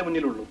നമ്മുടെ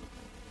മുന്നിലുള്ളൂ.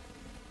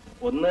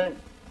 ഒന്ന്,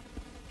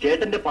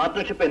 ചേട്ടന്റെ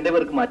പാർട്ട്ണർഷിപ്പ് എന്റെ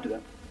പേർക്ക് മാറ്റുക,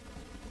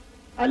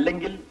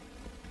 അല്ലെങ്കിൽ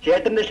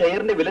ചേട്ടന്റെ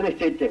ഷെയറിന്റെ വില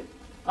നിശ്ചയിച്ച്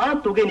ആ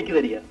തുക എനിക്ക്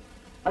തരിക.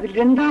 അതിൽ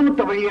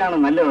രണ്ടാമത്തെ വഴിയാണ്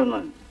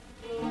നല്ലതെന്ന്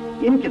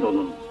എനിക്ക്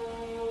തോന്നുന്നു.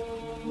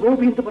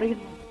 ഗോപി എന്ത്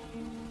പറയുന്നു?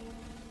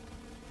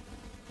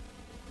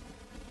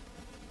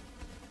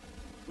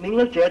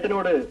 നിങ്ങൾ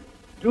ചേട്ടനോട്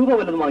രൂപ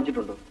വല്ലതും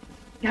വാങ്ങിച്ചിട്ടുണ്ടോ?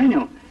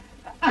 ഞാനോ?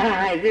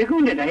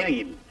 രഘുവിന്റെ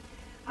ഡയറിയിൽ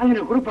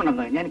അങ്ങനെ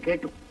കുറിപ്പുണ്ടെന്ന് ഞാൻ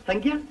കേട്ടു.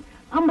 സംഖ്യ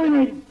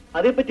 50,000.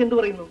 അതേപ്പറ്റി എന്ത്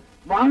പറയുന്നു?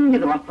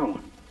 വാങ്ങിയത്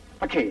വാസ്തവമാണ്.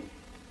 പക്ഷേ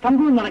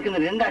സംഭവം നടക്കുന്ന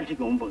 2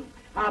 ആഴ്ചക്ക് മുമ്പ്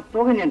ആ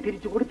തുക ഞാൻ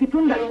തിരിച്ചു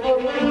കൊടുത്തിട്ടുണ്ട്.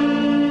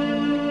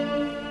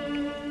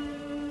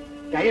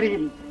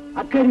 ഡയറിയിൽ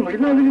അക്കാര്യം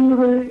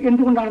എഴുതാതിരുന്നത്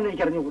എന്തുകൊണ്ടാണെന്ന്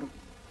എനിക്ക് അറിഞ്ഞുകൂടാ.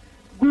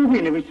 ഗോപി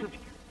എന്നെ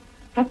വിശ്വസിക്കും.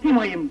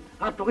 സത്യമായും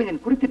ആ തുക ഞാൻ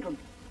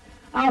കൊടുത്തിട്ടുണ്ട്.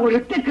 ആ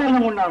ഒരൊറ്റ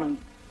കാരണം കൊണ്ടാണ്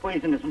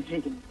പോലീസിനെ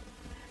സംശയിക്കുന്നത്.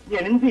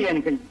 ഞാൻ എന്ത് ചെയ്യാൻ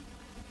കഴിയും?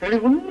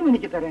 തെളിവൊന്നും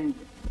എനിക്ക്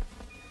തരാനില്ല.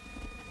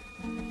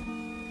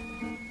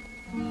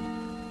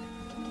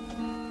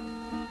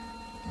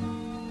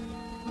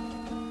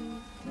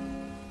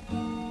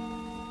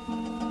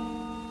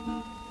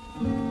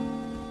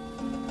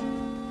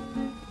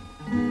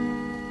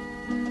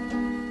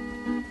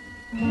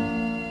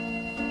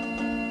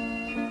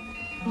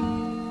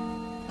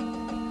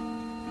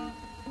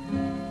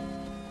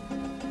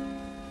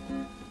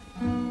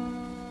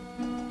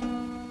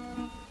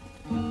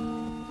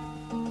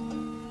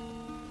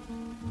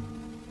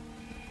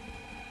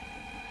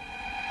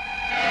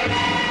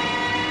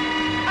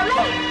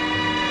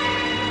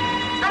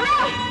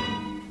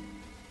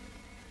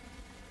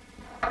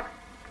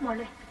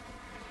 മോളെ,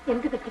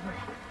 എന്ത് പറ്റി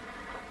മോളെ?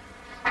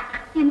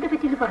 എന്ത്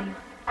പറ്റിയെന്ന് പറയൂ.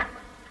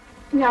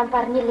 ഞാൻ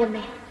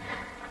പറഞ്ഞില്ലമ്മേ,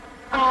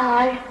 ആ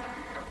ആൾ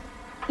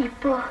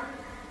ഇപ്പോ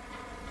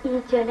ഈ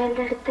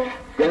ജനലിന്റെ അടുത്ത്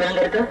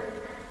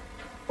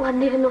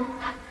വന്നിരുന്നു.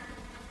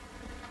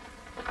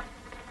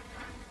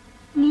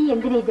 നീ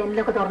എന്തിനാ ഈ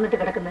ജനലൊക്കെ തുറന്നിട്ട്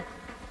കിടക്കുന്നത്?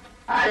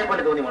 ആരെ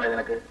പോലെ തോന്നി മോളെ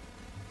നിനക്ക്?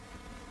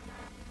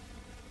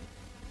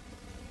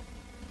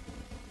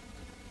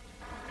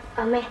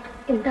 അമ്മേ,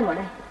 എന്താ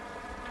മോളെ?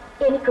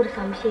 എനിക്കൊരു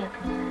സംശയം.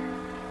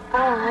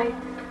 ആ ആൾ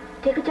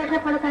രഘുചേട്ടനെ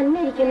പോലെ തന്നെ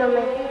ഇരിക്കുന്നു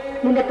അമ്മേ.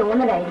 നിന്റെ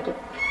തോന്നലായിരിക്കും.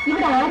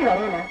 ഇവിടെ ആര്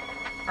വരാനാ?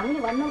 അങ്ങനെ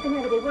വന്നാൽ തന്നെ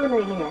അത് രഘുവെന്ന്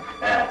കഴിഞ്ഞാ.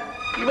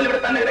 ഇവളിവിടെ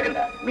തന്നെ കിടക്കണ്ട.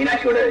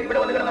 മീനാക്ഷിയോട് ഇവിടെ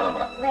വന്ന് കിടന്നോളാം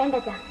പറ.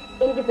 വേണ്ടച്ചാ,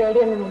 എനിക്ക്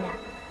പേടിയൊന്നുമില്ല.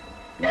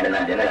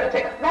 ഞാനെന്നാൽ ജനൽ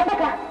അടച്ചേക്കാം.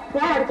 വേണ്ടച്ചാ,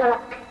 ഞാൻ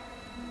അടച്ചോളാം.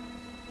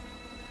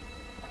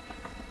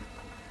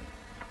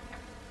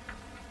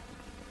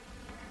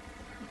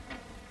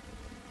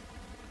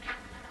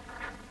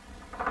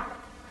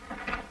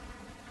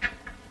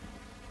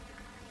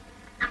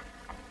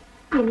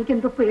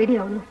 എനിക്കെന്തോ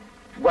പേടിയാവുന്നു.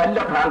 വല്ല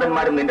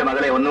ഭ്രാന്തന്മാരും നിന്റെ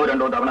മകളെ 1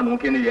 2 തവണ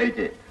നോക്കിയെന്ന്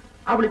വിചാരിച്ച്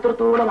അവൾ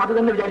ഇത്രത്തോളം അത്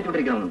തന്നെ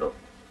വിചാരിച്ചുകൊണ്ടിരിക്കണമെന്നുണ്ടോ?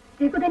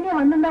 രഘു തന്നെ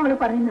വന്നെന്നാ അവള്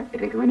പറയുന്നത്.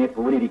 രഘുവിനെ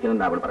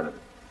പോലിരിക്കുന്നെന്നാ അവൾ പറഞ്ഞത്.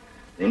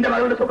 നിന്റെ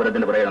മകളുടെ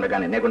സ്വപ്നത്തിന്റെ പുറകെ നടക്കാൻ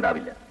എന്നെ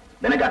കൊണ്ടാവില്ല.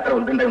 നിനക്ക് അത്ര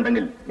ഉത്കണ്ഠ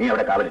ഉണ്ടെങ്കിൽ നീ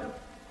അവിടെ കാവലിരുന്നു.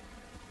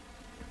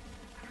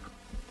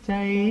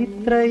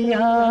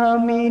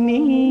 ചൈത്രയാമിനി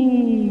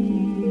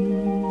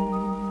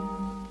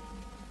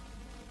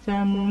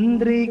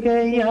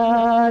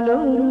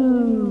ചന്ദ്രികയാലൊരു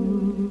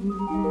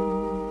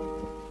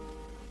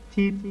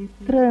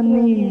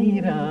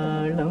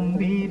ചിത്രനീരാളം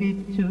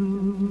വിരിച്ചു.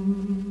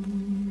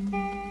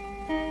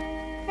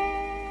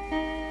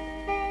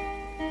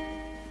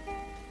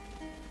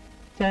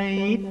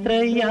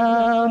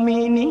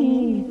 ചൈത്രയാമിനി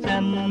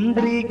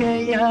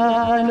ചന്ദ്രികയാലൊരു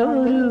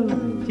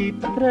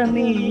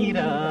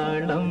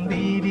ചിത്രനീരാളം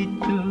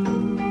വിരിച്ചു.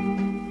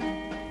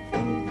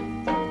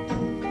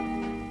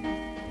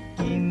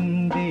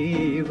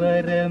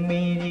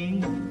 ഇന്ദേവരമിഴി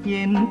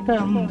എൻ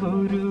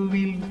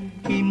തമ്പുരുവിൽ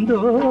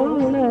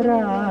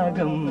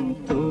ഇന്ദോളരാഗം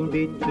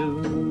തുടിച്ചു.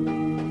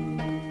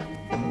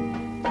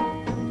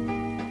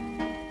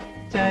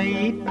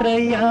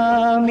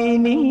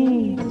 ചൈത്രയാമിനി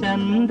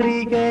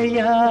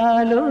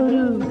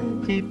ചന്ദ്രികയാലൊരു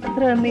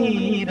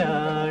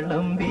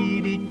ചിത്രനീരാളം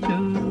വിരിച്ചു.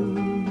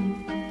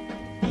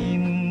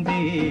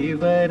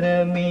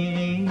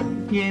 ഇന്ദേവരമിഴി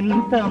എൻ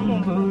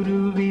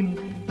തമ്പുരുവിൽ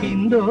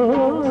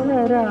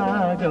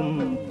ഇന്ദോളരാഗം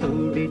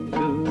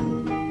തുടിച്ചു.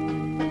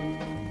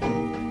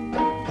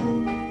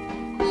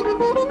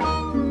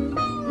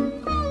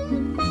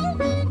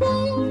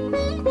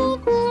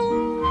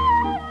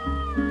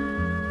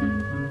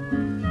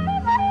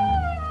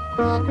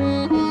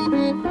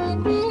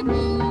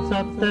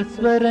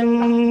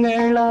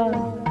 സപ്തസ്വരങ്ങളാ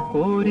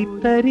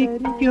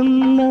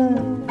കോരിത്തരിക്കുന്ന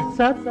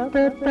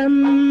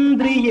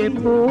സപ്തതന്ത്രിയെ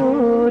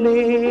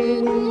പോലെ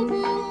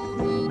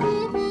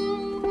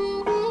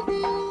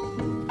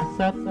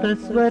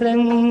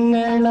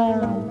സപ്തസ്വരങ്ങളാ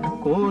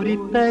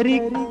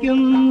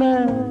കോരിത്തരിക്കുന്ന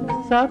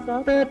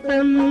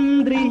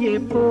സപ്തതന്ത്രിയെ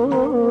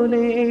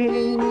പോലെ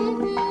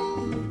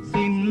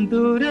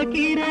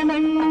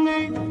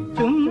സിന്ദൂരകിരണങ്ങൾ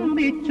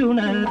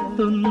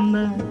ചുംബിച്ചുണർത്തുന്ന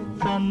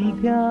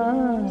സന്ധ്യാപുഷ്പിയെ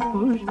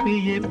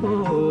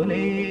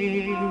പോലെ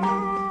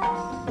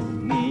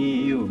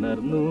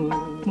നീയുണർന്നു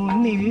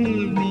മുന്നിൽ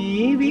നീ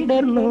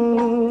വിടർന്നു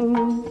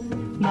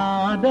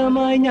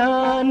നാദമായി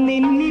ഞാൻ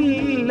നിന്നിൽ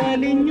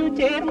അലിഞ്ഞു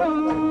ചേർന്നു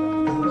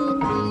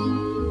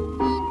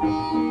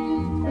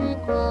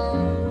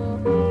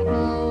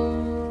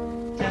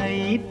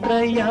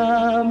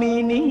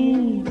ചൈത്രയാമിനി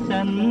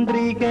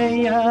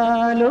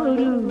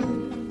ചന്ദ്രികയാലൊരു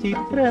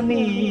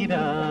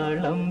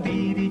ചിത്രനീരാളം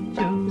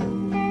വിരിച്ചു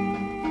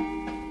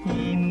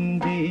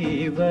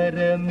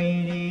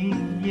ഇന്ദേവരമിഴി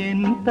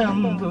എൻ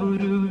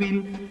തമ്പുരുവിൽ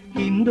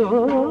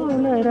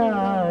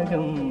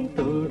ഹിന്ദോളരാഗം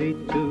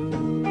തുടിച്ചു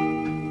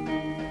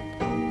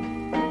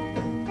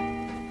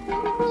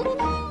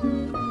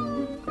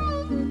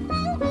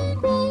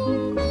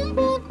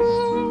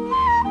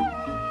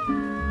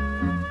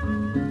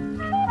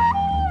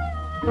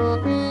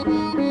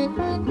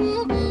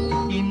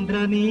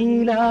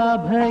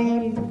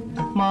ഇന്ദ്രനീലാഭയിൽ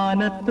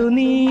മാനത്തു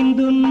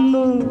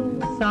നീന്തുന്നു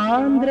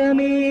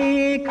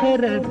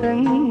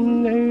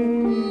സാന്ദ്രമേഘരഥങ്ങൾ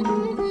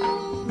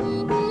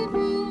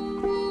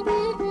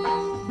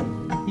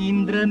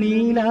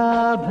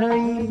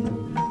ഇന്ദ്രനീലാഭയിൽ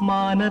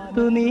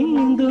മാനത്തു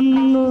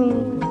നീന്തുന്നു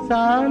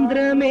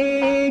സാന്ദ്രമേഘരഥങ്ങൾ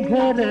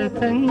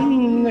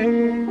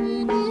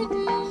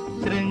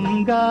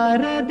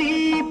ശൃംഗാരദീപങ്ങൾ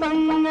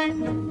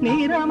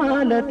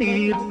നിറമാല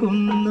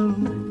തീർക്കുന്നു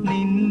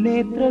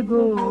നിന്നേത്ര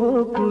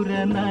ഗോപുര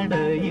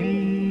നടയിൽ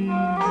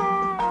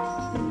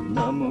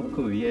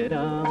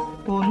നമുക്കുയരാം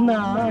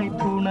ഒന്നായി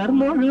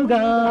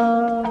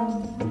പുണർന്നൊഴുകാം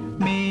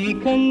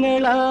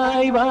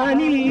മേഘങ്ങളായി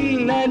വാനിൽ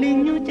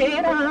അലിഞ്ഞു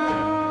ചേരാം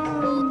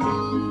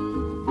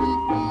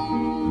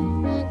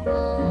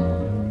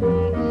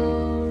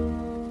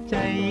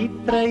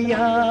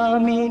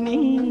ചൈത്രയാമിനി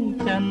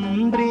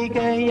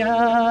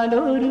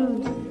ചന്ദ്രികയാലൊരു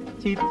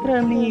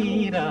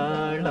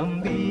ചിത്രനീരാളം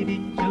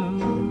വിരിച്ചു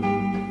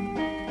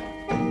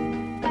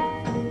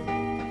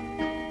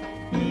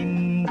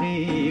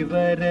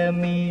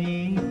ഇന്ദേവരമിഴി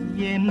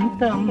എൻ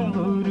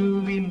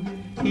തമ്പുരുവിൽ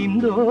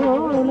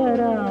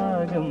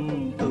ഹിന്ദോളരാഗം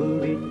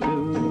തുടിച്ചു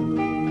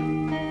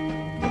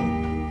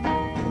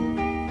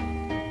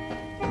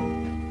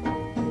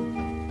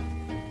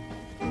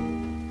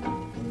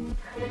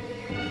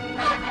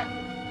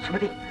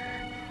സുമതി,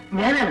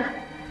 ഞാനാണ്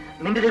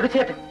നിന്റെ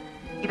രഘുചേട്ടൻ.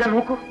 ഇതാ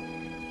നോക്കൂ.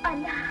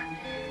 അല്ല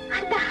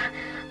അല്ല,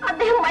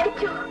 അദ്ദേഹം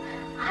മരിച്ചു,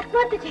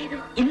 ആത്മഹത്യ ചെയ്തു.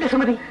 ഇല്ല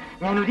സുമതി,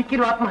 ഞാൻ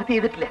ഒരിക്കലും ആത്മഹത്യ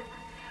ചെയ്തിട്ടില്ല.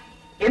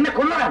 എന്നെ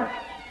കൊന്നതാണ്.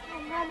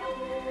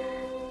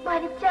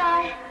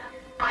 മരിച്ചാൽ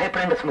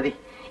ഭയപ്പെടേണ്ട സുമതി,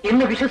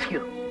 എന്നെ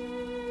വിശ്വസിക്കൂ.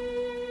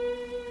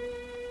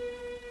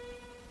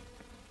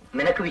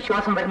 നിനക്ക്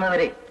വിശ്വാസം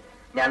വരുന്നവരെ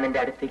ഞാൻ നിന്റെ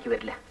അടുത്തേക്ക്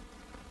വരില്ല.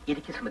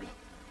 ഇരിക്കു സുമതി.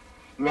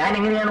 ഞാൻ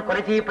എങ്ങനെയാണ് കൊല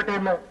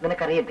ചെയ്യപ്പെട്ടതെന്ന്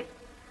നിനക്കറിയണ്ടേ?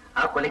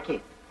 ആ കൊലയ്ക്ക്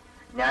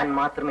ഞാൻ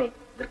മാത്രമേ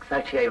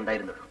ദൃക്സാക്ഷിയായി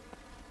ഉണ്ടായിരുന്നുള്ളൂ.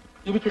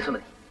 ഇരിക്കു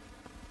സുമതി.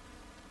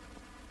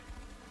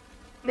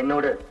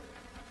 നിന്നോട്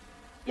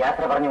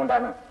യാത്ര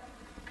പറഞ്ഞുകൊണ്ടാണ്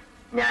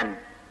ഞാൻ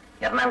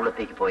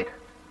എറണാകുളത്തേക്ക് പോയത്.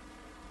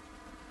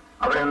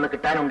 അവിടെ നിന്ന്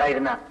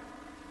കിട്ടാനുണ്ടായിരുന്ന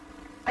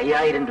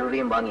 5000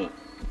 രൂപയും വാങ്ങി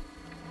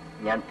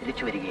ഞാൻ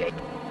തിരിച്ചു വരികയായി.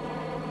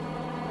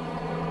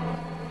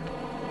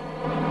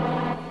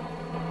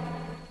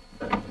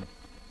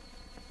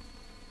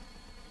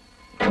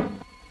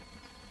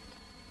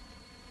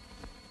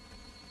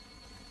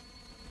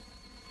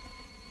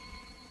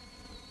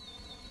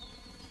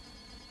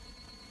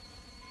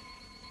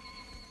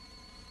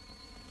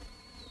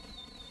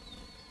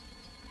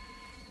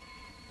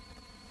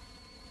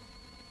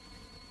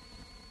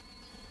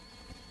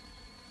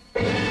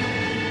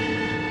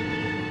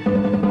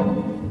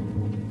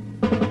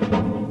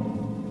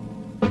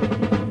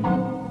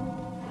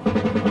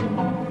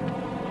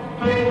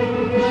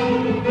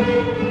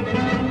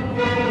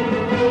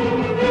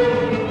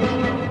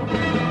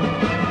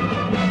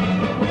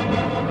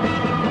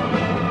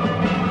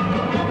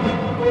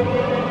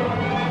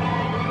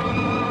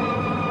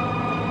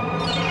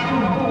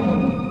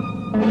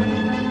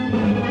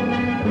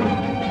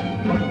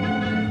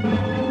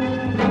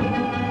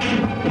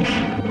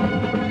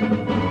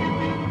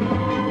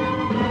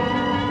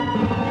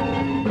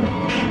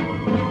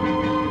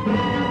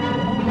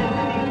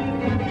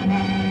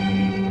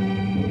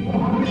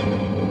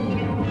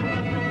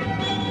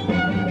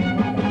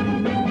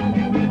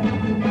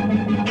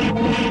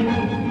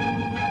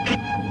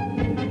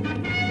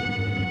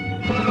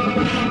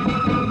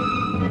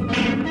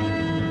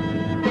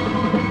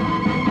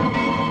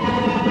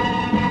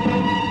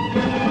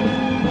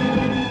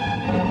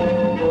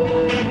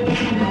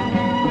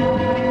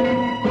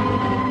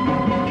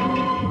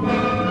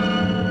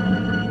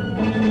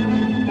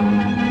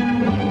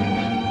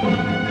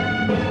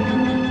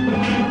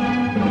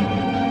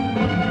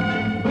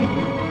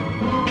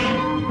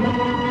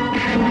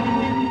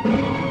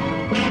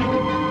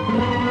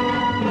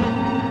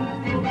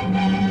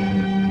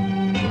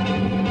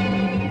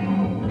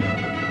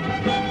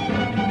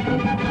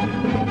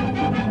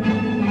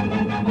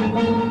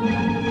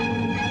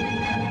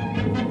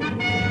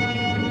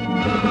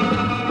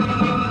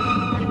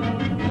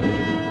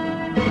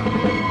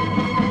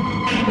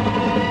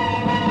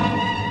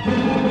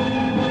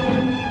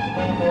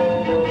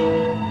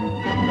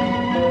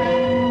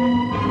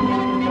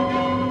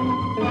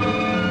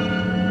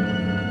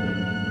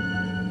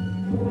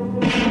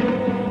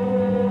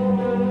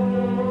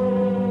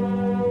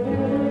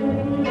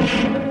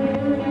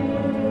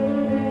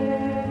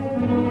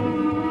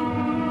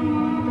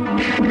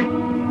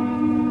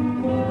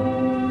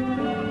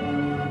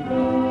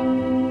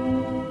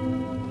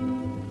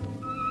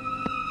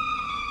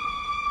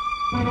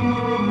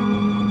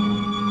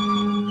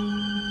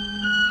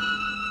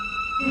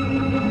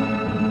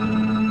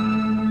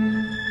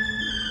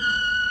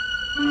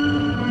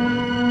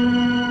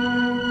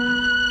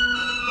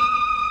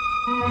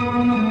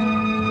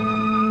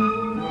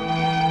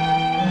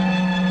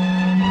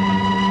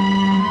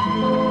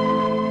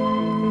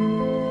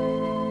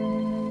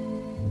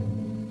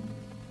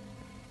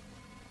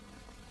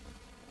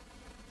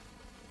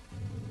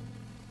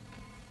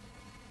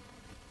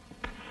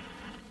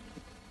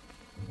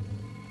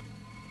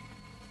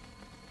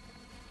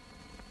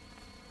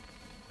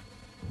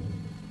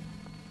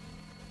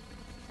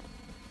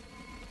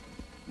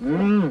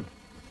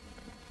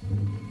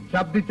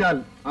 ശബ്ദിച്ചാൽ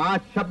ആ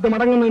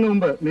ശബ്ദമടങ്ങുന്നതിന്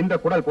മുമ്പ് നിന്റെ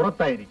കുടൽ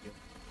പുറത്തായിരിക്കും.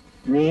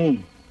 നീ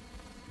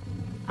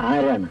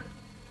ആരാണ്?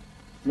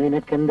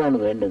 നിനക്കെന്താണ്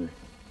വേണ്ടത്?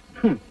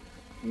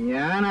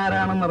 ഞാൻ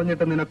ആരാണെന്ന്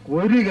അറിഞ്ഞിട്ട് നിനക്ക്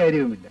ഒരു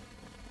കാര്യവുമില്ല.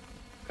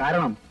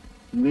 കാരണം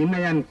നിന്നെ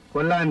ഞാൻ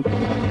കൊല്ലാൻ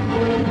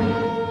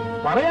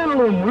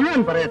പറയാനുള്ളത്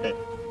മുഴുവൻ പറയട്ടെ.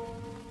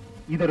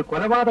 ഇതൊരു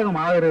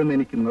കൊലപാതകമാകരുതെന്ന്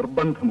എനിക്ക്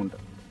നിർബന്ധമുണ്ട്.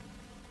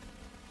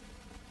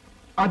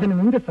 അതിന്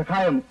നിന്റെ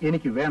സഹായം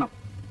എനിക്ക് വേണം.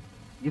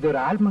 ഇതൊരു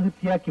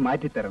ആത്മഹത്യയാക്കി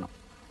മാറ്റിത്തരണം.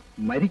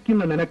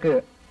 മരിക്കുന്ന നിനക്ക്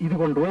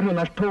ഇതുകൊണ്ട് ഒരു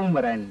നഷ്ടവും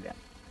വരാനില്ല.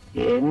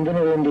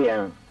 എന്തിനു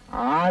വേണ്ടിയാണ്,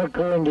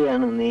 ആർക്ക്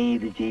വേണ്ടിയാണ് നീ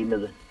ഇത്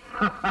ചെയ്യുന്നത്?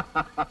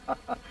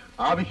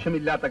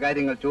 ആവശ്യമില്ലാത്ത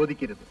കാര്യങ്ങൾ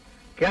ചോദിക്കരുത്.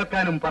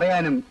 കേൾക്കാനും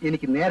പറയാനും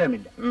എനിക്ക്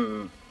നേരമില്ല.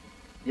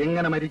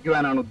 എങ്ങനെ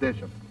മരിക്കുവാനാണ്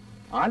ഉദ്ദേശം?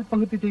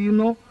 ആത്മഹത്യ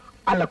ചെയ്യുന്നോ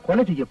അല്ല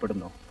കൊല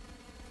ചെയ്യപ്പെടുന്നോ?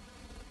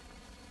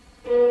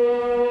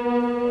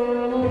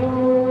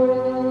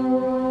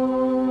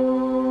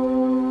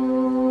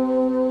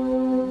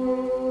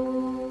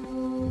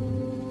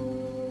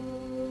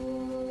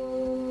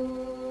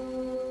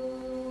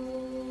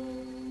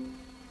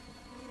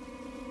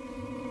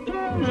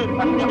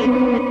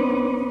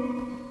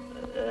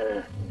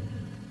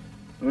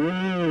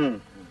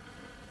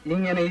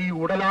 ഇങ്ങനെ ഈ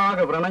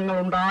ഉടലാകെ വ്രണങ്ങൾ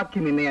ഉണ്ടാക്കി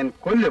നിന്നെ ഞാൻ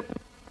കൊല്ലും.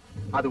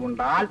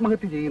 അതുകൊണ്ട്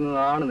ആത്മഹത്യ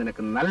ചെയ്യുന്നതാണ്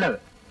നിനക്ക് നല്ലത്.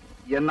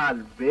 എന്നാൽ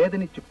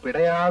വേദനിച്ച്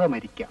പിടയാതെ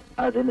മരിക്കാം.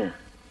 അതിന്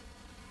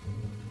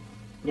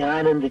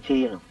ഞാനെന്ത്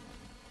ചെയ്യണം?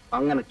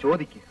 അങ്ങനെ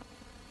ചോദിക്കുക.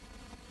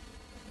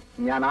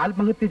 ഞാൻ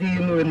ആത്മഹത്യ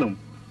ചെയ്യുന്നുവെന്നും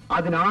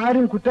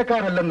അതിനാരും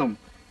കുറ്റക്കാരല്ലെന്നും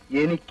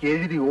എനിക്ക്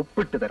എഴുതി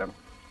ഒപ്പിട്ട് തരണം.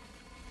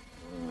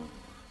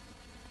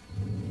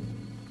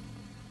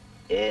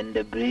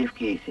 എന്റെ ബ്രീഫ്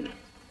കേസിൽ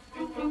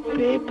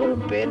പേപ്പറും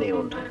പേനയും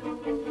ഉണ്ട്.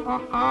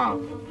 ആഹാ,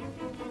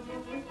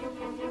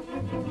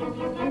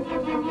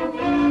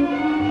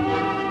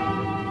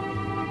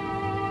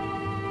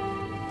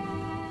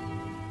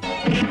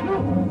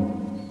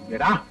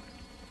 എടാ,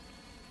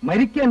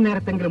 മരിക്കാൻ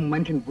നേരത്തെങ്കിലും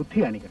മനുഷ്യൻ ബുദ്ധി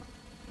കാണിക്കണം.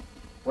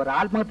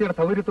 ഒരാത്മഹത്യയുടെ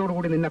സൗകര്യത്തോടു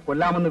കൂടി നിന്നെ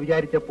കൊല്ലാമെന്ന്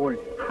വിചാരിച്ചപ്പോൾ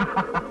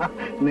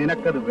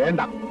നിനക്കത്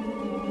വേണ്ട.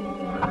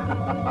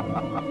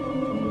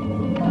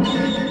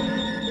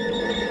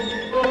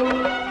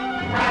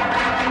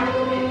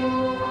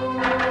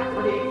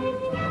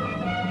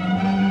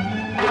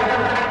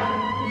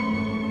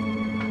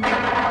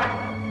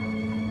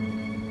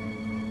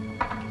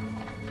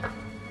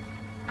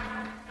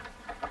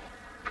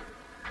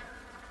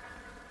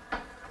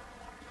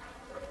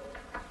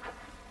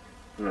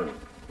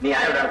 നീ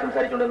ആരോടാണ്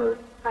സംസാരിച്ചുകൊണ്ടിരുന്നത്?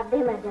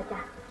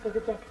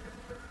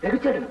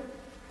 രഘുചേട്ടൻ.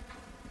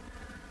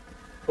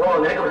 ഓ,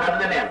 നിനക്ക്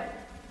ഭ്രാന്ത് തന്നെയാണ്.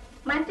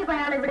 മരിച്ചപ്പോൾ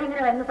അയാൾ ഇവിടെ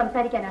ഇങ്ങനെ വരുന്ന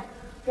സംസാരിക്കാനാ?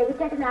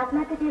 രഘുചേട്ടൻ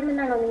ആത്മഹത്യ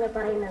ചെയ്തെന്നാണോ നിങ്ങൾ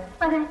പറയുന്നത്?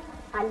 അതെ.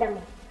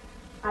 അല്ലമ്മേ,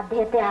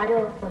 അദ്ദേഹത്തെ ആരോ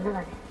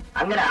കൊന്നതാണ്.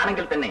 അങ്ങനെ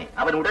ആണെങ്കിൽ തന്നെ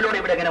അവൻ ഉടലോടെ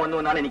ഇവിടെ എങ്ങനെ വന്നു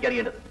എന്നാണ്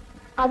എനിക്കറിയേണ്ടത്.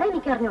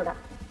 അതെനിക്ക് അറിഞ്ഞൂടാ.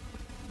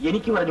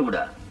 എനിക്ക്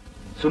പറഞ്ഞുകൂടാ.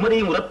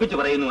 സുമതിയും ഉറപ്പിച്ചു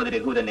പറയുന്നു അത്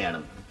രഘു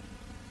തന്നെയാണ്.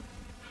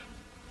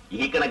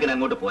 ഈ കണക്കിന്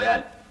അങ്ങോട്ട്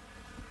പോയാൽ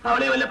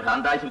അവളെ വല്ല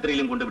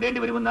ഭ്രാന്താശുപത്രിയിലും കൊണ്ട് വിടേണ്ടി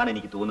വരുമെന്നാണ്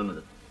എനിക്ക് തോന്നുന്നത്.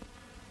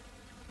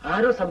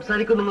 ആരോ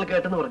സംസാരിക്കും നിങ്ങൾ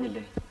കേട്ടെന്ന്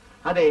പറഞ്ഞില്ലേ?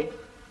 അതെ,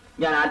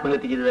 ഞാൻ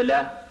ആത്മഹത്യ ചെയ്തതല്ല,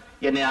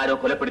 എന്നെ ആരോ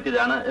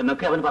കൊലപ്പെടുത്തിയതാണ്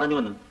എന്നൊക്കെ അവൻ പറഞ്ഞു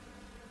വന്നു.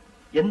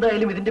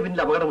 എന്തായാലും ഇതിന്റെ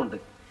പിന്നിൽ അപകടമുണ്ട്.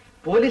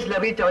 പോലീസിൽ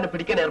അറിയിച്ച് അവനെ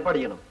പിടിക്കാൻ ഏർപ്പാട്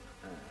ചെയ്യണം.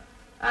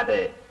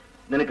 അതെ,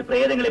 നിനക്ക്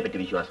പ്രേതങ്ങളെ പറ്റി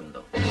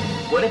വിശ്വാസമുണ്ടോ?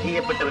 കൊല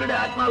ചെയ്യപ്പെട്ടവരുടെ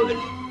ആത്മാവുകൾ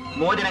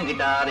മോചനം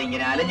കിട്ടാതെ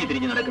ഇങ്ങനെ അലഞ്ഞു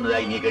തിരിഞ്ഞു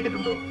നടക്കുന്നതായി നീ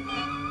കേട്ടിട്ടുണ്ടോ?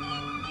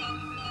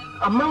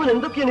 അമ്മാവൻ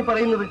എന്തൊക്കെയാണ് ഈ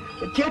പറയുന്നത്?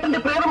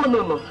 ചേട്ടന്റെ പ്രേതം വന്നു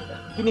വന്നോ?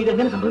 പിന്നെ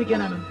ഇതെങ്ങനെ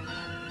സംഭവിക്കാനാണ്?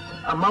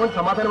 അമ്മാവൻ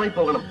സമാധാനമായി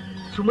പോകണം.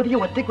 സുമതിയെ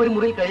ഒറ്റയ്ക്ക് ഒരു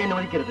മുറിയിൽ കഴിയാൻ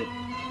അനുവദിക്കരുത്.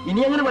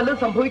 ഇനി അങ്ങനെ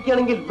വല്ലതും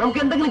സംഭവിക്കുകയാണെങ്കിൽ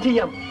നമുക്ക് എന്തെങ്കിലും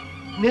ചെയ്യാം.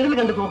 നിഴൽ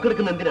കണ്ട്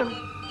തോക്കെടുക്കുന്ന എന്തിനാണ്?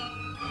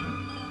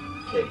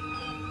 ശരി.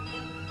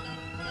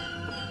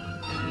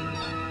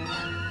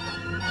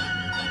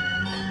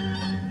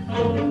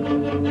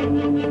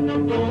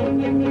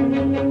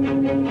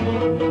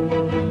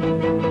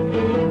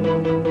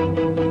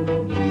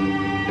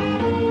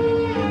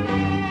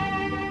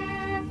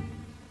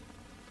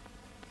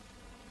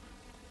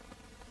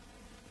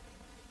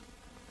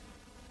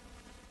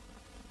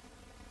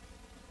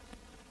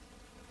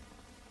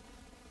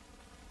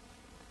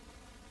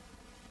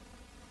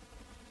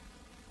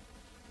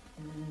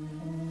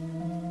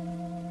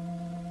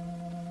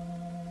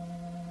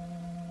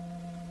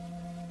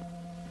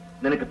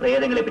 നിനക്ക്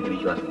പ്രേതങ്ങളെ പറ്റി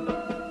വിശ്വാസമുണ്ടോ?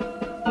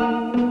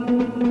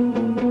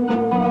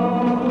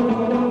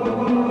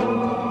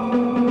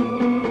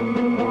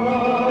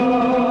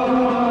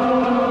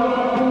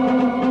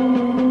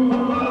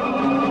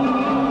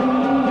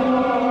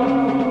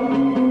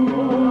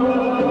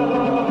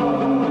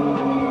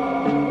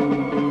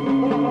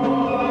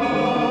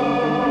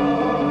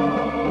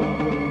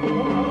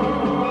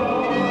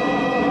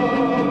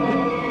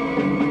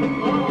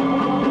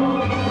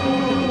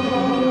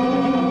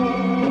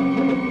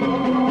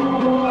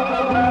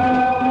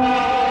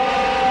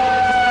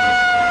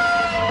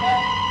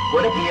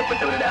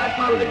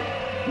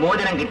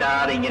 മോചനം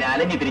കിട്ടാതെ ഇങ്ങനെ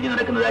അലഞ്ഞു തിരിഞ്ഞു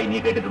നടക്കുന്നതായി നീ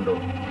കേട്ടിട്ടുണ്ടോ?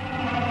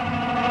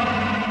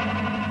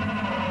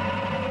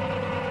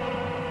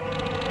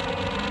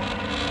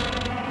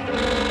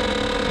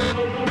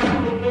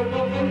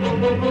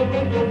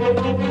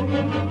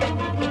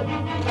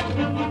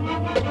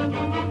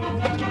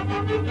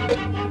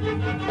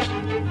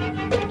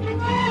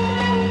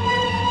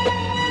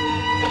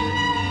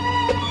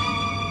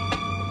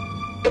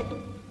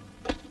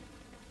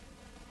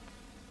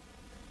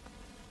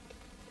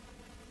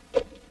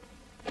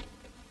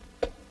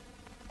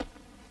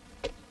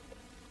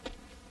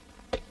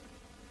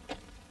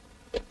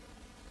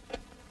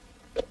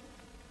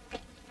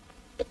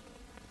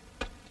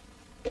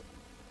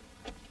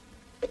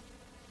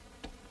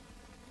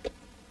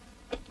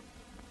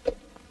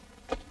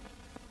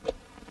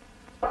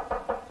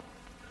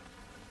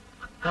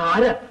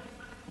 ആരാ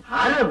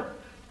ആരാണ്?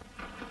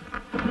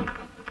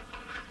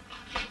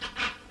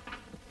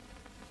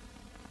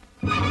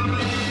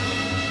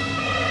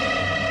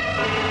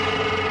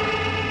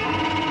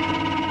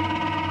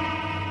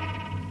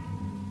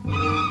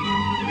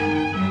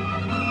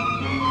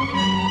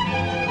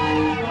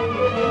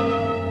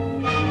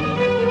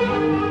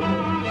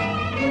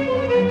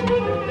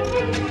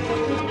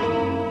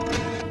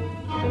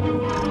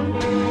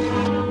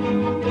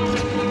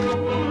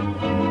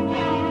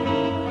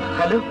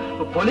 Hello,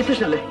 police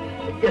സ്റ്റേഷനല്ലേ?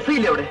 എസ് ഐ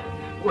ഇല്ലേ അവിടെ?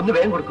 ഒന്ന്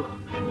വേഗം കൊടുക്കൂ.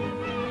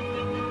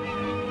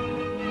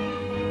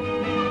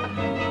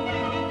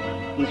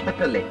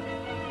 ഇൻസ്പെക്ടർ അല്ലേ?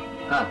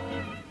 ആ,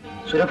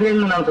 സുരഭയിൽ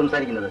നിന്നാണ്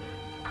സംസാരിക്കുന്നത്.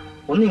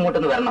 ഒന്ന്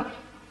ഇങ്ങോട്ടൊന്ന് വരണം.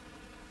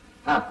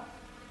 ആ,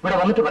 ഇവിടെ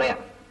വന്നിട്ട് പറയാം.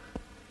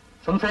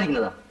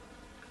 സംസാരിക്കുന്നതാ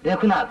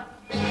രഘുനാഥ്.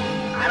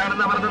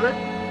 ആരാണെന്നാ പറഞ്ഞത്?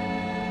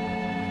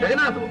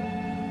 രഘുനാഥോ?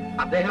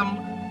 അദ്ദേഹം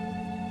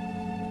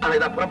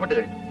അതായത് പുറപ്പെട്ട്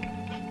കഴിഞ്ഞു.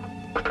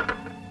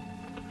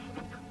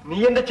 നീ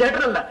എന്റെ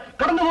ചേട്ടനല്ല,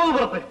 കടന്നു പോകും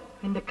പുറത്ത്.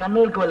 നിന്റെ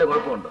കണ്ണുകൾക്ക് വല്ല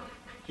കുഴപ്പമുണ്ടോ?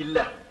 ഇല്ല,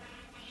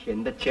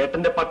 എന്റെ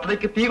ചേട്ടന്റെ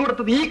പട്ടണയ്ക്ക് തീ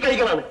കൊടുത്തത് ഈ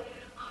കൈകളാണ്.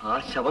 ആ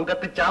ശവം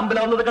കത്തി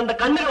ചാമ്പലാവുന്നത് കണ്ട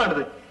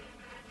കണ്ണുകളാണിത്.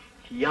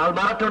 ഇയാൾ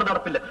മാറത്തോടെ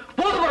നടപ്പില്ല.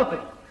 പോകും പുറത്ത്.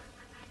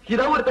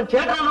 ഇതാ ഒരുത്തൻ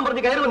ചേട്ടനാണെന്നും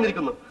പറഞ്ഞ് കയറി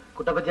വന്നിരിക്കുന്നു.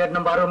 കുട്ടപ്പ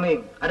ചേട്ടനും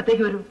പാർവമ്മയും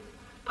അടുത്തേക്ക് വരൂ.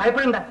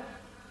 ഭയപ്പെടണ്ട,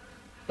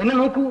 എന്നെ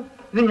നോക്കൂ,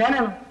 ഇത്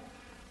ഞാനാണ്.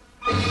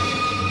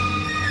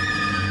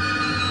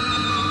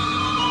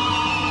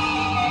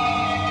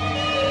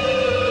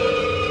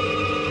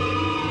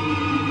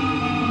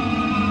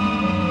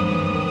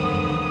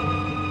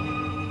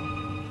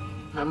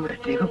 നമ്മുടെ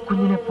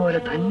രഘുക്കുഞ്ഞിനെ പോലെ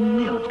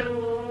തന്നെയുണ്ട്.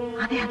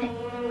 അതെ അതെ,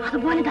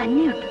 അതുപോലെ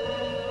തന്നെയുണ്ട്.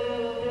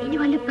 ഇനി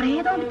വല്ല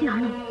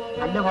പ്രേതോപത്തിയാണോ?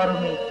 അല്ല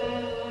പാർവമ്മേ,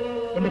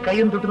 എന്റെ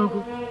കൈയൊന്ന് തൊട്ട്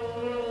നോക്കൂ.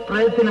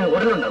 പ്രേതത്തിന്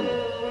ഉടലുണ്ടാവൂ.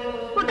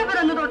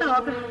 കുട്ടപ്പനൊന്ന് തൊട്ട്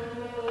നോക്ക്.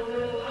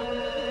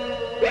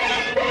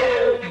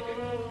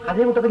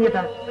 അതേ കുട്ടപ്പൻ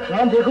ചേട്ടാ,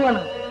 ഞാൻ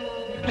രഘുവാണ്.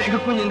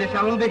 രഘുക്കുഞ്ഞിന്റെ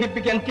ശവം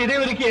ദഹിപ്പിക്കാൻ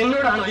ചിതയൊരുക്കി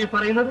എന്നോടാണോ ഈ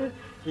പറയുന്നത്?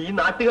 ഈ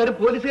നാട്ടുകാരും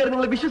പോലീസുകാരും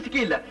നിങ്ങളെ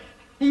വിശ്വസിക്കുകയില്ല.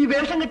 ഈ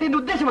വേഷം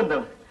കെട്ടിയതിന്റെ ഉദ്ദേശം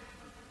എന്താണ്?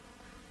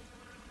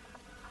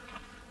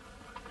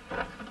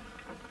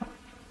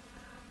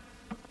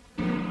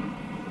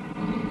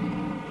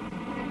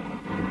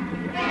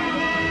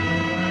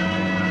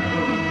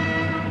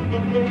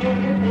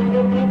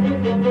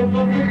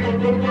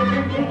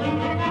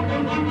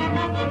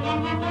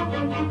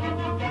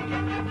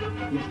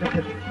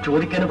 ഇൻസ്പെക്ടർ,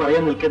 ചോദിക്കാനും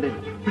പറയാൻ നിൽക്കണ്ടേ?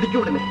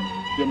 പിടിക്കൂടനെ.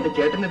 എന്റെ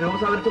ചേട്ടന്റെ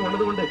രൂപസാദൃശ്യം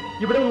ഉള്ളതുകൊണ്ട്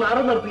ഇവിടെ ഒന്ന്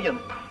നാടകം നടത്തുകയാണ്.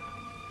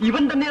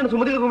 ഇവൻ തന്നെയാണ്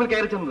സുമതിയുടെ റൂമിൽ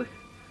കയറി ചെന്നത്.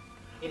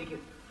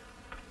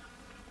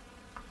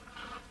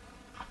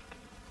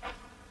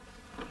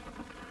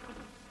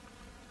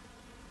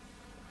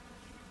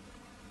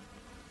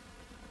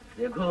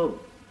 രഘു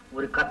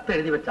ഒരു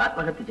കത്തെഴുതി വെച്ച്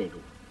ആത്മഹത്യ ചെയ്തു.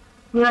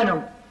 ഞാനോ?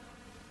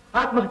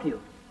 ആത്മഹത്യയോ?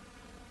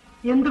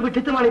 എന്ത്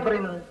വിഡിത്തമാണ് ഈ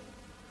പറയുന്നത്?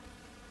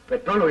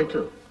 പെട്രോൾ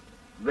ഒഴിച്ചു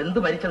വെന്തു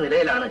മരിച്ച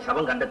നിലയിലാണ്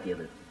ശവം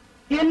കണ്ടെത്തിയത്.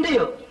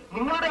 എന്റെയോ?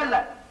 നിങ്ങളുടെ അല്ല,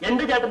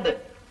 എന്റെ ചേട്ടന്റെ.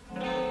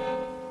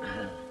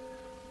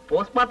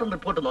 പോസ്റ്റ്മോർട്ടം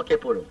റിപ്പോർട്ട്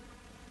നോക്കിയപ്പോഴും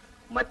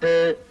മറ്റ്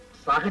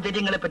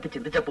സാഹചര്യങ്ങളെ പറ്റി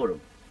ചിന്തിച്ചപ്പോഴും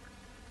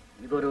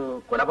ഇതൊരു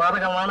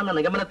കൊലപാതകമാണെന്ന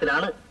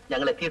നിഗമനത്തിലാണ്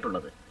ഞങ്ങൾ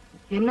എത്തിയിട്ടുള്ളത്.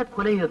 എന്നെ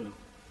കൊല ചെയ്യുന്നു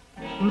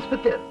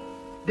ഇൻസ്പെക്ടർ.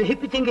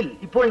 ദഹിപ്പിച്ചെങ്കിൽ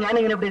ഇപ്പോൾ ഞാൻ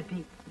എങ്ങനെ ഇവിടെ എത്തി?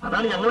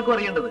 അതാണ് ഞങ്ങൾക്കും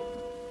അറിയേണ്ടത്.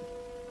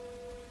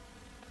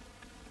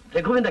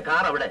 രഘുവിന്റെ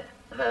കാർ അവിടെ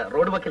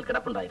റോഡ് വക്കിൽ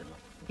കിടപ്പുണ്ടായിരുന്നു.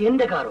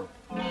 എന്റെ കാറോ?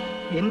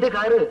 എന്റെ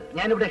കാറ്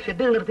ഞാനിവിടെ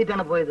ഷെഡിൽ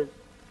നിർത്തിയിട്ടാണ് പോയത്.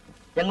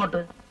 എങ്ങോട്ട്?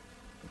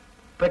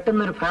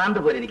 പെട്ടെന്നൊരു ഭ്രാന്ത്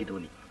പോലെ എനിക്ക്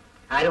തോന്നി.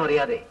 ആരും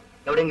അറിയാതെ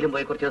എവിടെയെങ്കിലും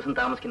പോയി കുറച്ച് ദിവസം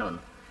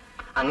താമസിക്കണമെന്ന്.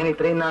 അങ്ങനെ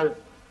ഇത്രയും നാൾ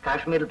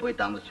കാശ്മീരിൽ പോയി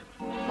താമസിച്ചു.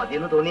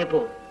 മതിയെന്ന്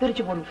തോന്നിയപ്പോ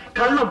തിരിച്ചു പോന്നു.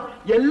 കള്ളം,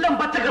 എല്ലാം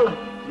പച്ചക്കള്ളം.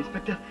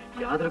 ഇൻസ്പെക്ടർ,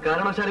 യാതൊരു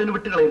കാരണവശാലും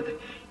വിട്ടുകളയരുത്.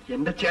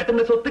 എന്റെ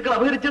ചേട്ടന്റെ സ്വത്തുക്കൾ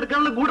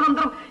അപഹരിച്ചെടുക്കാനുള്ള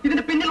ഗൂഢതന്ത്രം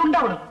ഇതിന് പിന്നിൽ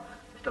ഉണ്ടാവണം.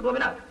 മിസ്റ്റർ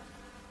ഗോപിനാഥ്,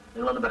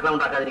 നിങ്ങളൊന്ന് ബഹളം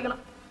ഉണ്ടാക്കാതിരിക്കണം.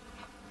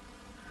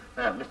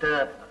 മിസ്റ്റർ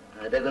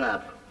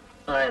രഘുനാഥ്,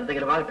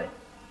 എന്തെങ്കിലും ആകട്ടെ,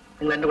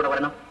 നിങ്ങൾ എന്റെ കൂടെ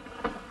വരണം.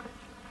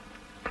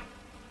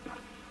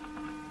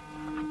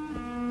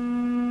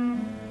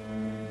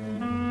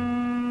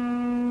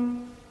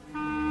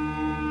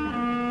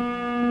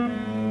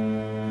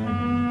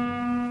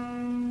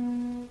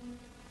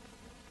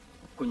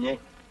 കുഞ്ഞെ,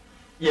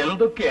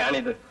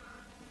 എന്തൊക്കെയാണിത്?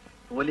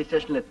 പോലീസ്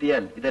സ്റ്റേഷനിൽ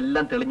എത്തിയാൽ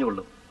ഇതെല്ലാം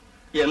തെളിഞ്ഞുകൊള്ളും.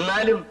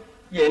 എന്നാലും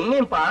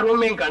എന്നെയും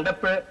പാർവമ്മയും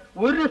കണ്ടപ്പോൾ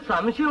ഒരു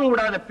സംശയവും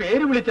കൂടാതെ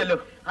പേര് വിളിച്ചല്ലോ.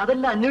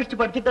 അതെല്ലാം അന്വേഷിച്ച്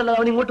പഠിച്ചിട്ടല്ല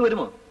അവൻ ഇങ്ങോട്ട്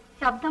വരുമോ?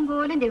 ശബ്ദം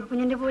പോലും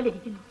രഘുക്കുഞ്ഞിന്റെ പോലെ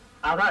ഇരിക്കുന്നു.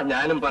 അതാ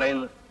ഞാനും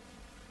പറയുന്നത്.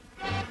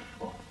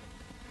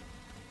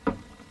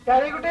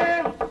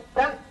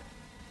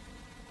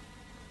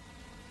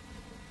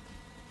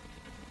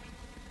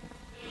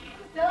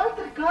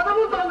 രാത്രി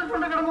കഥവും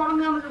തുറന്നിട്ടുണ്ട്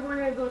കിടന്നുറങ്ങാന്നൊക്കെ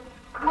പോയത്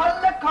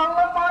വല്ല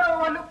കള്ളന്മാരോ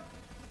വല്ലതും.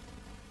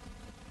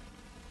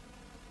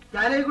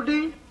 ജാനകിക്കുട്ടി,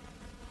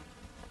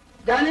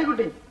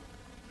 ജാനകിക്കുട്ടി,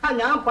 ആ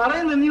ഞാൻ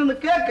പറയുന്നത് നീ ഒന്ന്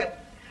കേക്ക്.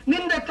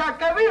 നിന്റെ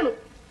ചക്ക വീണു,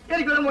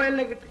 എനിക്കൊരു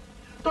മുയലിനെ കിട്ടി.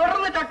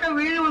 തുടർന്ന് ചക്ക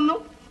വീഴുമെന്നും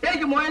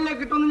എനിക്ക് മുയലിനെ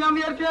കിട്ടുമെന്ന് ഞാൻ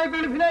വിചാരിച്ചു. ഞാൻ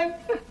പേടിപ്പിനായി.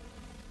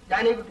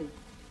 ജാനകിക്കുട്ടി,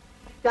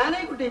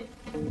 ജാനകിക്കുട്ടി,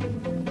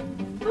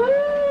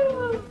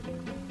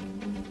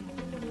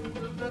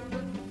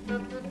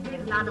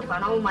 രഘുനാഥ്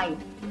പണവുമായി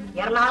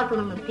എറണാകുളത്തു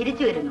നിന്നും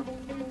തിരിച്ചു വരുന്നു.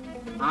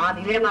 ആ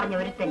വിവരം അറിഞ്ഞ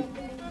ഒരുത്തൻ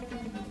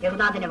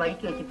രഘുനാഥിനെ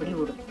വഴിക്ക് വെച്ച്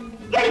പിടികൂടും.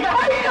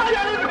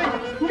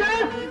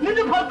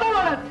 നിന്റെ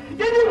ഭർത്താവാണ്.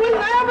 എനിക്ക് ഒരു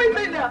നയാ പൈസ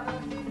ഇല്ല.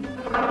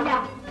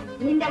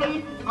 നിന്റെ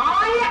കയ്യിൽ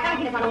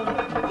 1000 പണമുണ്ട്.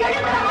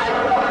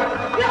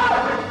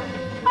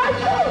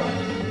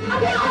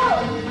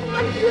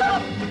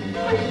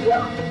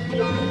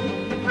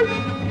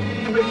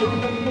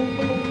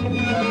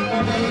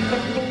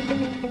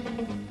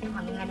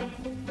 അങ്ങനെ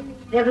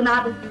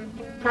രഘുനാഥ്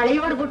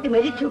തലയോട് പൊട്ടി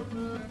മരിച്ചു.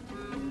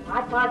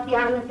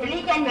 ആത്മഹത്യയാണെന്ന്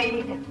തെളിയിക്കാൻ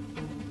വേണ്ടിയിട്ട്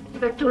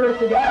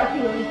പെട്രോളെടുത്ത്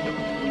ദേഹത്തിൽ ഒഴിച്ചു.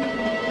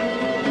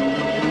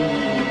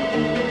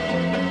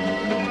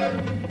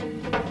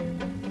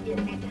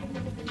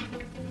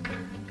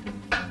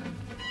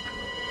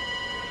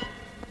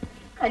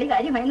 കളി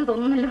കാര്യമായെന്ന്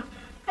തോന്നുന്നല്ലോ.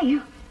 അയ്യോ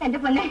എന്റെ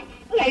പൊന്നെ,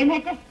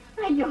 എഴുന്നേറ്റ്.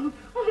 അയ്യോ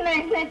ഒന്ന്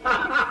എഴുന്നേറ്റ്.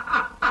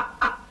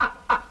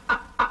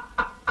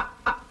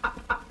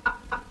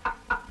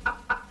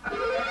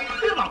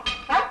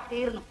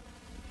 തീർന്നു.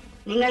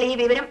 നിങ്ങൾ ഈ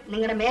വിവരം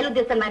നിങ്ങളുടെ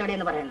മേലുദ്യോഗസ്ഥന്മാരോട്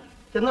എന്ന് പറയണം.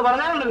 ചെന്ന്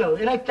പറഞ്ഞാലുണ്ടല്ലോ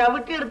ഇതിനെ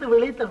ചവിട്ടിയെടുത്ത്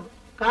വെളിയിത്തണം.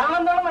 കാരണം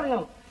എന്താണെന്ന്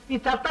അറിയാമോ? ഈ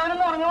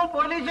ചത്തവനെന്ന് പറഞ്ഞപ്പോൾ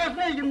പോലീസ്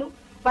സ്റ്റേഷനിൽ ഇരിക്കുന്നു.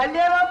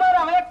 വല്യമാർ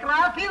അവനെ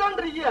ക്രാസ്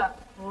ചെയ്തോണ്ടിരിക്കുക.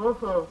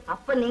 ഓഹോ,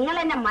 അപ്പൊ നിങ്ങൾ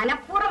എന്നെ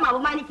മനഃപൂർവ്വം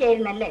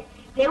അപമാനിക്കായിരുന്നല്ലേ?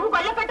 രഘു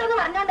കൊല്ലപ്പെട്ടു എന്ന്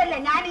പറഞ്ഞോണ്ടല്ലേ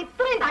ഞാൻ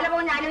ഇത്രയും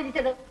തലപോന്ന്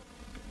ആലോചിച്ചത്?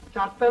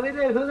 ചത്തത്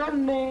രഘു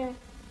തന്നെ.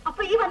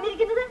 അപ്പൊ ഈ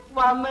വന്നിരിക്കുന്നത്?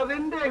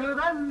 വന്നതും രഘു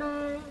തന്നെ.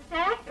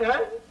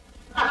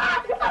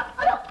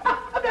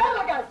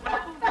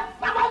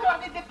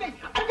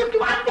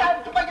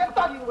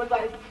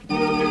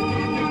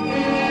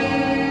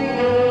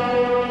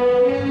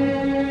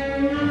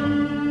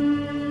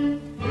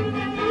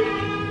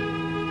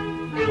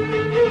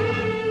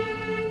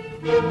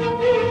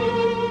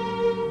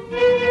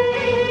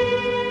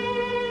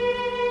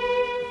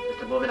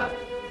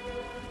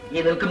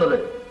 ഈ നിൽക്കുന്നത്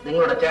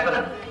നിങ്ങളുടെ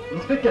ചേട്ടനാണ്.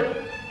 ഇൻസ്പെക്ടർ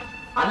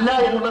അല്ല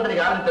എന്നുള്ളതിന്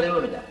യാതൊരു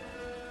തെളിവുമില്ല.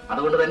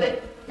 അതുകൊണ്ട് തന്നെ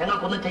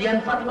ഞങ്ങൾക്കൊന്നും ചെയ്യാൻ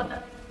സാധ്യമല്ല.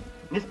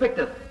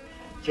 ഇൻസ്പെക്ടർ,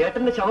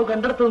 ചേട്ടന്റെ ശവം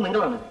കണ്ടെടുത്തത്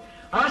നിങ്ങളാണ്.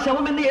 ആ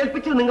ശവം എന്നെ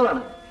ഏൽപ്പിച്ചത്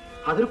നിങ്ങളാണ്.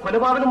 അതൊരു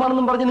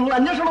കൊലപാതകമാണെന്നും പറഞ്ഞ് നിങ്ങൾ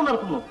അന്വേഷണം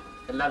നടത്തുന്നു.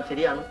 എല്ലാം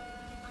ശരിയാണ്.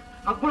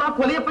 അപ്പോൾ ആ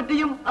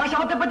കൊലയെപ്പറ്റിയും ആ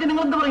ശവത്തെപ്പറ്റി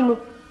നിങ്ങൾ എന്ത് പറയുന്നു?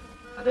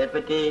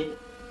 അതേപ്പറ്റി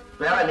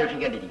വേറെ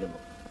അന്വേഷിക്കേണ്ടിയിരിക്കുന്നു.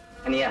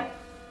 അനിയ,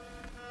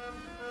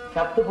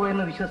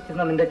 ചത്തുപോയെന്ന്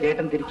വിശ്വസിച്ചിരുന്ന നിന്റെ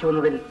ചേട്ടൻ തിരിച്ചു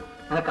വന്നതിൽ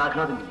നിനക്ക്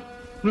ആഹ്ലാദമില്ലേ?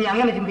 നീ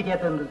അങ്ങനെ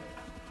ചിന്തിക്കാത്തത്?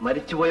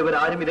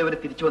 മരിച്ചുപോയവരാരും ഇതേവരെ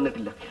തിരിച്ചു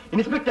വന്നിട്ടില്ല.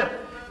 ഇൻസ്പെക്ടർ,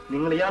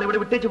 നിങ്ങൾ ഇയാൾ ഇവിടെ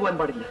വിട്ടേച്ചു പോകാൻ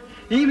പാടില്ല.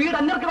 ഈ വീട്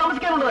അന്യർക്ക്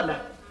താമസിക്കാനുള്ളതല്ല.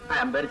 I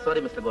am very sorry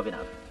mister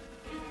Gopinath.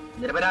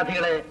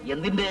 നിരപരാധികളെ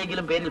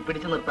എന്തിന്റെയെങ്കിലും പേരിൽ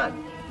പിടിച്ചു നിർത്താൻ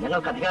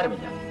ഞങ്ങൾക്ക്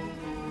അധികാരമില്ല.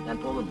 ഞാൻ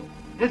പോകുന്നു.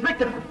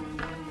 ഇൻസ്പെക്ടർ,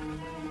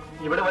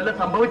 ഇവിടെ വല്ല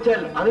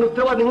സംഭവിച്ചാൽ അതിന്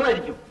ഉത്തരവാദി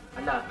നിങ്ങളായിരിക്കും.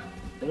 അല്ല,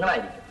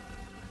 നിങ്ങളായിരിക്കും.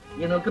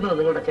 ഈ നിൽക്കുന്നത്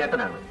നിങ്ങളുടെ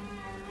ചേട്ടനാണ്.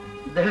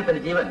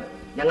 ഇദ്ദേഹത്തിന്റെ ജീവൻ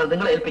ഞങ്ങൾ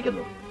നിങ്ങളെ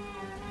ഏൽപ്പിക്കുന്നു.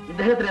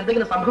 ഇദ്ദേഹത്തിന്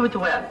എന്തെങ്കിലും സംഭവിച്ചു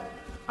പോയാൽ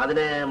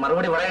അതിന്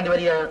മറുപടി പറയേണ്ടി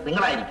വരിക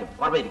നിങ്ങളായിരിക്കും.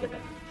 ഓർമ്മയിരിക്കട്ടെ.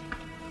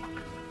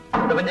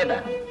 ചേട്ടാ,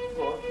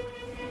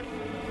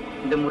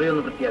 എന്റെ മുറി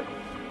ഒന്ന് വൃത്തിയാക്കും.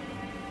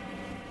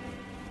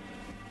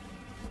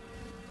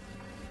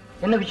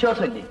 എന്നെ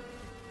വിശ്വാസമില്ലേ?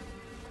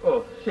 ഓ,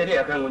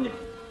 ശരിയാക്കാം കുഞ്ഞ്.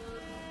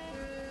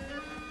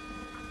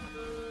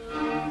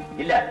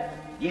 ഇല്ല,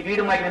 ഈ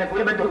വീടുമായി നിനക്ക്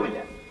ഒരു ബന്ധവുമില്ല.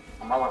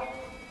 അമ്മാവ,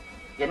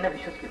 എന്നെ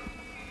വിശ്വസിക്കുന്നു.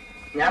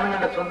 ഞാൻ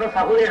നിങ്ങളുടെ സ്വന്തം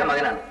സഹോദരിയുടെ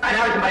മകനാണ്.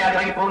 അനാവശ്യം പറയാതെ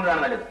ഇറങ്ങി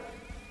പോകുന്നതാണ് നല്ലത്.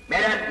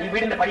 മേലാൽ ഈ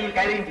വീടിന്റെ പടിയിൽ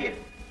കയറുകയും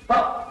ചെയ്യരുത്.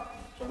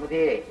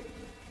 സുമതിയെ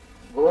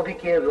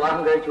ഗോപിക്ക്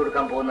വിവാഹം കഴിച്ചു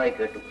കൊടുക്കാൻ പോകുന്നതായി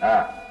കേട്ടു.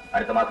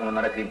 അടുത്ത മാസം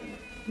നടക്കുകയും ചെയ്യും.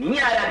 നീ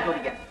ആരാണ്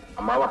ചോദിക്കാൻ?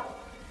 അമ്മാവ,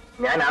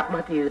 ഞാൻ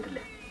ആത്മഹത്യ ചെയ്തിട്ടില്ല.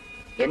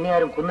 എന്നെ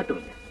ആരും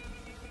കൊന്നിട്ടുമില്ല.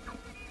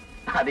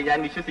 അത് ഞാൻ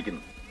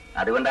വിശ്വസിക്കുന്നു.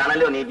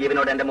 അതുകൊണ്ടാണല്ലോ നീ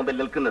ജീവനോട് എന്റെ മുമ്പിൽ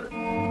നിൽക്കുന്നത്.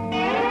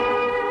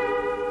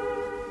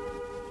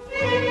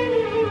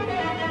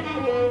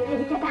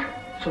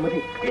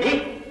 സുമതി,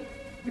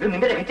 ഇത്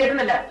നിന്റെ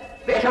രഹിച്ചേട്ടനല്ല.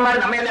 വേഷന്മാർ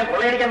നമ്മയെല്ലാം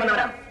കൊള്ളയടിക്കാൻ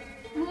വന്നവരാണ്.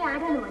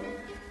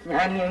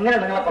 ഞാൻ എങ്ങനെ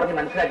നിങ്ങളെ പറഞ്ഞ്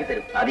മനസ്സിലാക്കി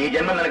തരും? അത് ഈ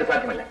ജന്മം നിനക്ക്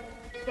സാധ്യമല്ല.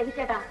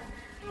 രവിച്ചേട്ടാ,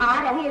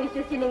 ആരങ്ങനെ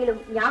വിശ്വസിച്ചില്ലെങ്കിലും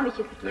ഞാൻ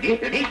വിശ്വസിക്കും.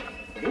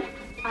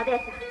 അതെ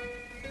സാർ,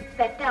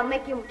 പെറ്റ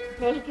അമ്മയ്ക്കും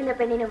സ്നേഹിക്കുന്ന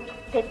പെണ്ണിനും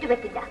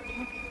തെറ്റുപറ്റില്ല.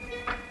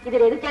 ഇത്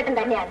രവിച്ചേട്ടൻ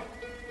തന്നെയാണ്.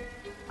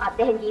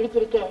 അദ്ദേഹം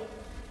ജീവിച്ചിരിക്കെ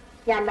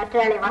ഞാൻ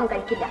മറ്റൊരാളെ വിവാഹം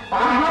കഴിക്കില്ല.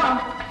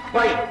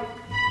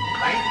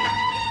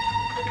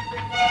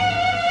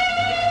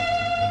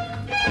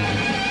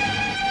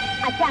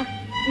 അച്ഛാ,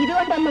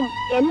 ഇതുകൊണ്ടൊന്നും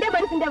എന്റെ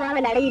മനസ്സിന്റെ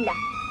വാവൽ അടയില്ല.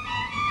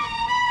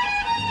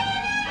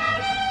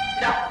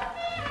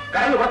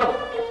 കടന്നു പുറത്തു.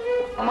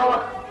 അമ്മാവ,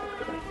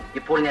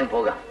 ഇപ്പോൾ ഞാൻ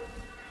പോകാം.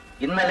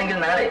 ഇന്നല്ലെങ്കിൽ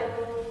നാളെ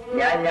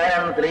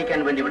ഞാനാണെന്ന് തെളിയിക്കാൻ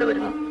വേണ്ടി ഇവിടെ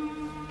വരുന്നു.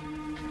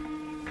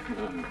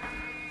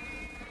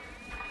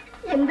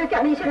 എന്ത്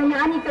ചണീശ്വരൻ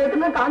ഞാൻ ഈ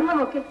കേട്ടുന്നത്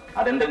കാണുന്നതൊക്കെ.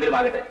 അതെന്തെങ്കിലും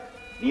ആകട്ടെ,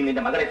 നീ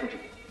നിന്റെ മകളെ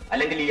സൂക്ഷിക്കും.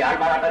 അല്ലെങ്കിൽ ഈ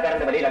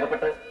ആൾമാറാട്ടക്കാരന്റെ വലയിൽ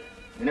അകപ്പെട്ട്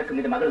നിനക്ക്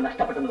നിന്റെ മകൾ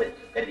നഷ്ടപ്പെട്ടെന്ന് വരും.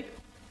 കരുതിക്കും.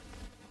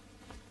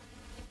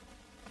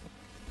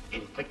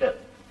 ഇൻസ്പെക്ടർ,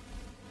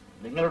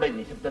 നിങ്ങളുടെ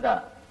നിശബ്ദത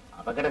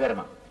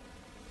അപകടകരമാണ്.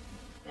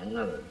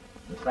 ഞങ്ങൾ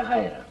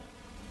നിസ്സഹായരാണ്.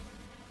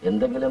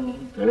 എന്തെങ്കിലും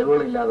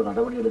തെളിവുകളില്ലാതെ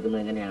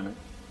നടപടിയെടുക്കുന്നത് എങ്ങനെയാണ്?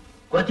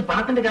 കുറച്ച്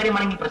പണത്തിന്റെ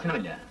കാര്യമാണെങ്കിൽ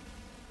പ്രശ്നമില്ല.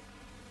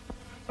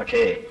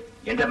 പക്ഷേ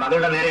എന്റെ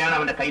മകളുടെ നേരെയാണ്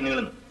അവന്റെ കൈ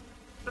നീളുന്നത്.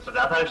 മിസ്റ്റർ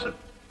രാധാകൃഷ്ണൻ,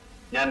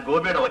 ഞാൻ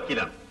ഗോപിയുടെ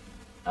വക്കീലാണ്.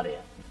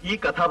 അറിയാം. ഈ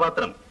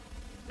കഥാപാത്രം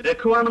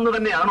രഘുവാണെന്ന്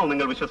തന്നെയാണോ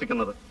നിങ്ങൾ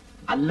വിശ്വസിക്കുന്നത്?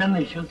 അല്ലെന്ന്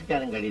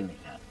വിശ്വസിക്കാനും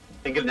കഴിയുന്നില്ല.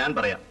 എങ്കിൽ ഞാൻ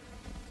പറയാം.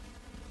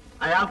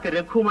 അയാൾക്ക്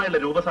രഘുവുമായുള്ള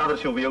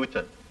രൂപസാദൃശ്യം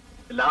ഉപയോഗിച്ച്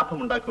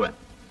ലാഭമുണ്ടാക്കുവാൻ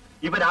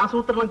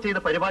ഇവരാസൂത്രണം ചെയ്ത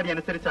പരിപാടി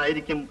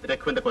അനുസരിച്ചായിരിക്കും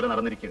രഘുവിന്റെ കൊല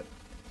നടന്നിരിക്കുക.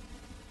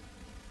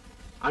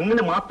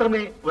 അങ്ങനെ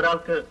മാത്രമേ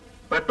ഒരാൾക്ക്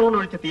പെട്രോൾ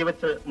ഒഴിച്ച്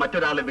തീവച്ച്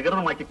മറ്റൊരാളെ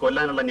വികൃതമാക്കി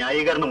കൊല്ലാനുള്ള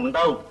ന്യായീകരണം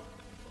ഉണ്ടാവും.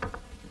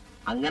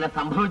 അങ്ങനെ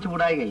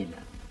സംഭവിച്ചുകൂടായികയില്ല.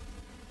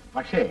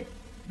 പക്ഷേ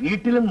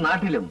വീട്ടിലും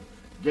നാട്ടിലും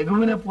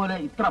രഘുവിനെ പോലെ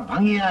ഇത്ര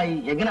ഭംഗിയായി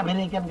എങ്ങനെ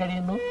അഭിനയിക്കാൻ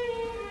കഴിയുന്നു?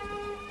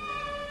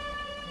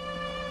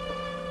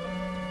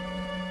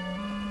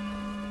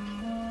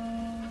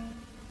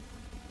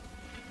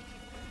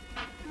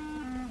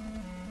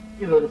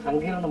 ഇതൊരു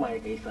സങ്കീർണമായ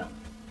കേസാണ്.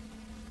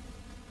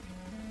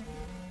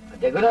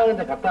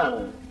 രഘുനാഥന്റെ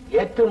കത്താണ്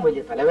ഏറ്റവും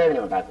വലിയ തലവേദന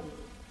ഉണ്ടാക്കുന്നത്.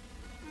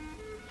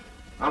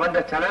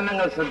 അവന്റെ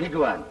ചലനങ്ങൾ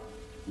ശ്രദ്ധിക്കുവാൻ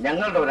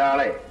ഞങ്ങളുടെ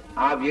ഒരാളെ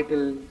ആ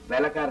വീട്ടിൽ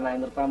വേലക്കാരനായി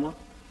നിർത്താമോ?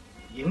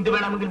 എന്ത്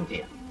വേണമെങ്കിലും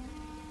ചെയ്യാം.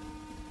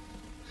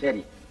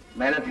 ശരി,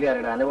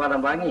 മേലധികാരിയുടെ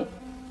അനുവാദം വാങ്ങി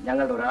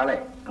ഞങ്ങളുടെ ഒരാളെ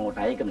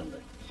അങ്ങോട്ട് അയക്കുന്നുണ്ട്.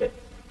 ശരി.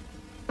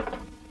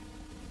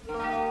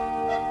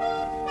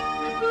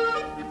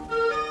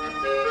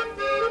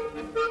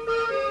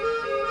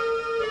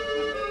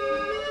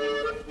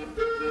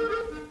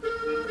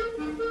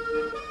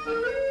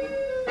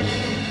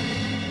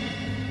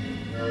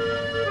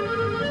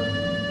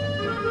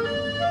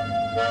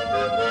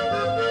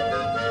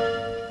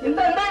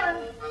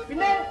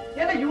 പിന്നെ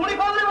എന്റെ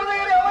യൂണിഫോമിൽ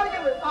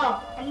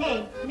അല്ലേ,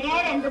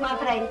 നേരെ എന്ത്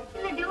മാത്രമായി?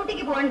 ഇന്ന്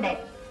ഡ്യൂട്ടിക്ക് പോകണ്ടേ?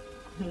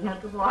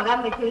 നിങ്ങൾക്ക് പോകാൻ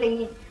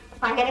പറ്റില്ലെങ്കിൽ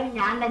പകരം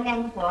ഞാൻ തന്നെ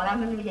അങ്ങ്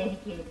പോകാമെന്ന്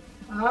വിചാരിക്കേ.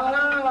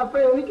 അപ്പൊ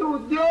എനിക്ക്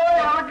ഉദ്യോഗ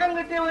ഇറക്കം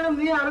കിട്ടിയവനും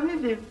നീ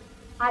അറിഞ്ഞില്ലേ?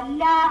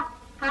 അല്ല,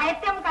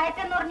 കയറ്റം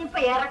കയറ്റം എന്ന് പറഞ്ഞിപ്പോ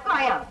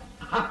ഇറക്കമായോ?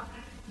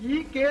 ഈ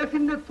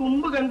കേസിന്റെ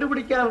തുമ്പ്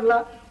കണ്ടുപിടിക്കാനുള്ള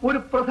ഒരു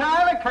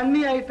പ്രധാന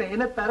കണ്ണിയായിട്ട്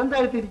എന്നെ തരം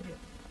താഴ്ത്തിയിരിക്കുക.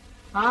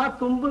 ആ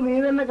തുമ്പ് നീ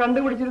തന്നെ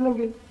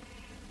കണ്ടുപിടിച്ചിരുന്നെങ്കിൽ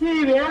ഈ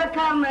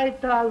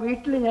വേലക്കാരനായിട്ട് ആ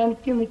വീട്ടിൽ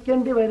എനിക്ക്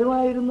നിൽക്കേണ്ടി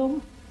വരുമായിരുന്നു.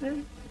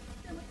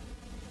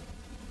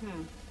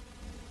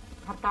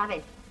 ഭർത്താവേ,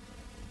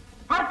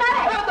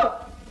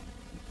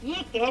 ഈ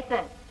കേസ്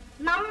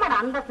നമ്മുടെ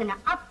അന്തസ്സിന്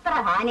അത്ര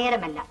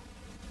ഹാനികരമല്ല.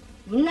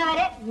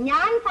 ഇന്നവരെ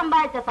ഞാൻ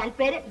സമ്പാദിച്ച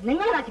സൽപ്പേര്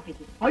നിങ്ങൾ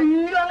നശിപ്പിക്കും.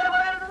 അയ്യോ, അങ്ങനെ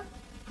പറയരുത്.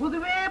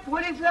 പൊതുവേ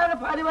പോലീസുകാരുടെ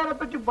ഭാര്യമാരെ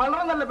പറ്റി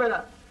വളരെ നല്ല പേരാ,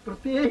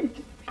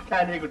 പ്രത്യേകിച്ച്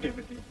കാനിയക്കുട്ടിയെ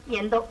പറ്റി.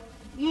 എന്തോ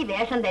ഈ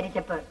വേഷം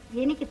ധരിച്ചപ്പോ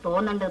എനിക്ക്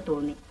തോന്നേണ്ടത്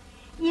തോന്നി.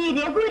 ഈ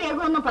രഘു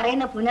രഘു എന്ന്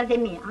പറയുന്ന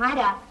പുനർജന്മി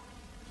ആരാ?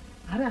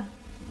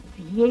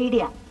 CID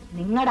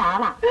നിങ്ങളുടെ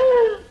ആളാ.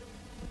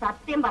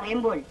 സത്യം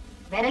പറയുമ്പോൾ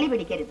വിരളി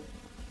പിടിക്കരുത്.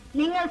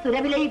 നിങ്ങൾ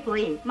സുരഭിലയിൽ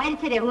പോയി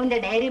മരിച്ച രഘുവിന്റെ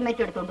ഡയറി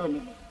മറ്റെടുത്തോണ്ട്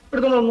വന്നില്ലേ?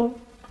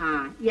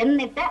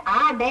 എന്നിട്ട് ആ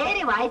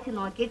ഡയറി വായിച്ചു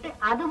നോക്കിയിട്ട്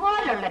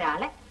അതുപോലുള്ള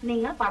ഒരാളെ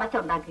നിങ്ങൾ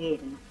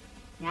പടച്ചുണ്ടാക്കുകയായിരുന്നു.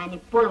 ഞാൻ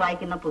ഇപ്പോൾ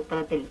വായിക്കുന്ന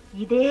പുസ്തകത്തിൽ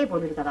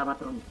ഇതേപോലൊരു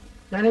കഥാപാത്രമുണ്ട്.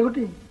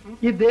 ഞാനെക്കുട്ടി,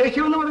 ഈ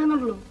ദേഷ്യം എന്ന്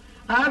പറയുന്നുള്ളൂ,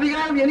 ആ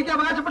വികാരം എനിക്ക്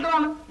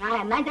അവകാശപ്പെട്ടതാണ്.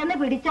 എന്നാ ചെന്ന്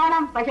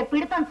പിടിച്ചോണം. പക്ഷെ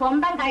പിടുത്തം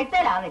സ്വന്തം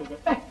കഴുത്തേലാവരുത്.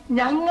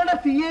 ഞങ്ങളുടെ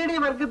CID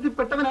വർഗത്തിൽ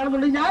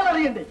പെട്ടവനാണെന്നുണ്ടെങ്കിൽ ഞാൻ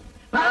അറിയണ്ടേ?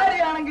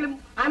 ഭാര്യയാണെങ്കിലും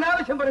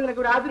അനാവശ്യം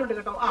പറയുന്നതിനൊക്കെ ഒരു ആദ്യമുണ്ട്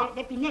കേട്ടോ.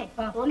 പിന്നെ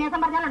തോന്നിയാസം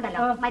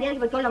പറഞ്ഞാലുണ്ടല്ലോ,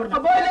 മര്യാദയ്ക്ക് വെച്ചോളൂ.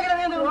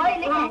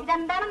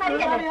 ഇതെന്താണെന്ന്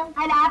അറിയാലോ?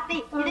 ആ ലാത്തി,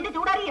 ഇതിന്റെ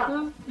ചൂടറിയോ?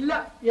 ഇല്ല,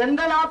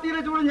 എന്റെ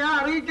ലാത്തിയുടെ ചൂട് ഞാൻ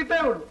അറിയിച്ചിട്ടേ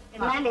ഉള്ളൂ.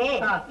 എന്നാലേ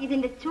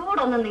ഇതിന്റെ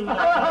ചൂടൊന്നും നിങ്ങൾ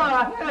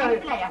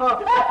മനസ്സിലായോ?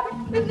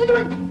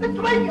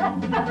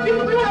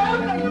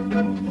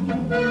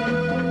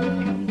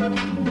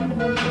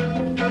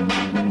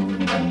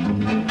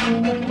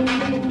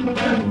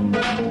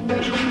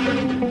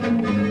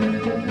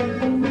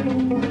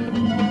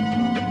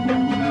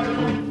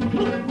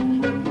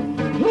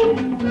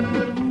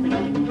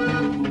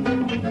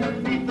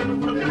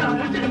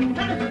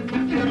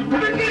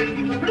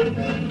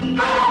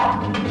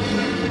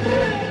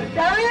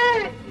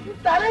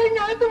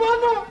 തലയിഞ്ഞകത്ത്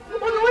പോന്നു,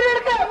 ഒന്ന്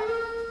ഊരിയെടുക്കാം.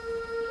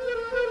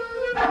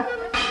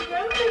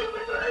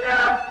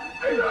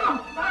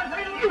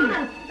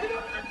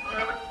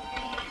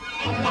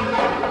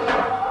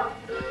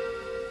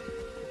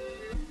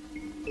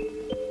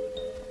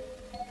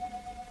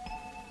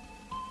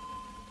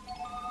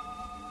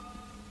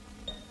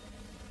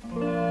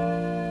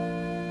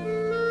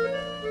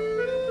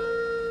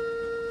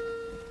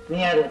 നീ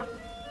ആര്?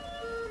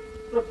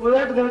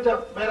 പുതുതായിട്ട് നിയമിച്ച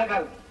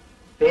വേലക്കാരൻ.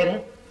 പേര്?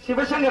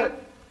 ശിവശങ്കരൻ.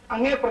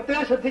 അങ്ങേ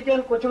പ്രത്യേകം ശ്രദ്ധിക്കാൻ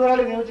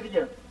കൊച്ചുമുതലാളി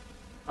നിയമിച്ചിരിക്കുകയാണ്.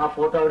 ആ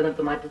ഫോട്ടോ അവിടെ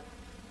നിന്ന് മാറ്റി.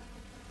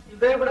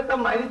 ഇത് ഇവിടുത്തെ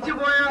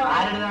മരിച്ചുപോയ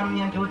ആരുടേതാണെന്ന്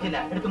ഞാൻ ചോദിച്ചില്ല.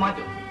 എടുത്തു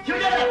മാറ്റും.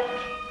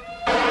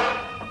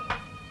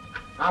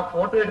 ആ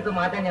ഫോട്ടോ എടുത്ത്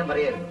മാറ്റാൻ ഞാൻ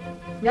പറയായിരുന്നു.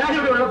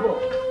 ഞാനിവിടെ ഉള്ളപ്പോ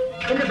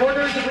എന്റെ ഫോട്ടോ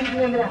എടുത്ത്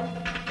പിടിക്കുന്നത് എന്തിനാ?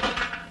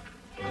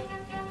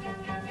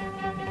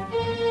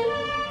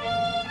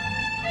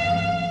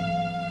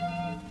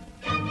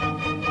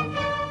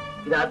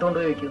 ഇതാത്തോണ്ട്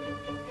ചോദിക്കൂ.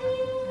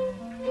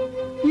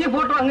 ഈ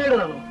ഫോട്ടോ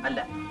അങ്ങേടേതാണോ? അല്ല,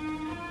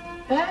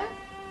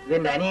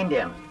 ഇതെന്റെ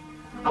അനിയന്റെയാണ്.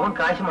 അവൻ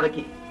കാശ്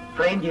മുടക്കി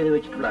ഫ്രെയിം ചെയ്ത്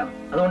വെച്ചിട്ടുള്ളതാണ്.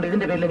 അതുകൊണ്ട്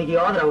ഇതിന്റെ പേരിൽ എനിക്ക്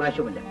യാതൊരു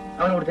അവകാശവുമില്ല.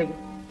 അവന് കൊടുത്തേക്ക്.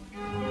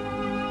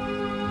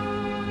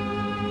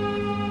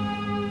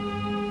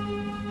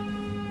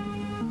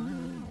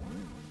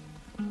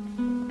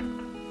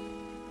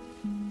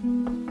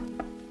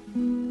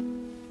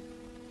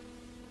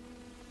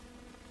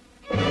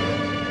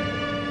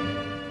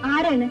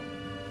 ആരാണ്?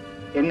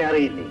 എന്നെ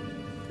അറിയില്ലേ?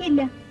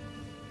 ഇല്ല.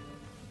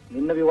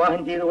 നിന്നെ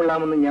വിവാഹം ചെയ്തു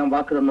കൊള്ളാമെന്ന് ഞാൻ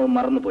വാക്ക് തന്നത്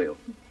മറന്നുപോയോ?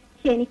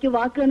 എനിക്ക്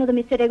വാക്ക് തന്നത്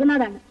മിസ്റ്റർ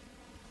രഘുനാഥാണ്.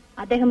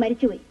 അദ്ദേഹം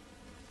മരിച്ചുപോയി.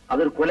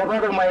 അതൊരു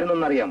കൊലപാതകമായിരുന്നു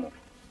എന്നറിയാമോ?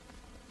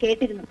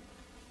 കേട്ടിരുന്നു.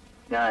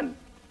 ഞാൻ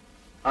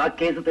ആ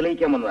കേസ്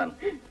തെളിയിക്കാൻ വന്നതാണ്.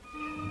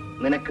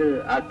 നിനക്ക്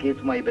ആ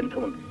കേസുമായി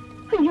ബന്ധമുണ്ട്?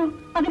 അയ്യോ,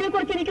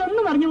 അതിനെക്കുറിച്ച്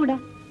എനിക്കൊന്നും അറിഞ്ഞുകൂടാ.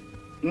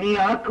 നീ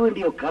ആർക്കു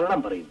വേണ്ടിയോ കള്ളം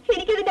പറയും?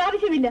 എനിക്കതിന്റെ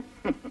ആവശ്യമില്ല.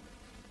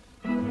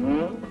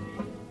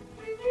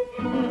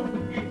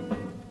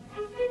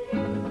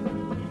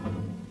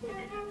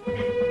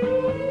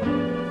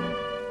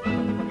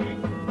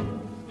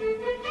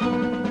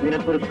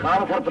 നിനക്കൊരു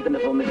കാമസർപ്പത്തിന്റെ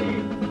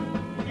സൗന്ദര്യം,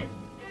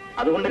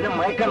 അതുകൊണ്ട് എന്നെ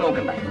മയക്കാൻ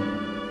നോക്കണ്ട.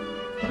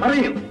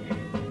 പറയൂ,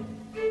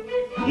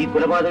 ഈ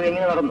കൊലപാതകം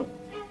എങ്ങനെ നടന്നു?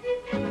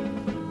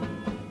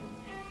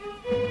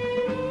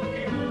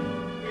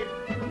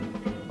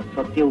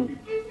 സത്യവും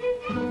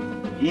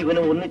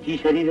ജീവനും ഒന്നിച്ച് ഈ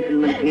ശരീരത്തിൽ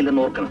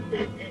നിൽക്കില്ലെന്ന് ഓർക്കണം.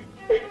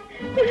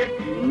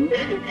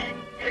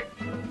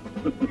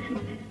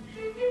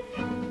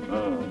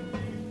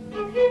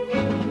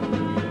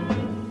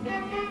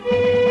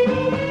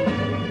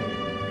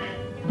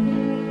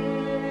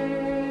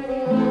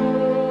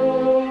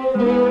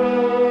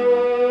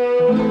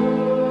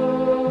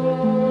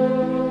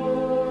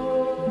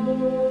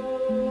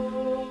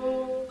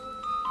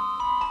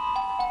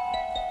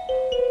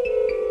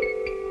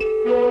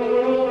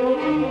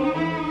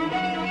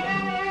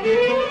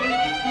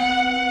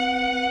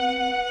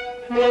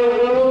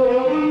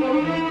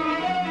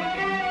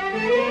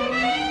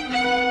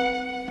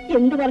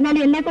 എന്ത്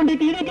പറഞ്ഞാലും എന്നെ കൊണ്ട്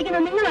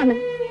തീരെത്തിക്കുന്നത് നിങ്ങളാണ്.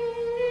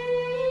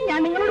 ഞാൻ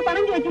നിങ്ങളോട്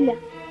പണം ചോദിച്ചില്ല.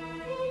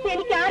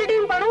 എനിക്ക്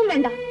ആരുടെയും പണവും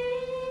വേണ്ട.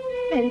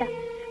 വേണ്ട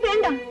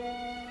വേണ്ട,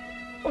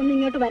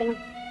 ഒന്നിങ്ങോട്ട് വരണം.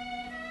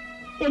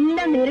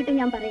 എല്ലാം നേരിട്ട്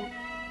ഞാൻ പറയാം.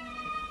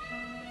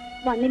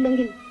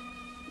 വന്നില്ലെങ്കിൽ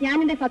ഞാൻ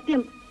എന്റെ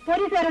സത്യം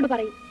പോലീസുകാരോട്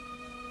പറയും.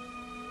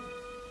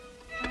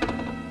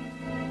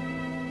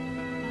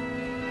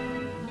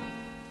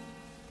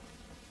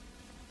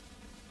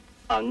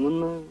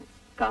 അങ്ങൊന്ന്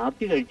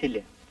കാപ്പി കഴിച്ചില്ല?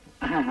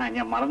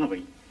 ഞാൻ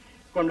മറന്നുപോയി.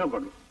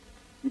 കൊണ്ടു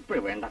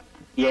ഇപ്പോഴും വേണ്ട.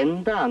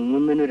 എന്താ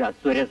അങ്ങുന്നൊരു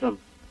അസ്വരസം?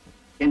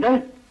 എന്താ?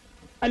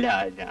 അല്ല,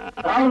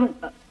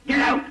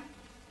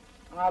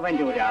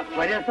 അവന്റെ ഒരു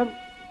അസ്വരസം.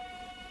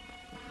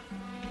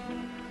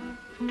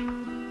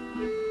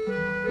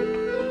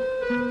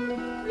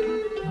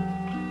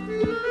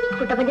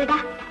 കുട്ടപ്പൻ ചേട്ടാ.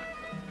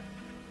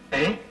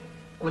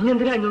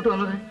 കുഞ്ഞെന്തിനാ ഇങ്ങോട്ട്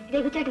വന്നത്?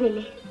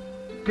 രഘുചേട്ടനില്ലേ?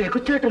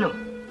 രഘുചേട്ടനോ?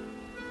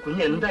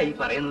 കുഞ്ഞെന്താ ഈ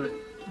പറയുന്നത്?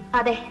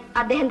 അതെ,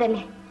 അദ്ദേഹം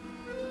തന്നെ.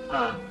 ആ,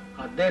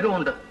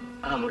 അദ്ദേഹമുണ്ട്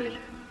ആ മുറിയിൽ.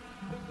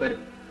 വരൂ.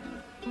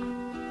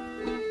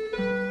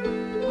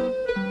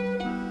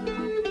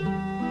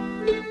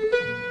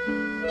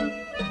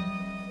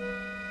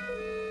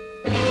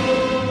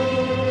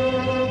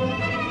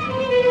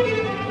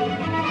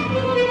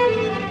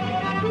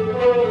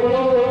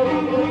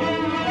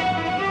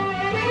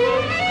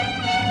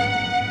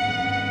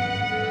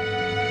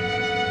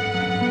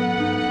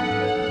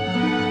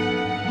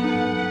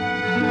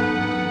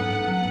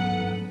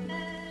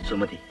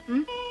 സുമതി,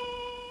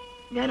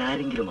 ഞാൻ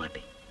ആരെങ്കിലും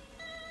ആട്ടെ,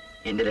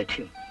 എന്റെ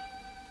ലക്ഷ്യം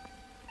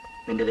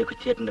നിന്റെ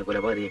രഘുച്ചേട്ടന്റെ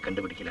കൊലപാതകയെ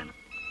കണ്ടുപിടിക്കലാണ്.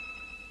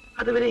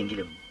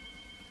 അതുവരെയെങ്കിലും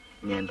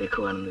ഞാൻ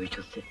രഘുവാണെന്ന്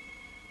വിശ്വസിച്ച്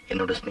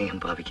എന്നോട് സ്നേഹം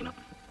ഭാവിക്കണം.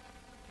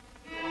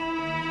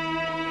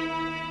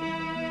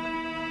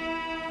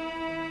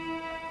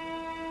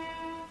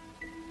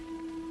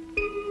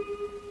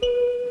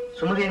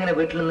 സുമതി എങ്ങനെ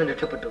വീട്ടിൽ നിന്ന്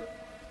രക്ഷപ്പെട്ടു?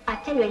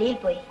 അച്ഛൻ വെളിയിൽ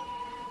പോയി.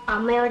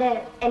 അമ്മയോട്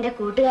എന്റെ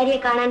കൂട്ടുകാരിയെ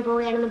കാണാൻ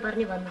പോവുകയാണെന്ന്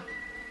പറഞ്ഞു വന്നു.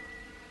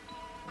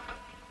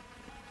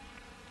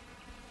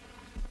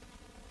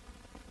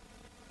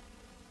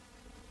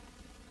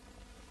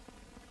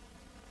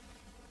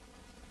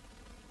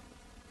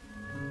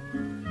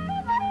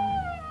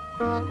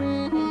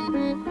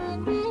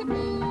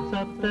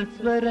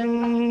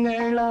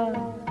 സപ്തസ്വരങ്ങളാ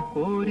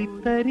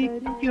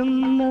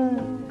കോരിത്തരിക്കുന്ന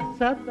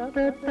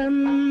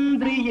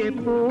സപ്തതന്ത്രിയെ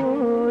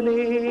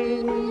പോലെ,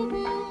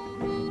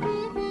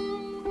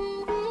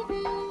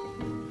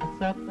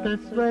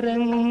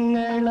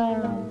 സപ്തസ്വരങ്ങളാ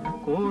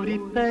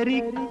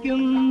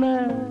കോരിത്തരിക്കുന്ന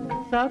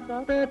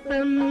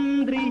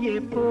സപ്തതന്ത്രിയെ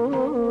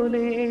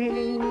പോലെ,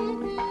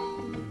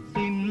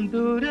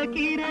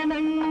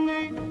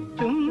 സിന്ദൂരകിരണങ്ങൾ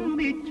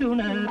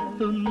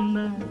ചുംബിച്ചുണർത്തുന്ന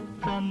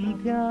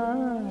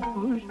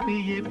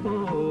സന്ധ്യാപുഷ്പിയെ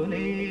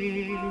പോലെ,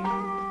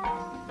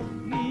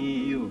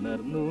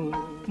 നീയുണർന്നു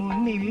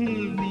മുന്നിൽ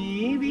നീ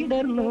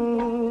വിടർന്നു,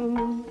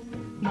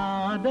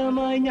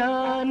 നാദമായി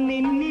ഞാൻ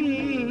നിന്നിൽ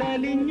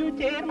അലിഞ്ഞു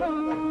ചേർന്നു.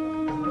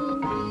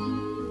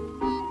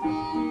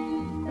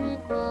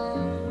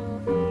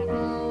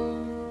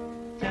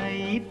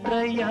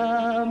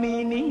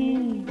 ചൈത്രയാമിനി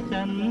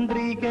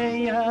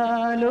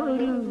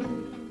ചന്ദ്രികയാലൊരു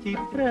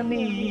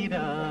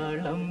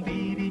ചിത്രനീരാളം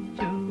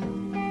വിരിച്ചു,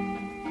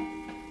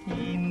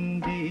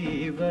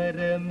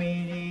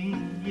 ഇന്ദീവരമിഴി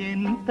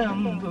എൻ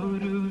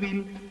തമ്പുരുവിൽ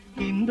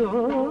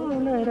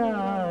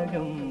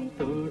ഹിന്ദോളരാഗം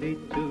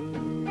തുടിച്ചു.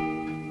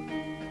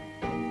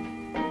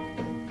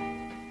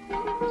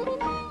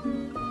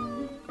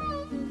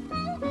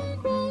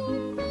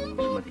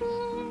 സുമതി,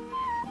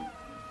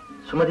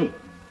 സുമതി,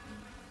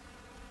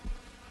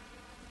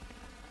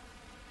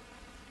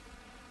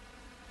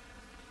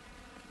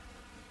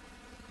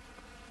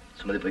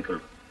 സുമതി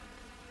പോയിക്കൊള്ളു.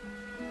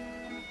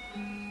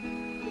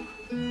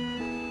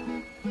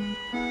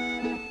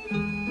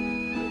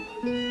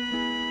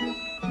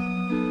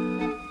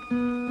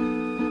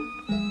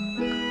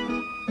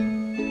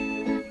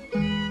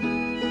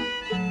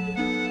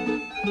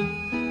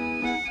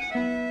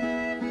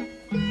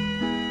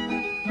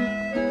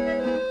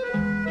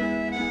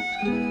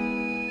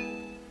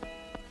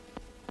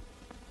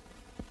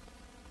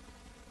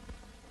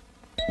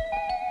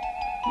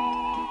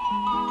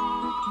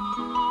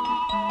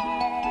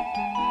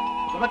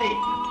 സുമതി,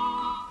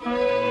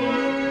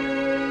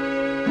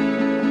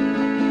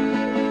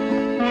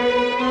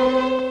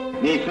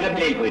 നീ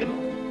സുരഭിലയിൽ പോയിരുന്നു.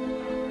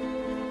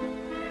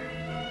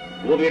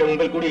 ഗോപിയുടെ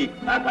മുമ്പിൽ കൂടി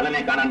ആ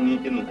കള്ളനെ കാണാൻ നീ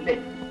ചെന്നു അല്ലേ?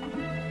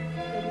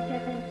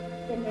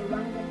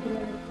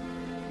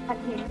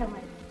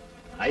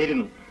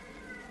 ആയിരുന്നു.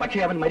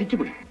 പക്ഷേ അവൻ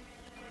മരിച്ചുപോയി.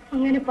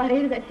 അങ്ങനെ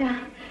പറയരുത് അച്ഛാ,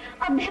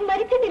 അദ്ദേഹം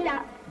മരിച്ചിട്ടില്ല.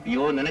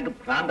 അയ്യോ, നിനക്ക്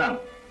ഭ്രാന്താണ്.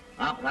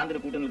 ആ ഭ്രാന്തിന്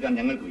കൂട്ടു നിൽക്കാൻ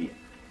ഞങ്ങൾക്ക് വയ്യ.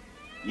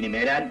 ഇനി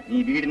മേലാൽ നീ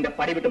വീടിന്റെ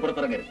പടി വിട്ട്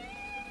പുറത്തിറങ്ങരുത്.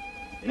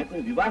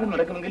 നിനക്കൊരു വിവാഹം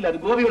നടക്കുമെങ്കിൽ അത്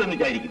ഗോപിയോടൊന്നും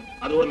വിചാരിക്കും.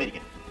 അത്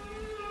ഓർമ്മയിരിക്കും.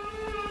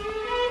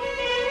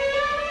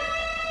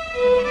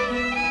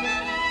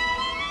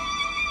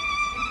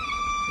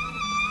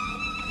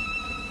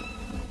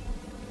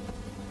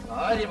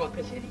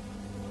 കാര്യമൊക്കെ ശരി,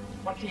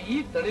 പക്ഷെ ഈ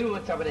തെളിവ്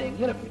വെച്ച് അവനെ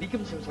എങ്ങനെ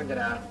പിടിക്കും ശിവശങ്കര?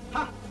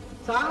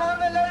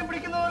 സാധാരണ എല്ലാവരും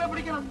പിടിക്കുന്ന പോലെ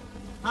പിടിക്കണം.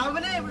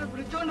 അവനെ ഇവിടെ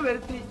പിടിച്ചോണ്ട്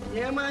വരുത്തി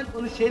ഏമാൻ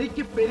ഒന്ന്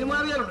ശരിക്ക്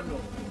പെരുമാറിയാലുണ്ടല്ലോ,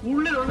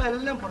 ഉള്ളിലുള്ള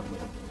എല്ലാം പുറത്തു.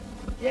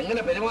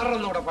 എങ്ങനെ പെരുമാറണം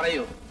എന്നൂടെ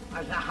പറയൂ.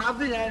 അല്ല,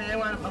 അത് ഞാൻ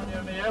ഏമാൻ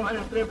പറഞ്ഞുകൊണ്ട് ഏമാൻ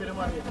എത്രയോ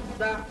പെരുമാറിയ.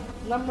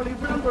 നമ്മൾ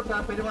ഇവിടം തൊട്ടാ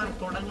പെരുമാറി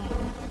തുടങ്ങുന്നു.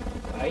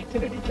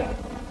 വയറ്റിലടിച്ചാൽ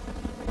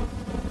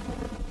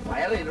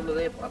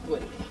വയറിലുള്ളതേ പുറത്തു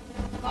വരും.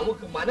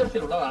 നമുക്ക്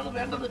മനസ്സിലുള്ളതാണ്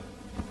വേണ്ടത്.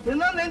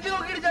 എന്നാ നെഞ്ചു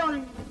നോക്കിയിടിച്ചാ മതി.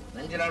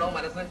 നെഞ്ചിലാണോ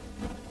മനസ്സ്?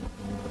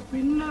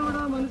 പിന്നെ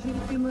എവിടാ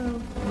മനസ്സിരിക്കുന്നത്?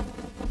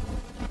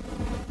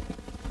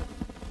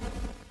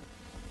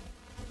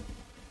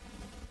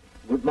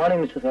 Good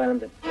morning mister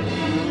Sadanandan.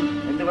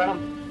 എന്ത് വേണം?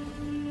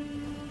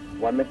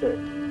 വന്നിട്ട്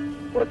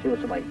കുറച്ചു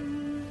ദിവസമായി.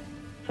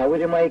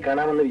 സൗകര്യമായി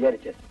കാണാമെന്ന്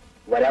വിചാരിച്ച്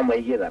വരാൻ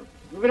വൈകിയതാണ്.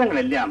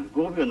 വിവരങ്ങളെല്ലാം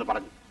ഗോപി ഒന്ന്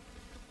പറഞ്ഞു.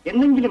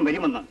 എന്തെങ്കിലും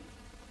വരുമെന്ന്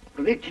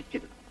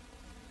പ്രതീക്ഷിച്ചിരുന്നു.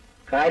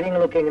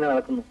 കാര്യങ്ങളൊക്കെ എങ്ങനെ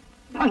നടക്കുന്നു?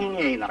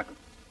 ഭംഗിയായി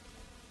നടക്കുന്നു.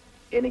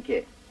 എനിക്ക്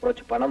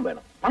കുറച്ച് പണം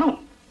വേണം. പണമോ?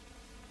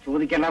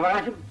 ചോദിക്കേണ്ട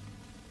അവകാശം.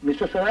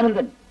 മിസ്റ്റർ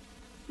സദാനന്ദൻ,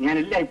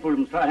 ഞാനില്ല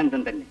ഇപ്പോഴും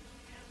സദാനന്ദൻ തന്നെ.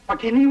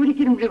 പക്ഷെ നീ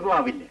ഒരിക്കലും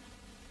ലഘുവാവില്ല.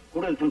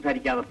 കൂടുതൽ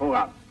സംസാരിക്കാതെ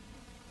പോകാം.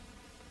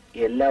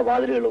 എല്ലാ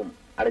വാതിലുകളും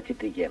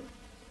അടച്ചിട്ടിരിക്കുകയാണ്.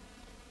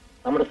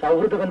 നമ്മുടെ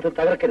സൗഹൃദ ബന്ധം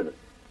തകർക്കരുത്.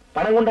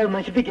 പണം കൊണ്ട് അത്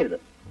നശിപ്പിക്കരുത്.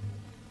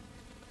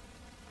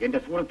 എന്റെ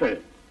സുഹൃത്ത്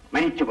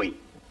മരിച്ചുപോയി.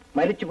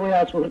 മരിച്ചുപോയ ആ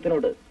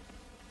സുഹൃത്തിനോട്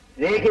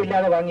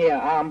രേഖയില്ലാതെ വാങ്ങിയ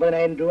ആ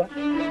 50,000 രൂപ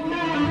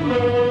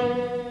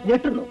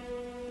ഞെട്ടുന്നു.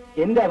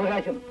 എന്റെ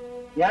അവകാശം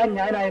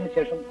ഞാനായതിനു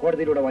ശേഷം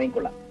കോടതിയിലൂടെ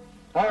വാങ്ങിക്കൊള്ളാം.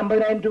 ആ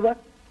 50,000 രൂപ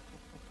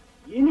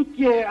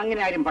എനിക്ക്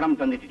അങ്ങനെ ആരും പണം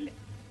തന്നിട്ടില്ല.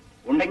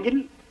 ഉണ്ടെങ്കിൽ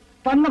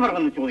തന്നവർ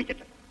വന്ന്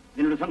ചോദിക്കട്ടെ.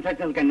 ഇതിനോട്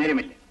സംസാരിച്ച് നിൽക്കാൻ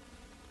നേരമില്ല.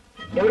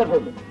 എവിടെ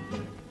പോകുന്നു?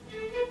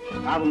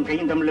 നാവും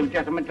കൈയും തമ്മിലുള്ള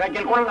വ്യത്യാസം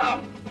മനസ്സിലാക്കിയാൽ കൊള്ളാം.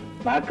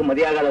 നാക്ക്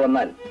മതിയാകാതെ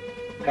വന്നാൽ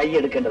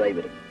കൈയെടുക്കേണ്ടതായി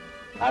വരും.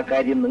 ആ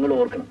കാര്യം നിങ്ങൾ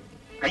ഓർക്കണം.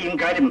 കൈയും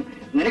കാര്യം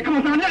നിനക്ക്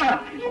മാത്രമല്ല.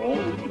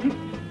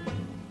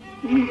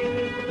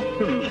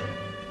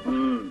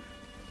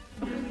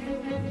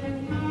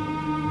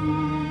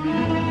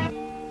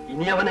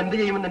 ഇനി അവൻ എന്ത്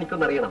ചെയ്യുമെന്ന്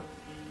എനിക്കൊന്നറിയണം.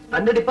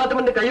 തന്റെ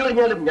ഡിപ്പാർട്ട്മെന്റ്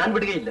കൈയൊഴിഞ്ഞാലും ഞാൻ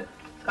വിടുകയില്ല.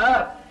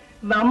 സാർ,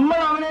 നമ്മൾ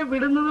അവനെ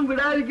വിടുന്നതും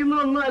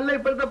വിടാതിരിക്കുന്നതും ഒന്നും അല്ല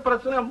ഇപ്പോഴത്തെ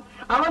പ്രശ്നം.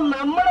 അവൻ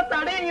നമ്മളെ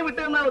തടയിങ്ങി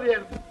വിട്ടെന്നാ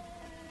മതിയായിരുന്നു.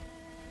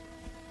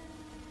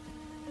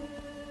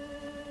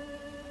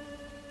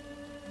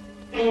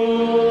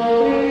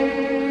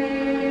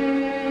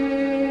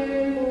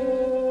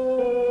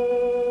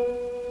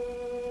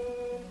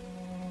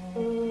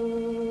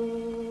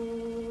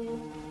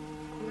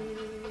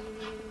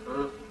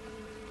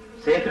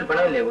 സേഫിൽ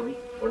പണമില്ലേ ഗോപി?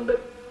 ഉണ്ട്.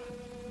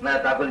 എന്നാ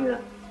താക്കോലിഞ്ഞ.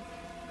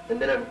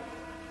 എന്തിനാണ്?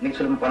 എനിക്ക്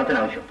സ്വല്പം പണത്തിന്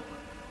ആവശ്യം.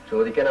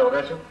 ചോദിക്കാൻ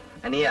അവകാശം?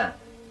 അനിയ,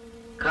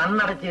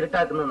 കണ്ണടച്ച്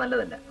ഇരുട്ടാക്കുന്നത്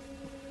നല്ലതല്ല.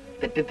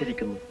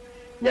 തെറ്റിദ്ധരിക്കുന്നു.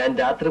 ഞാൻ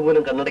രാത്രി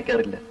പോലും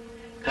കണ്ണടയ്ക്കാറില്ല.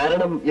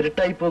 കാരണം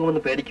ഇരുട്ടായി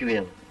പോകുമെന്ന്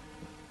പേടിക്കുകയാണ്.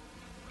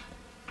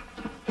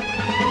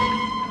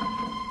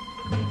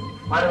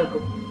 മാറി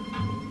നിൽക്കും.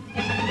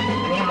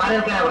 നീ മാറി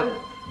നിൽക്കാനാ പറഞ്ഞത്.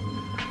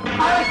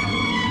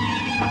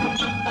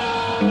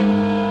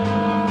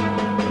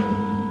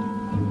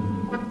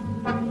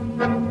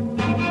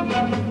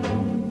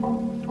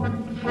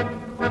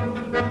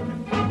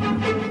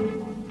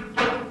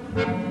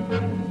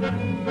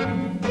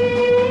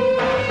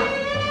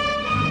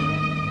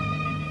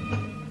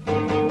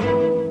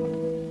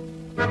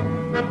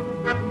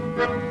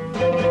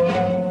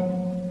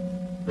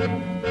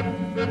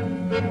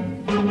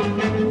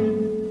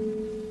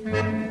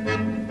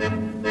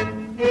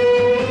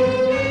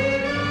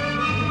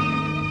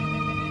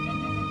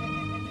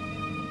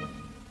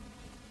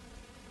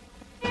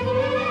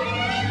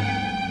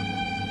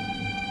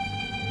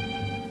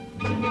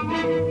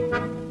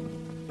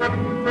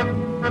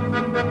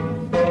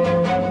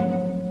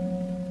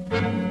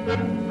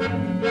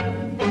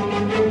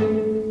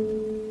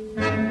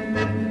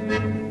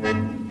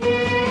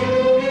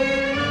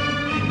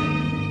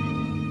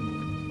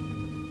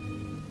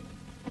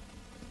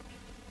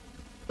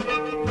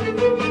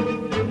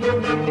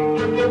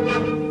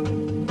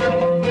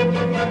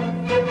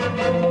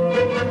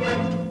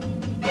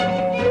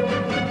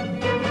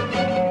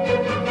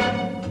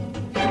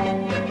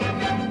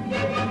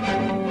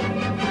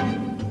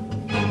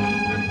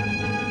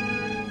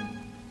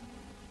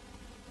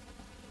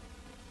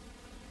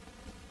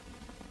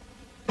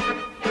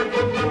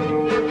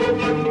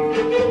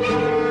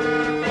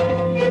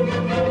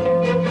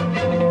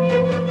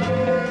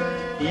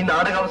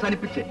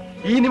 അവസാനിപ്പിച്ച്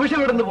ഈ നിമിഷം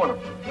ഇവിടുന്ന് പോണം.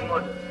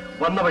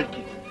 വന്ന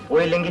വഴിക്ക്.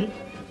 പോയില്ലെങ്കിൽ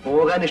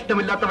പോകാൻ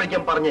ഇഷ്ടമില്ലാത്ത വഴിക്ക്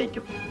ഞാൻ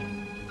പറഞ്ഞയക്കും.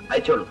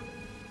 അയച്ചോളൂ.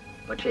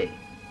 പക്ഷേ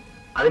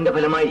അതിന്റെ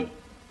ഫലമായി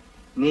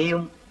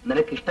നീയും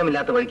നിനക്ക്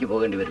ഇഷ്ടമില്ലാത്ത വഴിക്ക്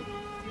പോകേണ്ടി വരും.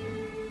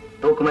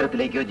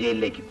 തൂക്കുമരത്തിലേക്കോ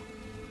ജയിലിലേക്കോ.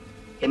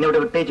 എന്നെ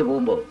ഇവിടെ വിട്ടേച്ച്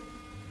പോകുമ്പോ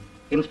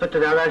ഇൻസ്പെക്ടർ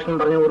രാധാകൃഷ്ണൻ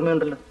പറഞ്ഞ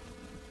ഓർമ്മയുണ്ടല്ലോ.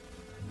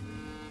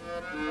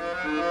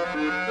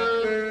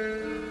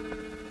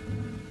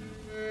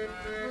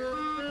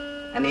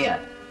 അനിയ,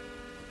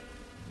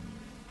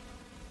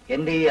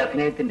 എന്റെ ഈ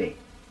അഭിനയത്തിന്റെ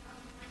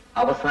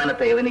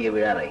അവസാനത്തെ യവനിക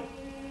വീഴാറായി.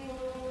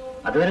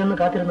 അതുവരെ ഒന്ന്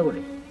കാത്തിരുന്നു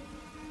കൂടി.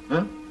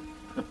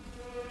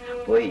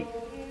 പോയി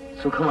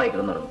സുഖമായി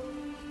കിടന്നുറങ്ങും.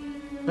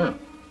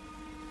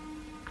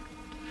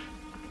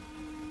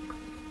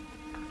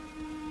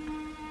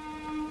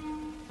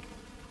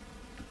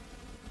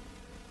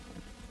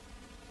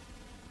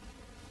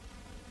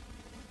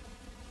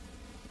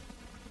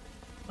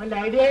 വല്ല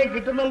ഐഡിയ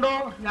കിട്ടുന്നുണ്ടോ?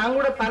 ഞാൻ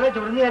കൂടെ തല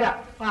ചൊറിഞ്ഞു തരാം.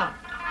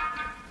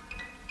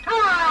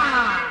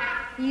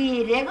 ഈ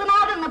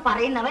രഘുനാഥ് എന്ന്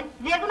പറയുന്നവൻ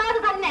രഘുനാഥ്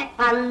തന്നെ.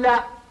 അല്ല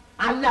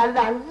അല്ല അല്ല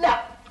അല്ല.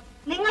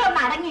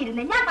 നിങ്ങളൊന്ന്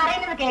അടങ്ങിയിരുന്നേ, ഞാൻ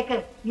പറയുന്നത് കേക്ക്.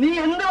 നീ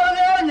എന്ത്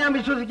പറഞ്ഞാലും ഞാൻ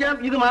വിശ്വസിക്കാം.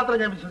 ഇത് മാത്രം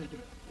ഞാൻ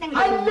വിശ്വസിക്കില്ല.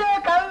 അല്ലേ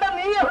കണ്ട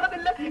നീ എവിടെ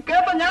നില്ല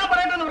കേട്ടോ? ഞാൻ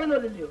പറയട്ടെന്ന്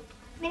പറയുന്നതല്ലയോ?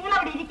 നിങ്ങൾ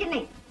അവിടെ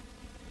ഇരിക്കുന്നേ.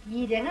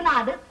 ഈ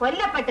രഘുനാഥ്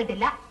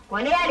കൊല്ലപ്പെട്ടിട്ടില്ല,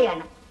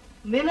 കൊലയാളിയാണ്.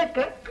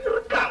 നിനക്ക്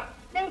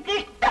നിങ്ങൾക്ക്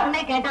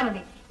ഇഷ്ടമുണ്ടെ കേട്ടാ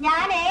മതി.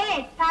 ഞാനേ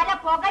തല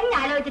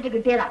പുകഞ്ഞാലോചിച്ചിട്ട്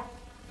കിട്ടിയതാ.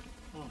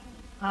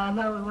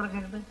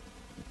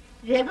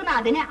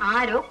 രഘുനാഥിനെ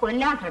ആരോ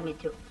കൊല്ലാൻ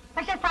ശ്രമിച്ചു.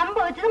 പക്ഷെ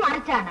സംഭവിച്ചത്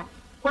മറിച്ചാണ്.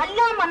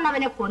 കൊല്ലാൻ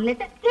വന്നവനെ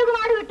കൊന്നിട്ട്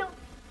രഘുനാഥ് വിട്ടു.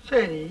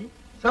 ശരി,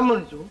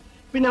 സമ്മതിച്ചു.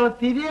 പിന്നെ അവൻ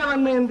തിരികെ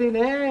വന്ന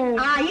എന്തിനെ?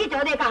 ഈ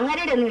ചോദ്യമൊക്കെ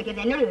അങ്ങനെയുടെ ഒന്നും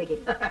വെക്കരുത്, എന്നോട്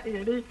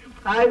ചോദിക്കരുത്.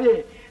 ഭാര്യ,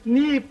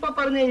 നീ ഇപ്പൊ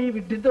പറഞ്ഞ ഈ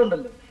വിഡിത്തം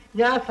ഉണ്ടല്ലോ,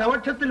 ഞാൻ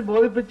സമക്ഷത്തിൽ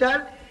ബോധിപ്പിച്ചാൽ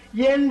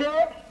എന്റെ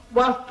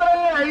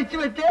വസ്ത്രങ്ങൾ അഴിച്ചു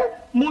വെച്ച്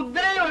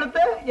മുദ്രയും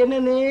എടുത്ത് എന്നെ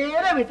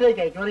നേരെ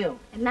വിട്ടേക്ക് അയക്കും. അറിയോ?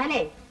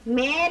 എന്നാലേ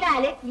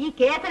മേലാല് ഈ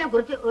കേസിനെ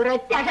കുറിച്ച്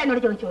ഒരൊറ്റ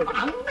എന്നോട് ചോദിച്ചു.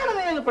 അങ്ങനെ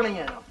നീ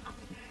പണങ്ങിയാലോ?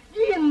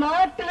 ഈ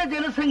നാട്ടിലെ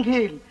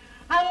ജനസംഖ്യയിൽ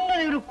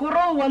അങ്ങനെ ഒരു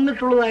കുറവ്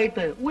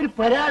വന്നിട്ടുള്ളതായിട്ട് ഒരു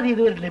പരാതി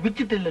ഇതുവരെ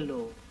ലഭിച്ചിട്ടില്ലല്ലോ.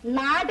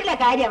 നാട്ടിലെ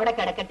കാര്യം അവിടെ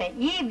കിടക്കട്ടെ.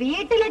 ഈ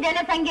വീട്ടിലെ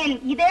ജനസംഖ്യയിൽ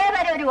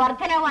ഇതേവരെ ഒരു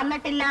വർധനവ്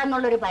വന്നിട്ടില്ല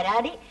എന്നുള്ളൊരു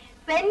പരാതി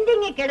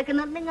പെൻഡിങ്ങിൽ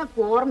കിടക്കുന്നത് നിങ്ങൾക്ക്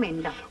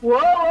ഓർമ്മയുണ്ടോ? ഓ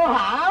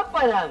ആ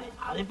പരാതി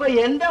അതിപ്പോ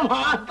എന്റെ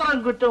മാത്രം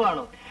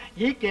കുറ്റമാണോ?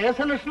 ഈ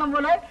കേസന്വേഷണം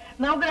പോലെ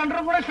നമുക്ക്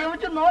രണ്ടും കൂടെ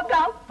ശ്രമിച്ചു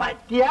നോക്കാം.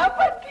 പറ്റിയാ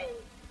പറ്റി.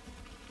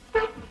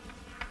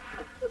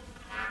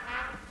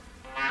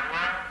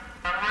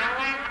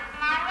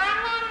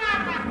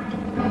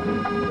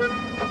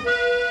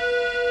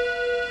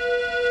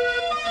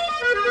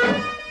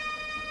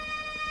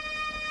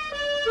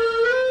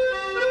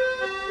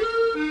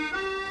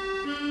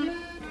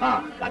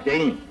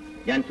 കാത്തേനി,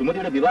 ഞാൻ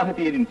സുമതിയുടെ വിവാഹ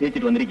തീയതി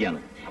നിശ്ചയിച്ചിട്ട് വന്നിരിക്കുകയാണ്.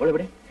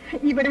 അവളെവിടെ?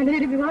 ഇവിടെ അങ്ങനെ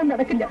ഒരു വിവാഹം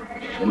നടക്കില്ല.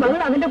 മകൾ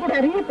അവന്റെ കൂടെ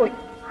ഇറങ്ങിപ്പോയി.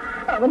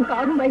 അവൻ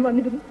കാറുമായി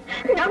വന്നിരുന്നു.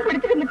 ഞാൻ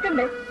പിടിച്ചിട്ട്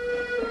നിൽക്കണ്ടേ?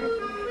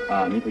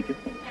 നീ പോയിക്കോ.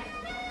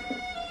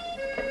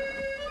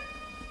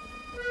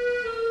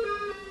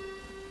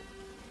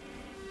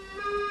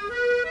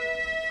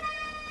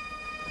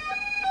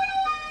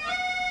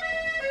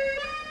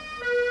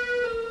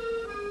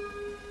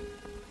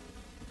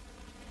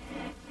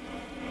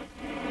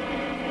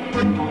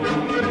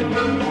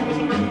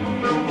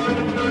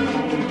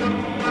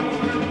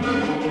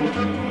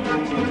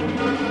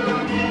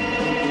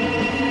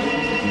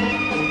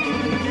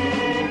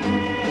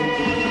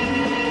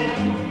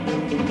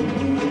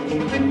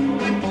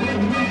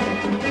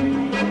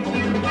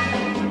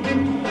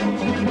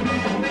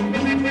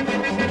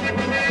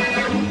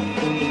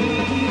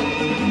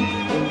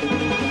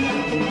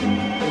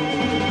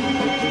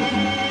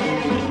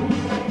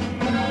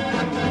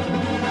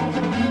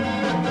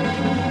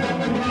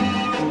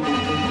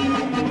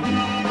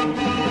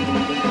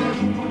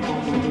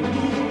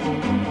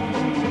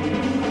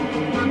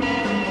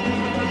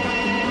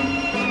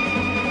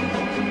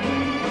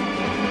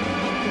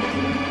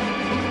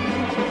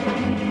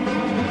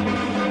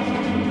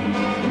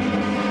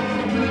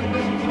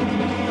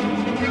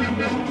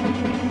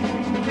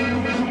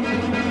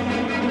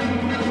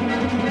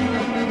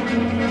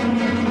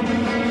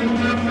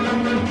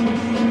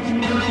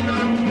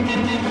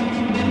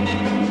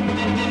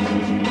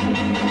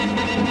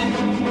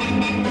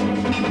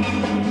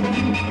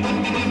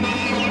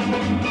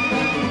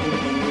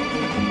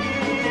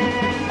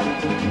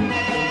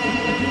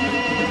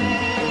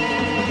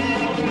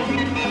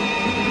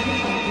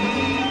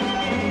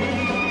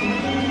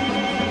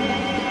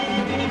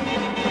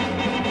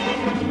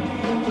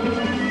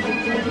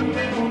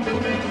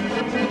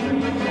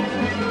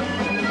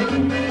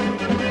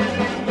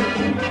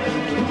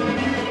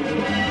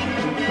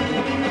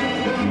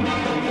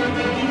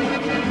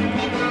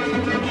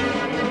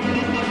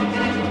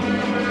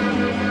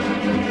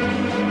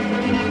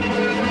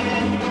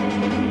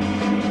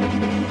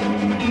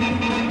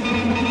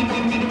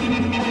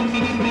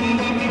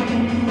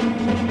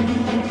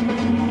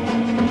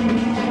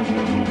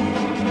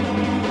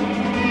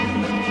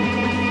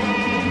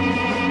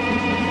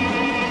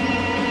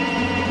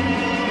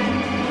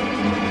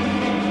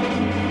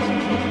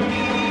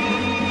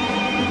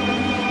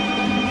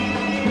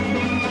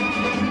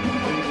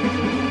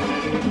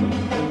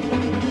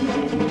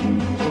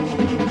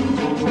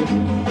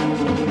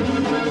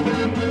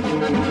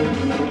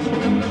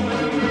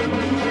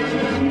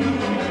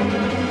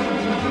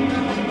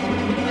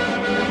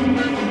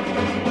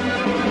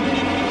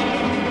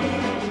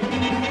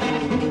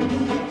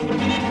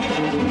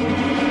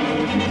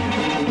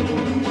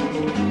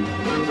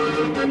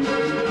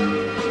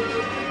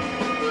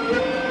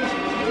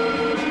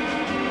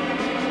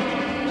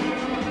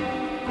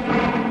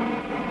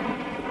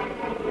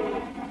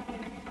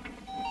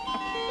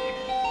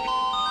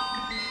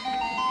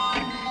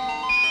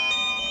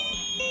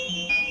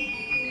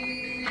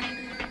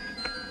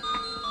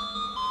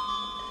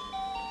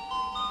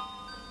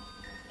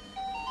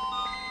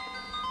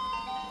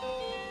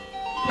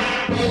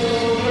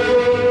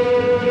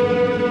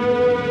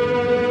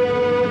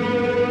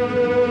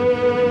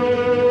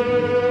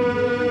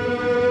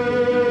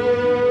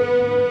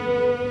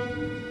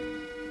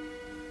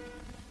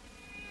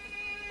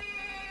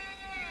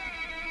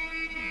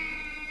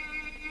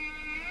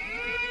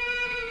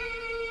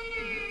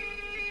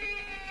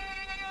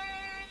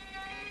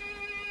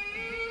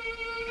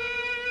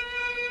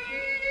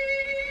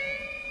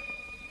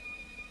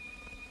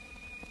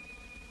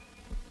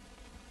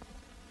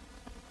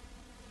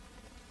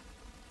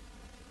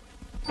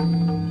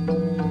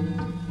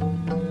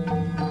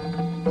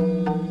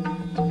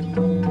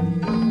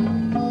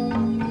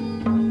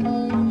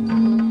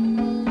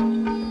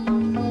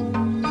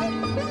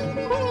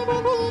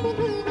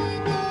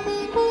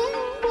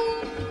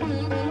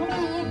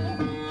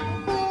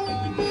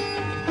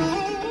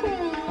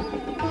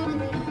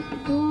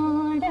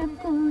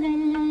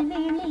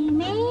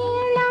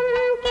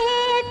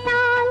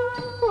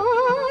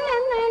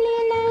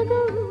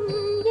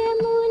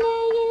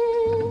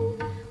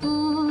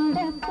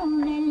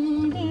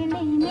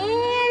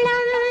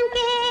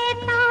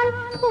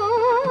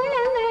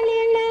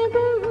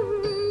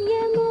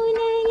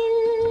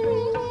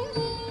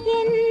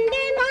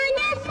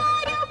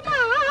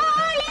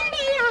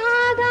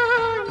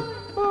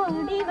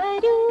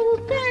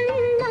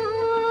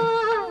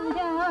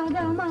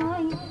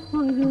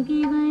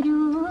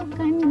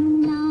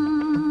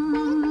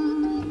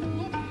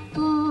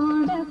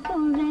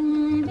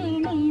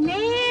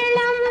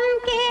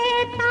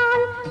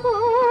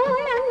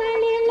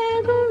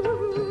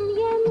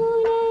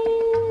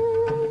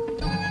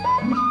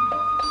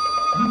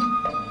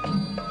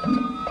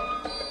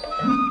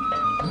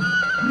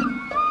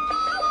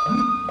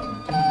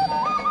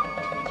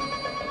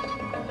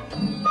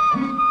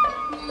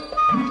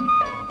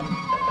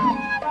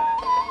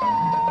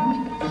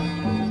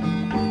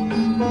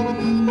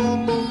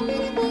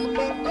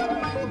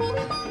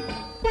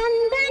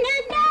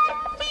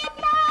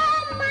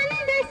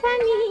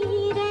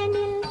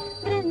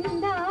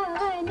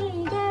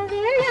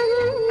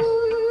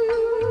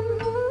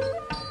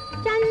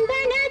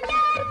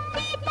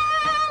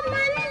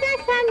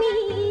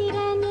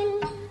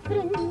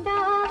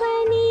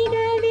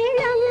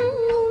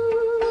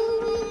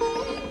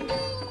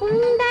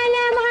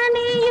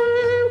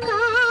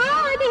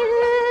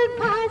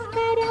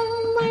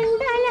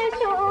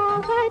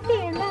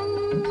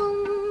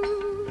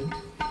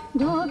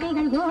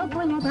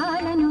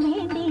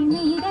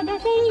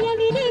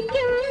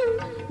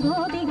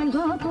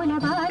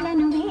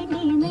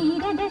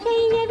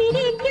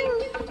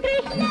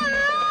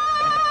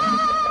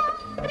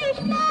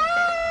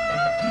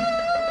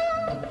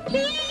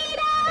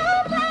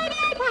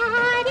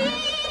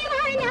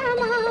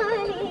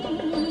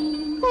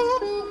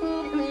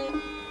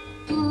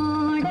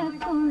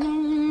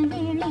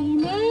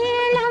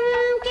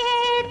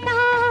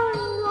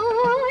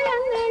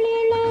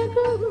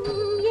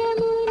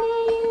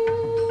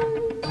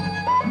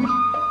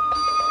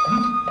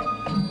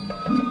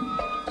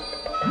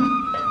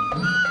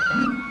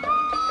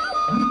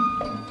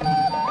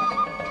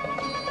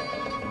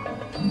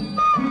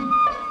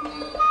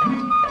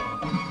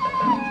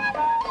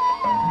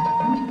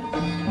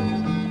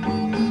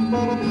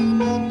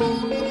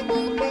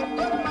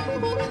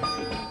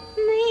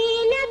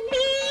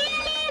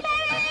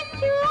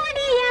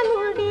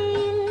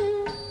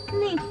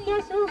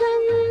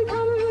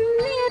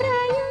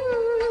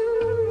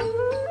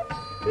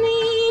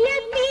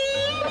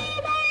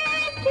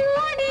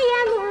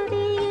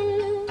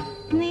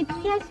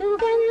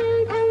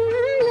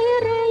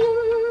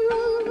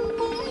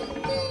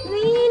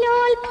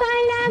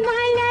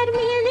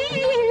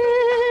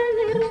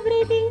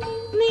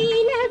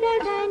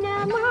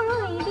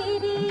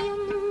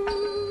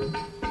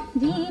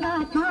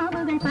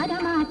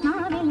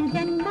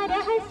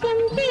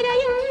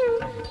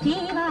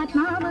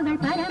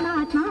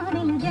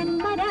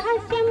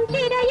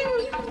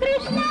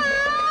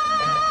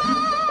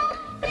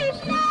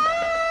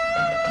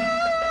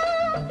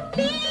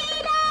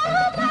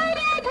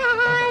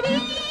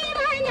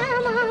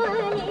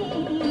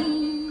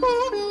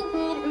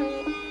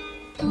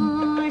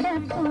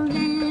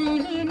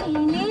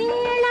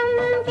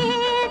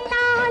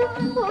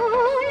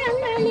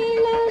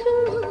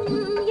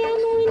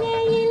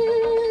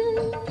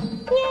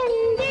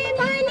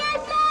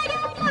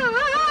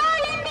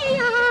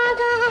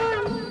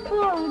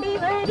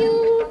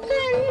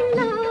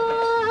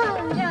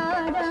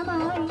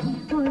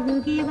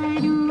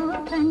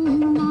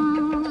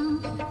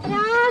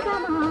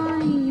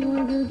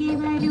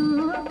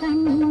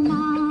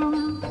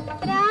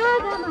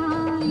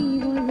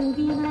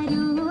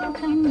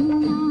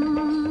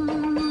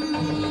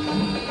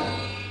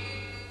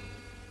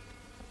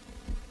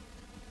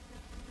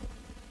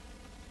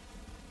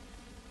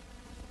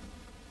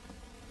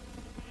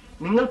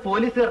 നിങ്ങൾ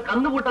പോലീസുകാർ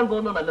കന്നുകൂട്ടാൻ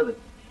പോകുന്നത് നല്ലത്.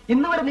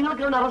 ഇന്ന് വരെ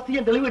നിങ്ങൾക്ക് അവനെ അറസ്റ്റ്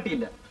ചെയ്യാൻ തെളിവ്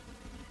കിട്ടിയില്ല.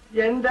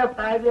 എന്റെ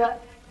ഭാര്യ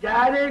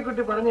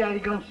ജാനകിക്കുട്ടി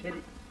പറഞ്ഞായിരിക്കണം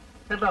ശരി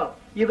കേട്ടോ.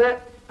 ഇത്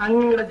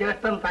അങ്ങയുടെ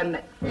ജ്യേഷ്ഠൻ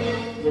തന്നെ.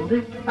 എന്ത്?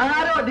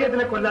 ആരോ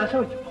അദ്ദേഹത്തിനെ കൊല്ലാൻ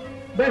ശ്രമിച്ചു.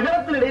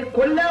 ബഹളത്തിനിടയിൽ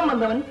കൊല്ലാൻ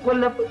വന്നവൻ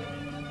കൊല്ലപ്പെട്ടു.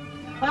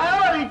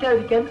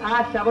 അറിയിക്കാതിരിക്കാൻ ആ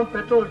ശവം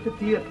പെട്രോൾ ഒഴിച്ച്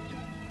തീ കത്തിച്ചു.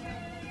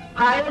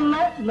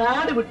 ഭയന്ന്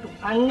നാട് വിട്ടു.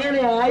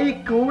 അങ്ങനെ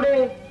ആയിക്കൂടെ?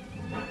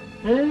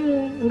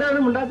 എന്താണ്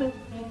ഉണ്ടാത്?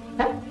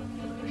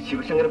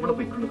 ശിവശങ്കരപ്പിള്ള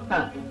പോയിക്കൊള്ളു.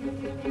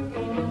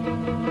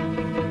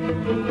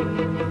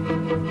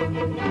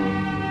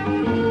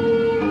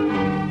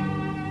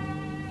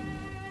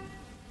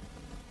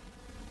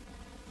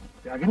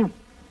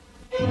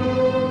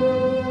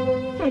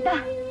 ചേട്ടാ,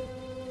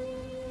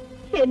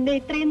 എന്നെ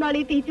ഇത്രയും നാൾ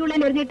ഈ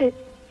തീച്ചുള്ളിൽ എറിഞ്ഞിട്ട്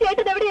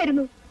ചേട്ടൻ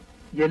എവിടെയായിരുന്നു?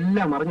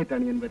 എല്ലാം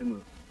അറിഞ്ഞിട്ടാണ് ഞാൻ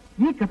വരുന്നത്.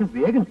 ഈ കഥ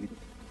വേഗം തീരും.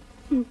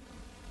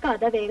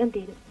 കഥ വേഗം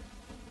തീരും.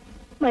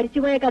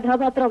 മരിച്ചുപോയ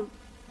കഥാപാത്രം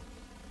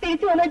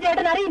തിരിച്ചു വന്ന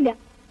ചേട്ടൻ അറിയില്ല.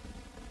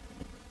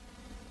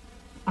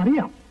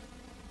 അറിയാം.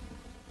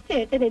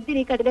 ചേട്ടൻ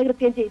എന്തിനീ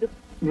കഠിനകൃത്യം ചെയ്തു?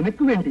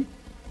 നിനക്ക് വേണ്ടി.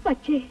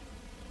 പക്ഷേ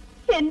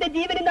എന്റെ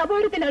ജീവനിന്ന്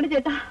അപകടത്തിലാണ്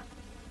ചേട്ടാ.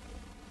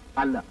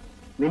 അല്ല,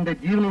 നിന്റെ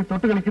ജീവനിൽ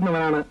തൊട്ട്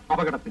കളിക്കുന്നവനാണ്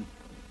അപകടത്തിൽ.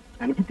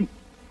 അനുജിത്തി,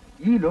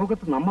 ഈ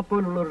ലോകത്ത്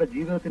നമ്മപ്പോലുള്ളവരുടെ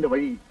ജീവിതത്തിന്റെ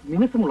വഴി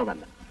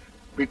മിനുസമുള്ളതല്ല.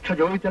 ഭിക്ഷ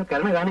ചോദിച്ചാൽ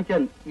കരുണ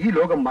കാണിക്കാൻ ഈ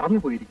ലോകം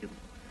മറന്നുപോയിരിക്കുന്നു.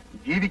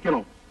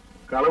 ജീവിക്കണോ,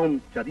 കളവും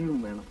ചതിയും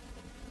വേണം.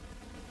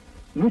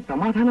 നീ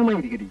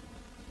സമാധാനമായിരിക്കടി.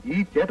 ഈ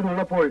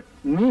ചേട്ടനുള്ളപ്പോൾ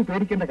നീ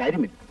പേടിക്കേണ്ട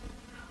കാര്യമില്ല.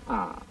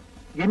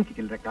 എനിക്ക്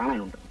ചിലരെ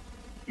കാണാനുണ്ട്.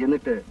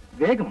 എന്നിട്ട്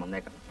വേഗം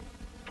വന്നേക്കാം.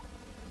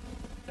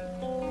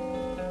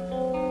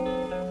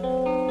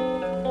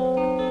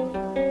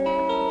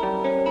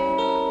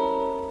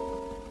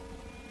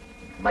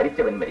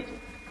 മരിച്ചവൻ മരിച്ചു.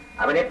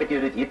 അവനെപ്പറ്റി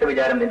ഒരു ചീത്ത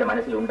വിചാരം നിന്റെ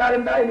മനസ്സിൽ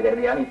ഉണ്ടാകണ്ട എന്ന്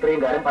കരുതിയാണ്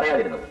ഇത്രയും കാലം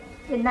പറയാതിരുന്നത്.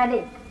 എന്നാലേ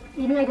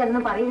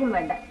ഇനിയായിട്ടൊന്നും പറയുകയും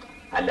വേണ്ട.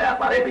 അല്ല,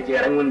 പറയിപ്പിച്ച്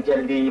ഇറങ്ങുവെച്ചാൽ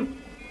എന്ത് ചെയ്യും?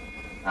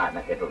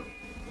 എന്നാ കേട്ടോളൂ.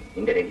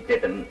 നിന്റെ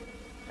രഹിച്ചേട്ടൻ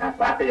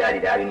പാട്ടുകാരി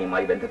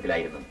രാഗിനിയുമായി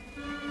ബന്ധത്തിലായിരുന്നു.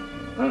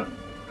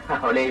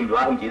 അവളെയും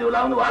വിവാഹം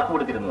ചെയ്തുകൊള്ളാമെന്ന്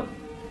വാക്കുകൊടുത്തിരുന്നു.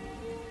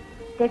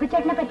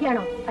 രഘുചേട്ടനെ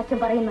പറ്റിയാണോ അച്ഛൻ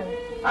പറയുന്നത്?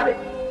 അതെ.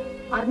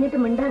 അറിഞ്ഞിട്ട്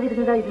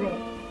മിണ്ടാതിരുന്നതോ ഇതുവരെ?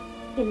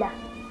 ഇല്ല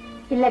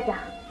ഇല്ലച്ചാ,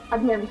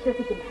 അത് ഞാൻ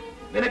വിശ്വസിക്കില്ല.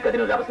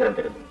 നിനക്കതിനൊരു അവസരം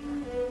തരുന്നു.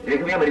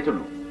 രഘുവിയെ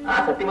മരിച്ചുള്ളൂ. ആ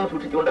സത്യമം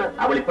സൂക്ഷിച്ചുകൊണ്ട്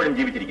അവൾ ഇപ്പോഴും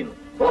ജീവിച്ചിരിക്കുന്നു.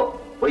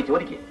 പോയി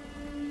ചോദിക്കുക.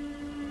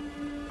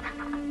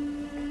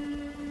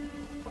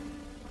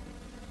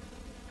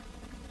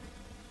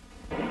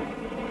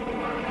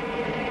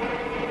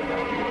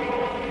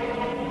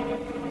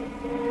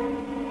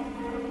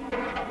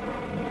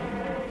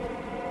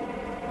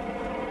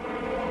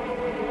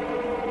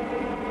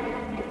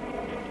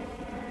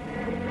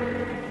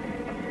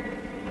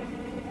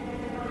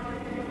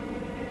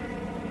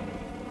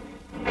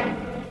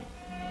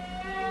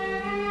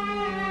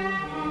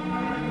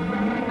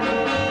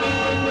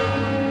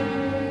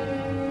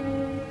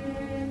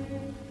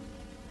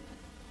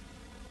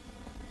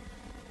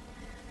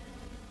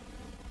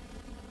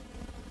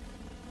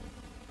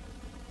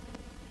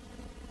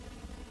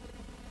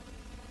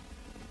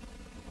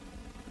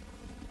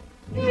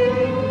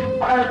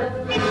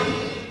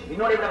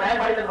 നിന്നോട് ഇവിടെ വരാൻ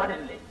പാടില്ലെന്ന്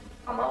പറഞ്ഞിട്ടില്ലേ?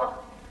 അമ്മാവ,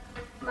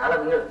 നാളെ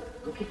നിങ്ങൾ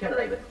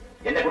ദുഃഖിക്കേണ്ടതായി വരും.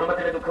 എന്റെ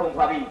കുടുംബത്തിന്റെ ദുഃഖവും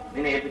ഭാവി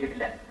നിന്നെ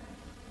ഏൽപ്പിച്ചിട്ടില്ല.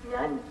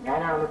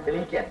 ഞാനാണെന്ന്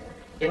തെളിയിക്കാൻ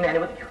എന്നെ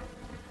അനുവദിക്കൂ.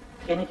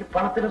 എനിക്ക്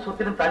പണത്തിനും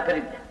സ്വത്തിനും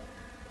താല്പര്യമില്ല.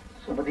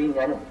 സുമതിയും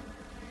ഞാനും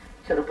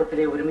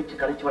ചെറുപ്പത്തിലെ ഒരുമിച്ച്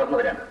കളിച്ചു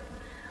വളർന്നവരാണ്.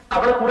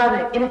 അവളെ കൂടാതെ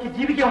എനിക്ക്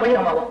ജീവിക്കാൻ വയ്യ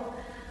അമ്മാവ.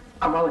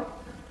 അമ്മാവൻ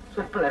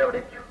സ്വല്പനേരം അവിടെ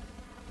ഇരിക്കൂ.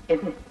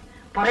 എന്നെ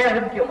പറയാൻ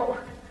അനുവദിക്കൂ അമ്മാവ.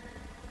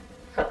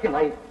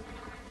 സത്യമായി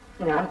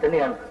ഞാൻ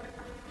തന്നെയാണ്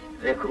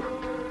രഘു.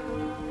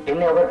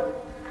 എന്നെ അവർ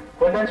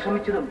കൊല്ലാൻ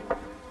ശ്രമിച്ചതും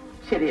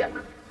ശരിയാണ്.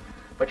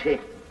 പക്ഷേ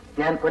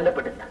ഞാൻ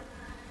കൊല്ലപ്പെട്ടില്ല.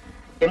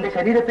 എന്റെ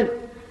ശരീരത്തിൽ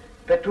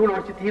പെട്രോൾ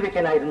ഒഴിച്ച് തീ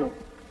വയ്ക്കാനായിരുന്നു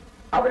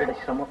അവരുടെ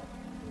ശ്രമം.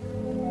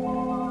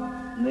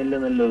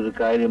 നല്ലൊരു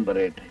കാര്യം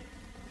പറയട്ടെ.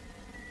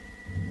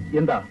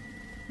 എന്താ,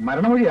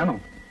 മരണമൊഴിയാണോ?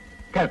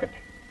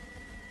 കേൾക്കട്ടെ.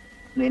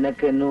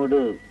 നിനക്ക് എന്നോട്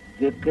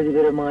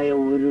വ്യക്തിപരമായ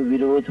ഒരു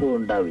വിരോധവും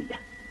ഉണ്ടാവില്ല.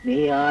 നീ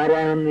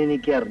ആരാണെന്ന്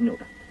എനിക്ക്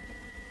അറിഞ്ഞൂടാ.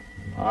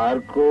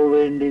 ആർക്കോ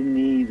വേണ്ടി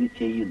നീ ഇത്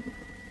ചെയ്യുന്നു.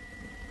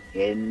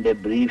 എന്റെ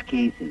ബ്രീഫ്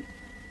കേസിൽ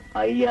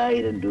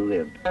 5000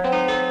 രൂപയുണ്ട്.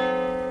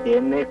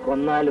 എന്നെ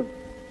കൊന്നാലും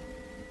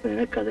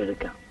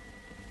നിനക്കതെടുക്കാം.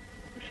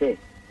 പക്ഷേ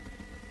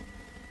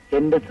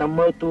എന്റെ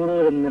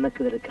സമ്മതത്തോടുകൂടെ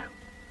നിനക്കിതെടുക്കാം.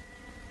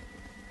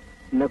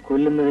 എന്നെ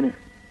കൊല്ലുന്നതിന്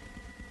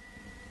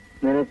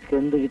നിനക്ക്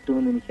എന്ത്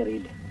കിട്ടുമെന്ന്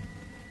എനിക്കറിയില്ല.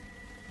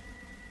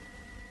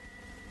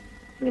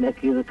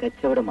 നിനക്കിത്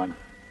കച്ചവടമാണ്.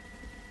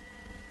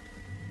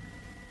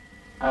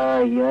 ആ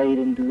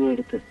 5000 രൂപ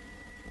എടുത്ത്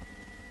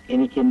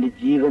എനിക്ക് എന്റെ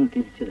ജീവൻ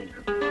തിരിച്ചു തരും.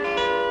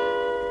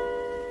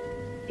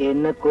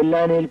 എന്നെ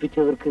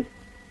കൊല്ലാനേൽപ്പിച്ചവർക്ക്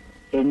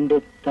എന്റെ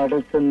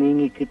തടസ്സം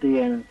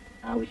നീങ്ങിക്കിട്ടുകയാണ്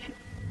ആവശ്യം.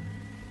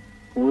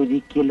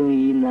 ഒരിക്കലും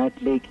ഈ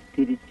നാട്ടിലേക്ക്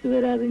തിരിച്ചു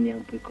വരാതെ ഞാൻ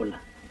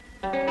പോയിക്കൊള്ളാം.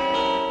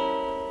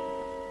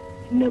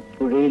 എന്നെ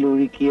പുഴയിൽ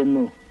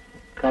ഒഴുക്കിയെന്നോ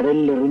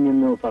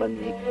കടലിലെറിഞ്ഞെന്നോ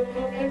പറഞ്ഞേക്ക്.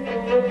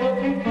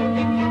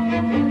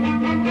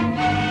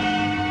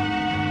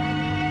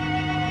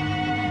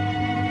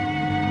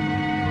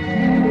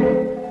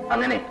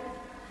 അങ്ങനെ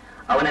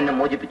അവൻ എന്നെ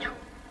മോചിപ്പിച്ചു.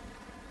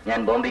 ഞാൻ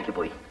ബോംബെക്ക്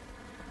പോയി.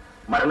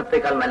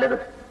 മരണത്തെക്കാൾ നല്ലത്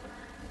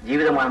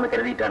ജീവിതമാണെന്ന്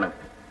കരുതിയിട്ടാണ്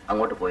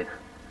അങ്ങോട്ട് പോയത്.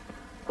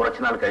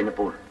 കുറച്ചുനാൾ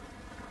കഴിഞ്ഞപ്പോൾ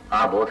ആ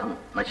ബോധം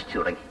നശിച്ചു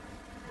തുടങ്ങി.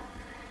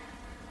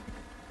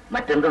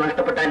 മറ്റെന്ത്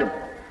നഷ്ടപ്പെട്ടാലും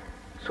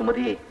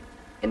സുമതിയെ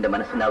എന്റെ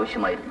മനസ്സിന്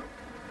ആവശ്യമായിരുന്നു.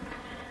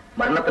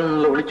 മരണത്തിൽ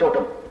നിന്നുള്ള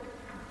ഒളിച്ചോട്ടം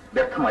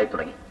വ്യർത്ഥമായി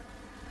തുടങ്ങി.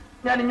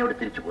 ഞാൻ ഇങ്ങോട്ട്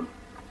തിരിച്ചു പോന്നു.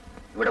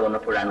 ഇവിടെ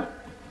വന്നപ്പോഴാണ്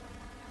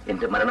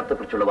എന്റെ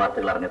മരണത്തെക്കുറിച്ചുള്ള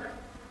വാർത്തകൾ അറിഞ്ഞത്.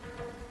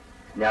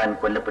 ഞാൻ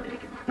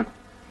കൊല്ലപ്പെട്ടിരിക്കുന്നു.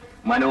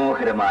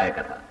 മനോഹരമായ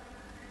കഥ.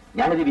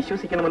 ഞാനിത്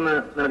വിശ്വസിക്കണമെന്ന്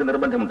നിനക്ക്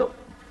നിർബന്ധമുണ്ടോ?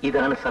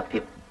 ഇതാണ്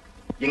സത്യം.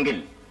 എങ്കിൽ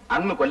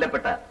അന്ന്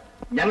കൊല്ലപ്പെട്ട,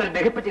 ഞങ്ങൾ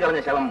ദഹിപ്പിച്ച്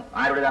കളഞ്ഞ ശവം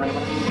ആരുടേതാണെന്ന്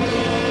പറഞ്ഞു.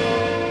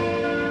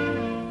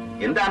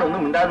 എന്താണ്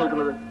ഒന്നും മിണ്ടാതെ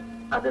നിൽക്കുന്നത്?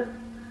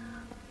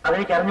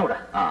 അതെനിക്ക് അറിഞ്ഞൂടാ.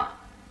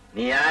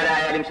 നീ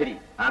ആരായാലും ശരി,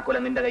 ആ കൊല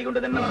നിന്റെ കൈകൊണ്ട്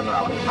തന്നെ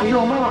നടന്നതാവാം. അയ്യോ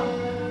അമ്മാവ,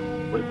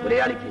 ഒരു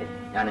കൊലയാളിക്ക്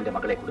ഞാൻ എന്റെ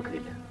മകളെ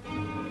കൊടുക്കുകയില്ല.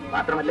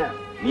 മാത്രമല്ല,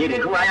 നീ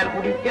രഘുവായാൽ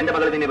കൂടി എന്റെ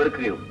മകൾ നിന്നെ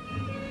വെറുക്കുകയോ?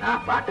 ആ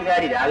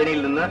പാട്ടുകാരി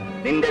രാഗിണിയിൽ നിന്ന്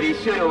നിന്റെ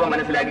വിശ്വരൂപം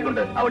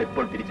മനസ്സിലാക്കിക്കൊണ്ട് അവൾ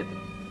ഇപ്പോൾ തിരിച്ചെത്തി.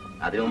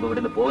 അതിനു മുമ്പ്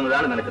ഇവിടുന്ന്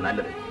പോകുന്നതാണ് നിനക്ക്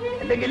നല്ലത്.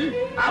 അല്ലെങ്കിൽ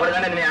അവൾ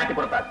തന്നെ നിന്നെ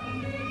ആറ്റിപ്പുറത്താക്കും.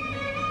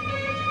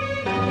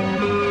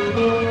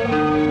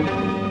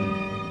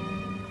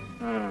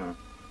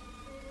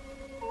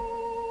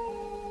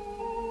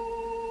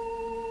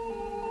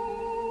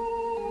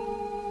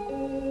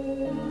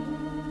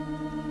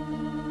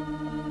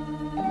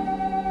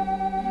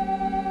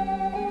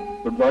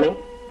 Good morning.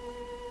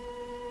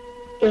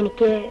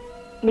 എനിക്ക്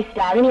മിസ്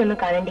രാഗിണി ഒന്ന്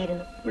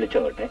കാണേണ്ടിയിരുന്നു.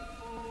 വിളിച്ചോട്ടെ.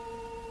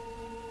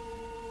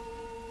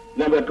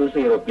 Number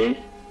 2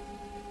 please.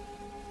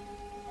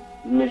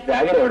 മിസ്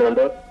രാഗിണി എവിടെ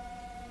ഉണ്ടോ?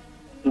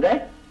 എന്താ?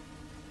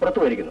 പുറത്തു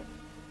പോയിരിക്കുന്നു.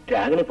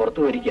 രാഗിണി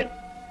പുറത്തു പോയിരിക്കുകയാണ്.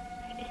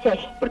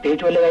 ശരി.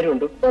 പ്രത്യേകിച്ച് വല്ല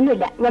കാര്യമുണ്ടോ?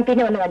 ഒന്നുമില്ല, ഞാൻ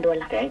പിന്നെ വന്ന്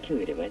കണ്ടുകൊള്ളാം. Thank you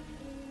very much.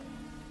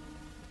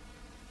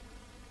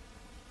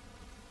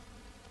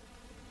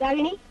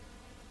 Ragini,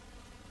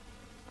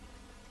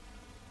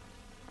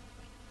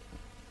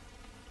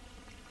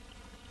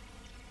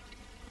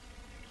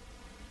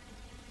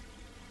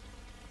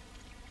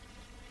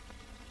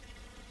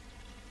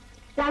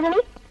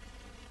 Ragini,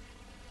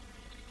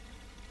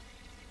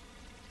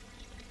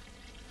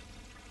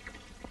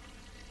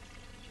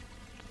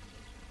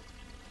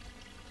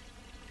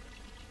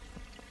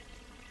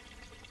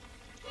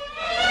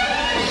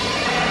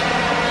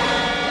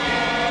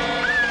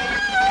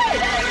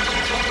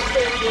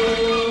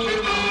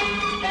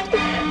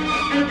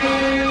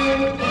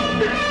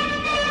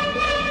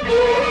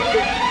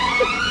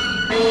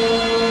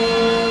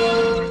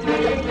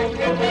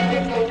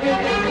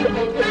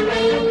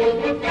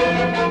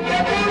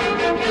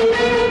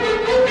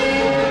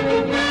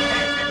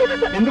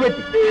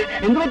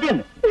 എന്തു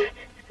പറ്റിയെന്ന്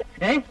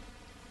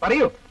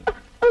പറയൂ.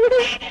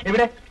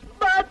 എവിടെ?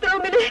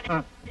 ബാത്റൂമില്.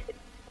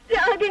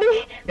 രാഗിണി.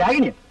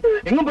 രാഗിണിയ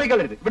എങ്ങും പോയി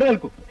കളരുത്, ഇവിടെ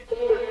നിൽക്കൂ.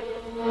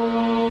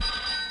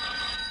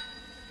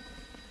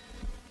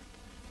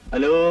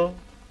 ഹലോ,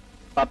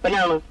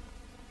 പപ്പനാണ്,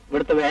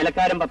 ഇവിടുത്തെ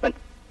വേലക്കാരൻ പപ്പൻ.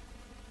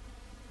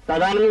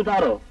 സദാനന്ദൻ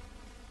സാറോ?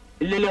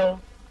 ഇല്ലല്ലോ.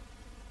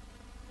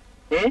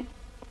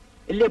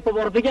 ഇല്ല, ഇപ്പൊ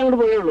പുറത്തേക്ക് അങ്ങോട്ട്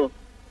പോയുള്ളൂ.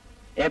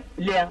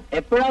 ഇല്ല,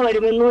 എപ്പോഴാ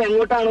വരുമെന്നോ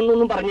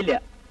എങ്ങോട്ടാണെന്നൊന്നും പറഞ്ഞില്ല.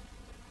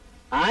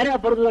 ആരാ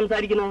അപ്പുറത്ത്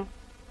സംസാരിക്കുന്നു?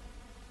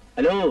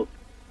 ഹലോ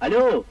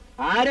ഹലോ,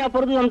 ആരാ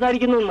അപ്പുറത്ത്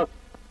സംസാരിക്കുന്നു?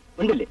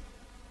 ഉണ്ടില്ലേ?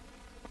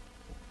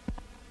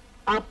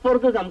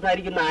 അപ്പുറത്ത്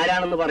സംസാരിക്കുന്ന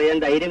ആരാണെന്ന് പറയാൻ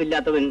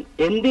ധൈര്യമില്ലാത്തവൻ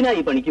എന്തിനാ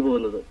ഈ പണിക്ക്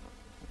പോകുന്നത്?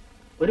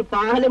 ഒരു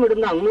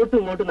പാലമിടുന്ന അങ്ങോട്ടും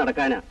ഇങ്ങോട്ടും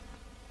നടക്കാനാ?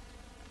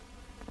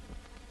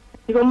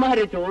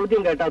 ഇവന്മാരെ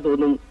ചോദ്യം കേട്ടാ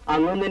തോന്നും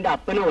അങ്ങൊന്നിന്റെ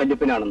അപ്പനോ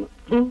വല്യപ്പനാണെന്ന്.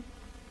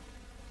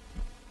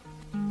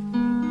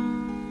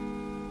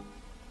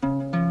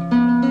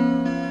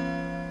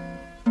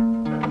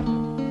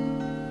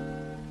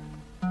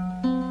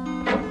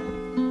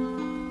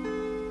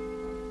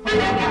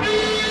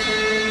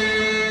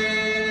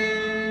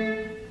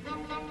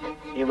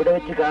 എവിടെ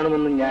വെച്ച്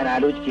കാണുമെന്ന് ഞാൻ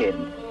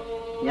ആലോചിക്കുകയായിരുന്നു.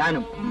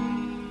 ഞാനും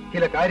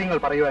ചില കാര്യങ്ങൾ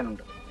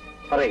പറയുവാനുണ്ട്.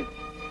 പറയൂ.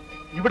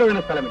 ഇവിടെ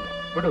ഒരു സ്ഥലമില്ല,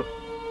 വിടൂ.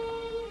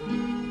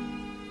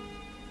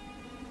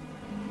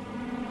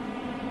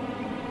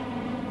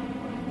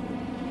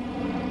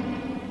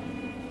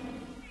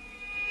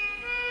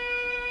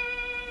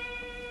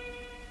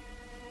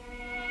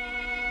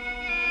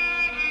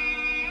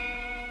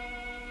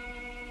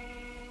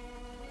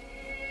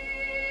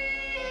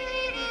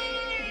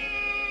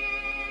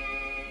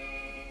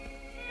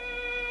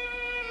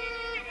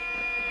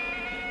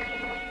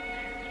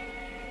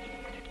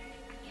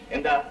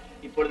 എന്താ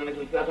ഇപ്പോൾ നിനക്ക്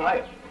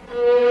വിശ്വാസമായോ?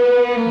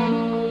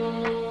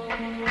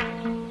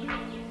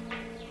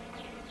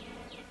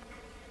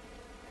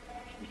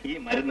 ഈ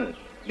മരുന്ന്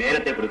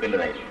നേരത്തെ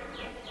കൊടുക്കേണ്ടതായിരുന്നു.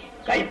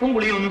 കയ്പും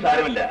പുളിയും ഒന്നും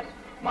സാരമില്ല,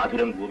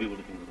 മധുരം ഗോപി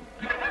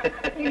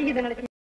കൊടുക്കുന്നു.